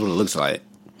 That's what it looks like.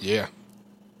 Yeah.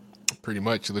 Pretty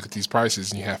much. You look at these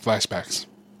prices and you have flashbacks.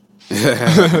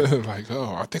 Like,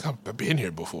 oh, I think I've been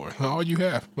here before. Oh, you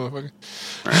have, motherfucker.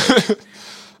 Right.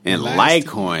 And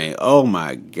Litecoin, oh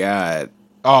my God.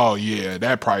 Oh, yeah,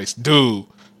 that price. Dude.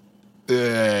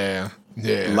 Yeah.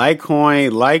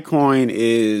 Litecoin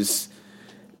is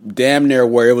damn near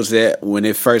where it was at when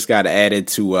it first got added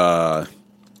to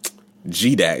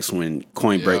GDAX when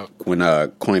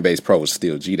Coinbase Pro was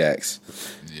still GDAX.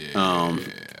 Yeah.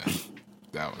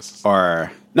 That was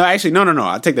no, I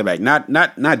take that back. Not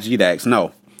GDAX,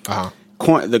 no.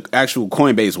 The actual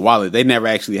Coinbase wallet. They never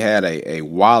actually had a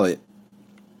wallet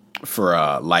for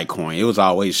Litecoin. It was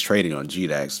always trading on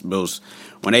GDAX. But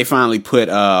when they finally put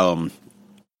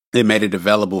they made it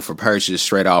available for purchase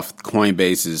straight off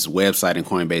Coinbase's website and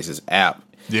Coinbase's app.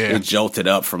 Yeah. It jolted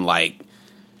up from the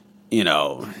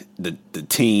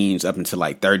teens up into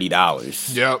like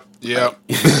 $30. Yep. Yeah,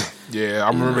 I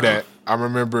remember that. I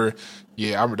remember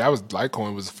that was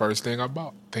Litecoin was the first thing I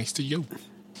bought, thanks to you.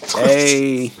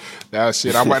 Hey. That was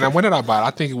shit. When did I buy it?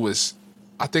 I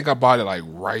think I bought it like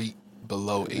right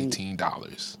below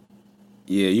 $18.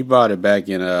 Yeah, you bought it back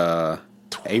in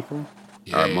April?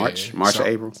 Yeah, March or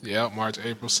April? Yeah, March,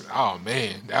 April. Oh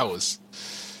man, that was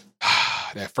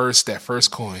that first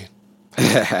coin.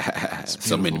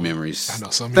 So many memories. I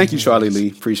know, so many Thank you, memories. Charlie Lee.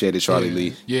 Appreciate it, Charlie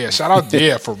Lee. Yeah, shout out.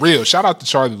 Yeah, for real. Shout out to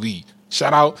Charlie Lee.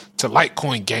 Shout out to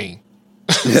Litecoin Gang.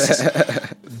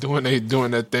 doing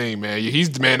that thing, man.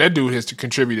 That dude has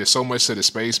contributed so much to the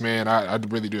space, man. I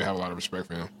really do have a lot of respect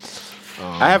for him.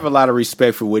 I have a lot of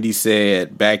respect for what he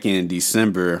said back in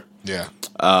December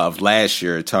of last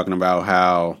year, talking about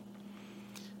how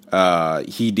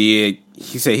he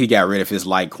said he got rid of his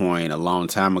Litecoin a long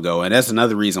time ago, and that's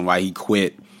another reason why he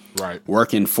quit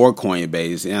working for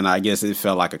Coinbase. And I guess it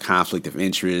felt like a conflict of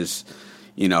interest,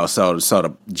 so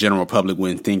the general public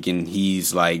went thinking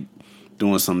he's like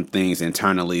doing some things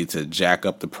internally to jack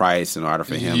up the price in order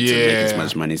for him to make as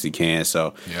much money as he can.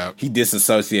 So he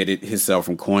disassociated himself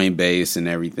from Coinbase and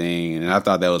everything, and I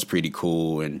thought that was pretty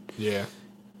cool. And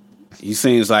he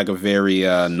seems like a very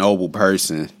noble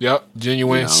person. Yep,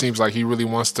 genuine. Seems like he really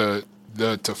wants to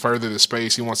further the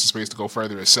space. He wants the space to go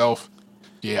further itself.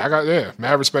 Yeah, I got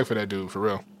mad respect for that dude, for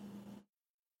real.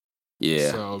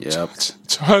 Yeah. So,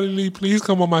 Charlie Lee, please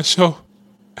come on my show.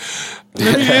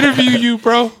 Let me interview you,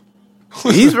 bro.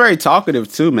 He's very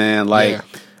talkative too, man. Like,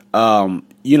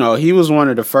 he was one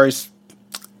of the first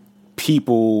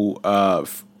people,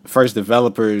 first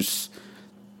developers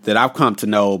that I've come to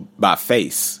know by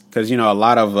face. Because, a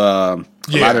lot of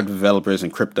developers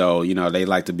in crypto, they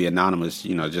like to be anonymous,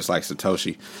 just like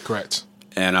Satoshi. Correct.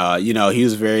 And,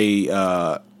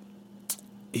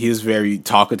 he was very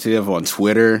talkative on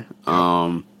Twitter.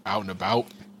 Out and about.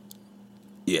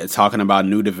 Yeah, talking about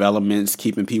new developments,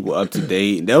 keeping people up to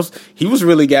date. He was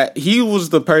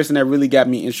the person that really got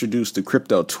me introduced to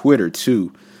crypto Twitter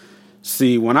too.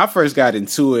 See, when I first got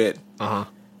into it, when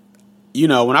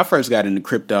I first got into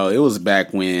crypto, it was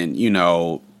back when,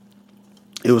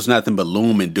 it was nothing but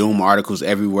gloom and doom articles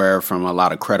everywhere from a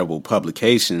lot of credible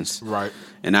publications. Right.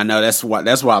 And I know that's why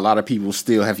a lot of people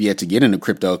still have yet to get into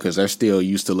crypto, because they're still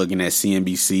used to looking at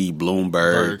CNBC,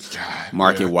 Bloomberg,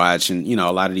 Market Watch, and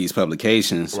a lot of these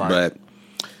publications. Right. But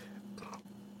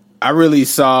I really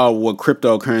saw what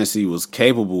cryptocurrency was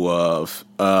capable of,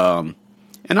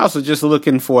 and also just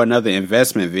looking for another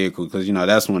investment vehicle, because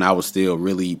that's when I was still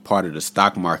really part of the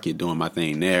stock market doing my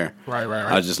thing there. Right.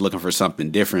 I was just looking for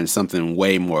something different, something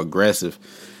way more aggressive.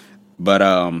 But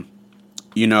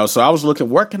so I was looking,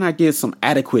 where can I get some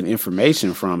adequate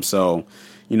information from? So,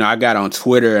 I got on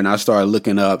Twitter and I started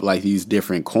looking up like these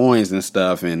different coins and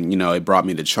stuff. And, it brought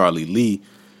me to Charlie Lee,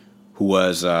 who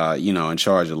was, in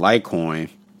charge of Litecoin.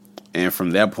 And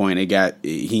from that point,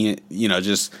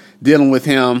 just dealing with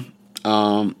him,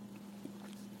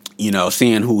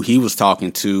 seeing who he was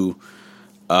talking to.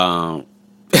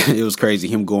 It was crazy.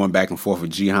 Him going back and forth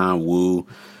with Jihan Wu,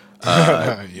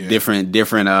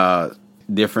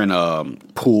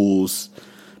 different pools,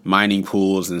 mining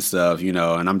pools and stuff,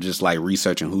 and I'm just like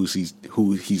researching who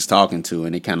he's talking to,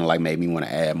 and it kind of like made me want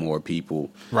to add more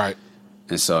people. Right.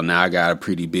 And so now I got a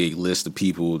pretty big list of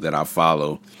people that I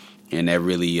follow, and that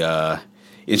really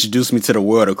introduced me to the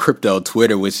world of crypto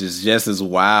Twitter, which is just as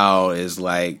wild as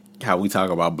like how we talk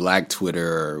about Black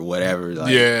Twitter or whatever.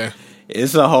 Like,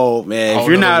 it's a whole, man. If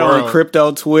you're not on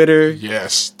crypto Twitter,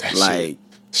 yes,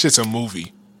 shit's a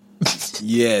movie.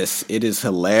 Yes, it is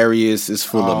hilarious. It's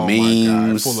full of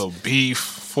memes, full of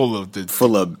beef,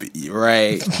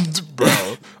 right,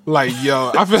 bro. Like,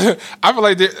 yo, I feel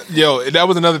like that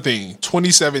was another thing.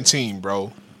 2017,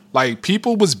 bro. Like,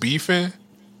 people was beefing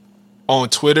on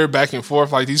Twitter back and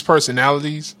forth, like these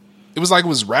personalities. It was like it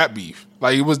was rap beef.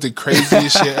 Like, it was the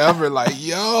craziest shit ever. Like,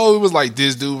 it was like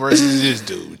this dude versus this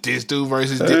dude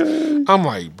versus this. I'm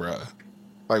like, bruh,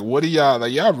 like, what are y'all,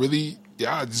 like,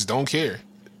 y'all just don't care.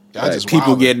 Y'all just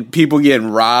people getting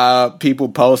robbed, people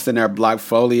posting their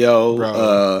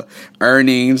Blockfolio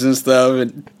earnings and stuff,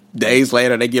 and days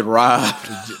later they get robbed.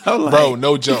 Like, bro,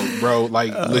 no joke, bro.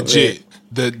 Like, legit.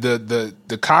 Man.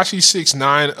 The Kashi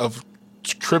 6ix9ine of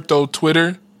crypto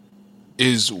Twitter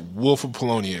is Wolf of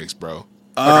Poloniex, bro.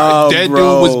 Like,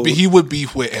 dude he would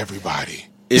beef with everybody.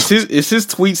 Is his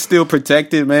tweet still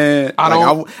protected, man?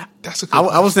 I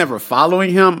was never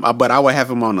following him, but I would have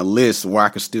him on a list where I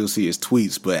could still see his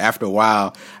tweets. But after a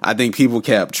while, I think people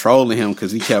kept trolling him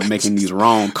because he kept making these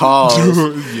wrong calls.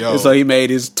 And so he made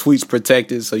his tweets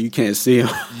protected so you can't see him.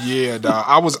 Yeah,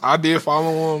 dog. I did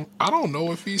follow him. I don't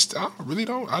know if he's. I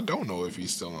don't know if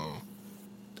he's still on.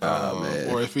 Man.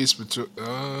 Or if he's.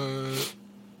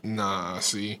 Nah,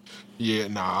 see. Yeah,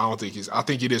 I don't think I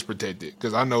think it is protected,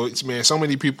 because I know so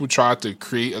many people tried to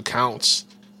create accounts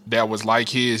that was like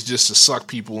his just to suck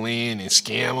people in and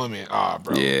scam them, and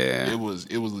bro, it was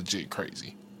legit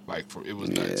crazy. Like, it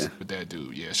was nuts with that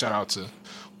dude. Yeah, shout out to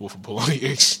Wolf of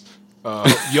Poloniex.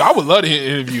 I would love to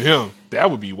interview him.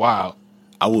 That would be wild.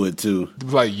 I would too.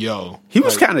 Like, he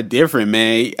was kind of different,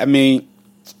 man. I mean,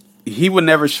 he would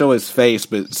never show his face,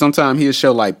 but sometimes he'll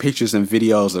show like pictures and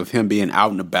videos of him being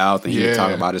out and about, and he would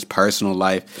talk about his personal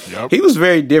life. Yep. He was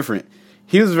very different.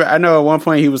 I know at one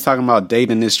point he was talking about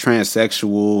dating this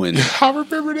transsexual and I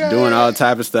remember that. doing all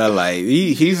type of stuff. Like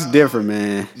he's different,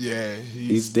 man. Yeah,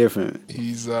 he's different.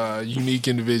 He's a unique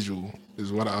individual,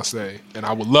 is what I'll say, and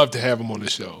I would love to have him on the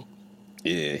show.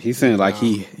 Yeah, he seems like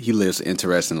he lives an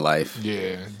interesting life.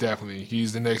 Yeah, definitely.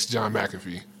 He's the next John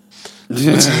McAfee.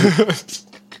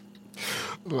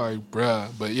 Like, bruh.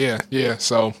 But yeah.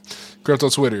 So, Crypto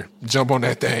Twitter, jump on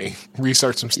that thing,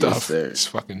 research some stuff.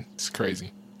 Yes, It's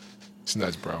crazy. It's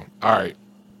nuts, bro. All right.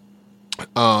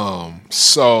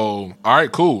 So, all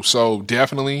right, cool. So,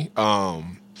 definitely,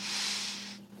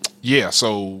 yeah.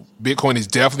 So, Bitcoin is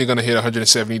definitely going to hit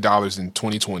 $170 in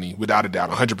 2020, without a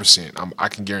doubt, 100%. I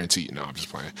can guarantee it. No, I'm just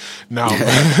playing. No,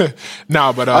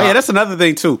 no, but oh yeah, that's another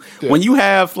thing too. Yeah. When you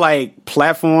have like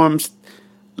platforms,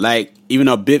 like even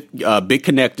though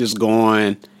BitConnect is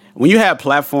going, when you have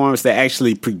platforms that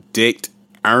actually predict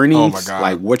earnings,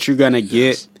 like what you're gonna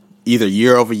get either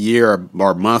year over year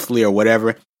or monthly or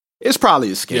whatever, it's probably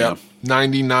a scam. Yep.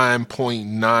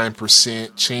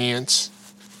 99.9% chance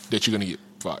that you're gonna get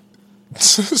fucked.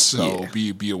 So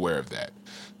be aware of that.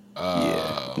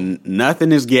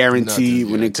 Nothing is guaranteed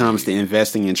when it comes to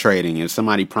investing and trading. If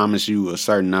somebody promised you a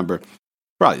certain number,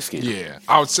 probably a scam. Yeah,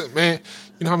 I would say, man,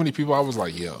 you know how many people I was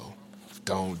like, yo,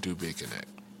 don't do BitConnect.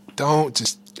 Don't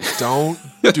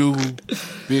do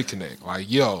BitConnect. Like,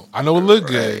 yo, I know it look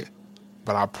good,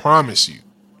 but I promise you,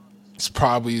 it's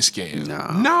probably a scam.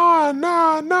 Nah.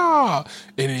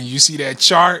 And then you see that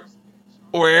chart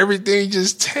where everything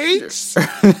just takes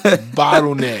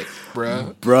bottleneck,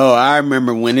 bro. Bro, I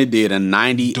remember when it did a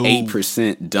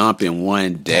 98% dump in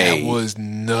one day. That was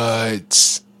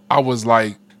nuts. I was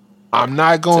like, I'm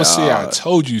not going to say I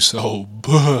told you so,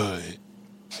 but...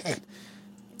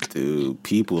 Dude,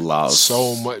 people lost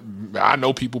so much. I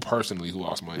know people personally who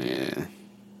lost money. Yeah.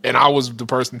 And I was the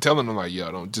person telling them, like, yo,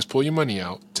 don't just pull your money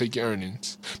out, take your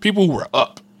earnings. People who were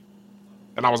up.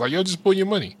 And I was like, yo, just pull your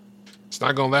money. It's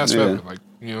not going to last forever. Like,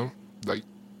 you know, like,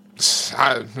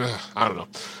 I don't know.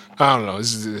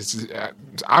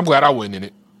 I'm glad I wasn't in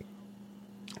it.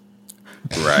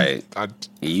 Right.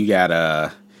 You had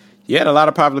a lot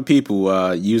of popular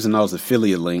people using those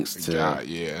affiliate links to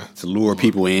lure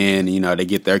people in. You know, they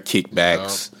get their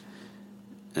kickbacks.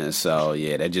 And so,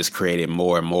 that just created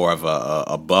more and more of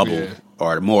a bubble,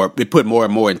 or it put more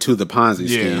and more into the Ponzi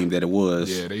scheme that it was.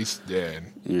 Yeah,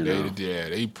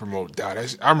 they promote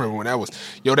that. I remember when that was,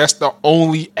 that's the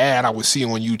only ad I would see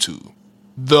on YouTube.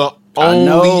 The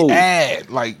only ad,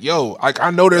 like,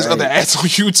 I know there's other ads on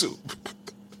YouTube,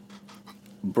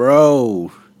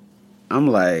 bro. I'm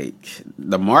like,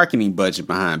 the marketing budget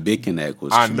behind BitConnect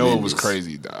was tremendous. Know it was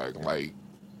crazy, dog. Like,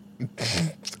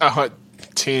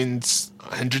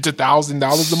 hundreds of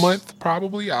 $1,000s a month,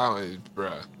 probably.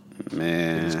 Bruh.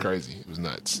 Man. It was crazy. It was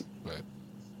nuts. But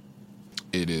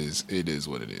it is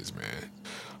what it is, man.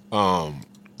 All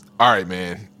right,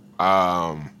 man.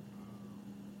 I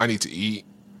need to eat.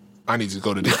 I need to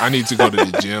go to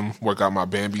the gym, work out my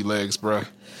Bambi legs, bruh.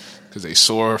 Because they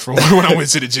sore from when I went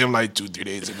to the gym like 2-3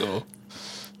 days ago.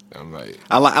 I'm like,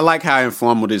 I like how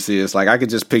informal this is. Like, I could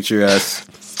just picture us,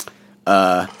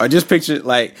 or just picture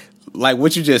like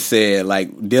what you just said,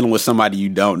 like dealing with somebody you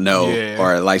don't know,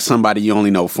 or like somebody you only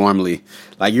know formally.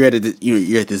 Like you're at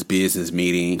this business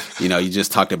meeting. You know, you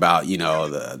just talked about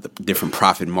the different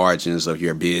profit margins of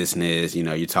your business. You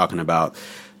know, you're talking about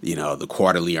the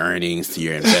quarterly earnings to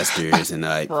your investors, and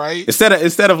like right.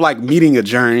 Instead of like meeting a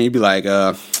journey, you'd be like,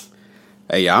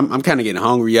 hey, I'm kind of getting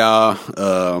hungry, y'all.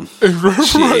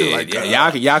 Shit, like,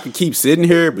 y'all can keep sitting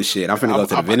here, but shit, I'm finna go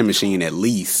to the vending machine at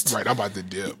least. Right, I'm about to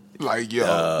dip. Like,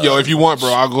 yo, if you want, bro,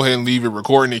 I'll go ahead and leave it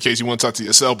recording in case you want to talk to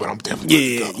yourself. But I'm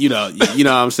definitely you know what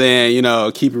I'm saying.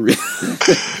 Keep it real.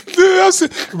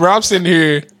 Dude, I'm sitting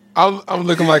here. I'm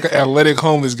looking like an athletic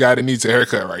homeless guy that needs a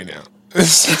haircut right now.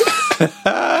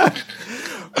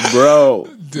 Bro,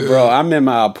 I'm in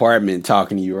my apartment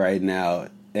talking to you right now.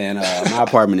 And my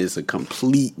apartment is a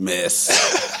complete mess.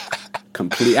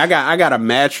 I got a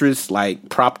mattress like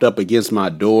propped up against my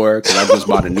door because I just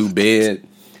bought a new bed.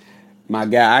 My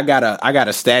guy, I got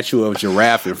a statue of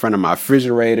giraffe in front of my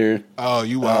refrigerator. Oh,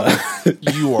 you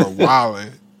wildin'. You are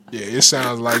wildin'. Yeah, it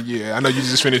sounds like I know you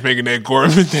just finished making that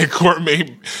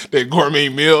gourmet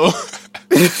meal.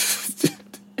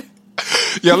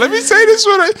 Let me say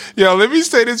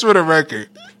this for the record.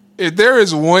 If there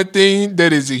is one thing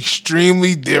that is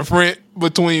extremely different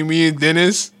between me and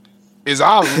Dennis, is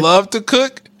I love to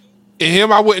cook, and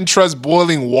him I wouldn't trust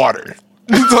boiling water.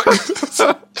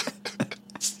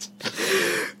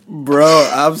 Bro,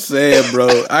 I'm saying,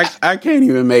 bro, I can't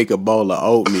even make a bowl of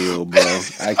oatmeal, bro.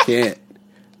 I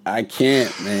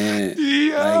can't, man.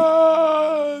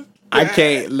 Yeah. I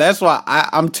can't. That's why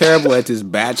I'm terrible at this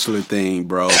bachelor thing,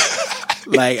 bro.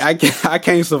 Like I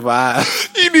can't survive.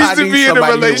 He needs to be in a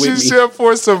relationship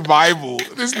for survival.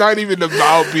 It's not even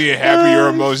about being happy or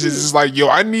emotions. It's like, yo,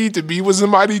 I need to be with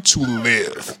somebody to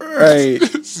live. Right.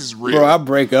 This is real. Bro, I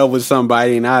break up with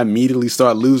somebody and I immediately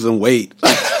start losing weight.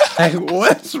 Like,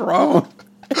 what's wrong?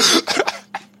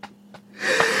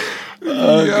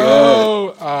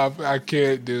 Yo, I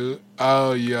can't, dude.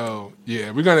 Oh, yo.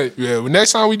 Yeah,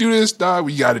 next time we do this, dog,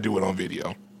 we got to do it on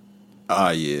video. Oh,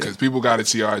 yeah. Because people got to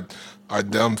see our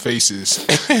dumb faces,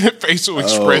 facial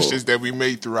expressions that we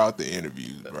made throughout the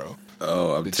interviews, bro.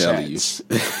 Oh, I'm telling you.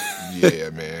 Yeah,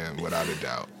 man, without a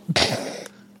doubt.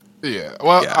 Yeah,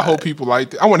 well, I hope people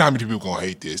like it. I wonder how many people gonna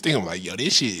hate this. Think I'm like, yo,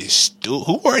 this shit is stupid.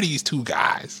 Who are these two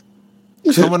guys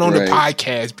coming on the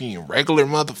podcast being regular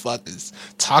motherfuckers,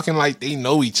 talking like they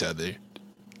know each other,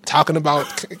 talking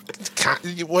about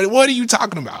what are you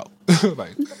talking about?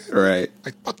 Like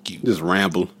fuck you. Just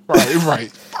ramble.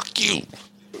 Right. Fuck you.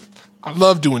 I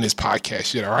love doing this podcast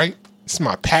shit, all right? It's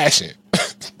my passion.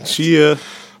 Cheer.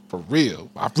 For real.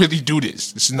 I really do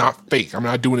this. This is not fake. I'm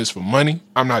not doing this for money.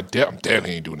 I'm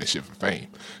definitely ain't doing this shit for fame.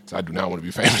 So I do not want to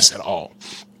be famous at all.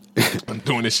 I'm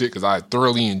doing this shit because I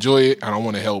thoroughly enjoy it and I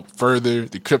want to help further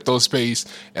the crypto space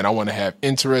and I want to have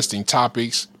interesting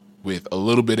topics with a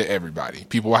little bit of everybody.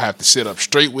 People I have to sit up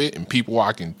straight with and people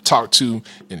I can talk to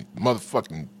and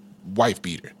motherfucking wife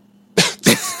beater.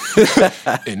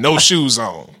 And no shoes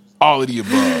on. All of the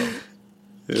above.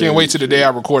 Can't wait till the day I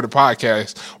record a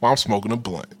podcast while I'm smoking a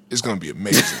blunt. It's going to be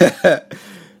amazing.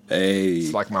 Hey.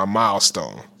 It's like my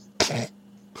milestone.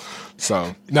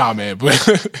 So, nah, man.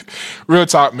 But real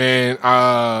talk, man.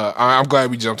 I'm glad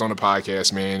we jumped on the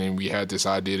podcast, man, and we had this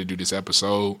idea to do this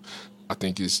episode. I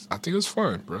think it was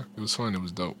fun, bro. It was fun. It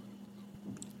was dope.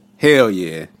 Hell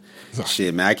yeah.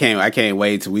 Shit, man. I can't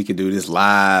wait till we can do this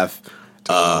live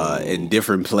in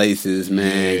different places,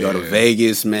 man. Yeah. Go to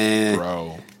Vegas, man.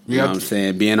 Bro. You know what I'm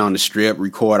saying? Being on the strip,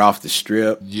 record off the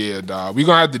strip. Yeah, dog. We're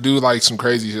going to have to do like some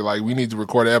crazy shit. Like we need to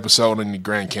record an episode in the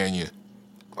Grand Canyon.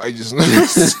 Like just some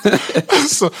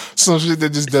shit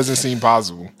that just doesn't seem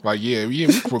possible. Like, we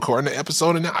recording an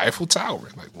episode in the Eiffel Tower.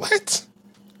 Like, what?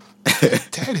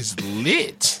 That is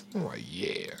lit. I'm like,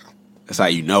 yeah. That's how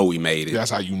you know we made it.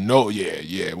 That's how you know,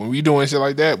 yeah. When we doing shit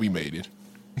like that, we made it.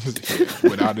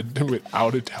 without a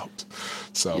doubt.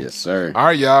 So yes, sir. All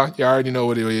right, y'all. Y'all already know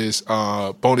what it is.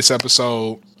 Bonus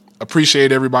episode.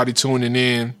 Appreciate everybody tuning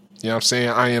in. You know what I'm saying?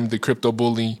 I am the Crypto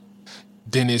Bully,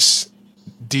 Dennis,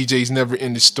 DJ's Never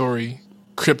Ending Story,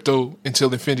 Crypto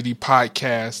Until Infinity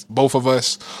podcast. Both of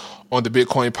us on the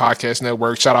Bitcoin Podcast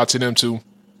Network. Shout out to them too.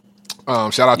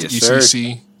 Shout out to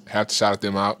ECC. Sir. Have to shout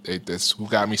them out. That's who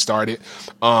got me started.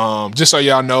 Just so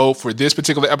y'all know, for this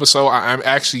particular episode, I'm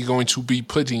actually going to be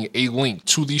putting a link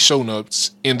to the show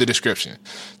notes in the description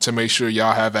to make sure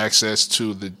y'all have access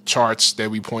to the charts that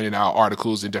we pointed out,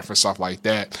 articles and different stuff like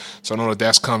that. So I know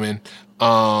that's coming.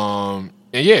 And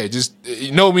yeah, just me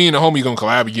and the homie gonna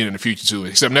collab again in the future too.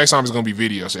 Except next time it's gonna be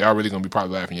video, so y'all really gonna be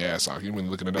probably laughing your ass off. You're gonna be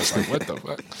looking at us like, what the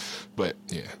fuck? But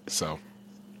yeah, so.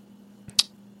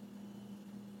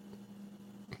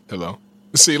 Hello.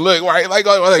 See, look, right?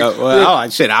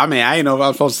 Shit. I mean, I ain't know if I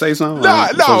was supposed to say something.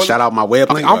 No. Shout out my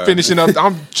web link. I'm finishing up.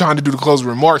 I'm trying to do the closing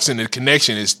remarks, and the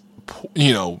connection is,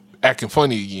 acting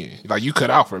funny again. Like you cut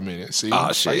out for a minute. See,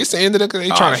 shit. Like, it's the end of the. They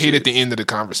trying to hit at the end of the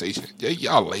conversation. Yeah,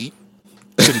 y'all late.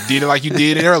 Should have did it like you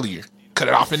did it earlier. Cut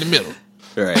it off in the middle.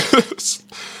 Right.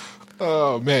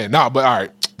 Oh man, but all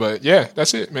right. But yeah,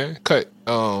 that's it, man. Cut.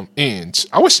 Ends.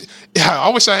 I wish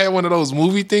I had one of those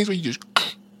movie things where you just.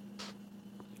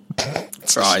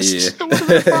 Oh yeah.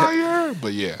 Fire.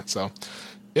 But yeah, so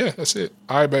yeah, that's it.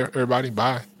 All right, everybody.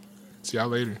 Bye. See y'all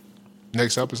later.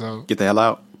 Next episode. Get the hell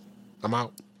out. I'm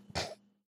out.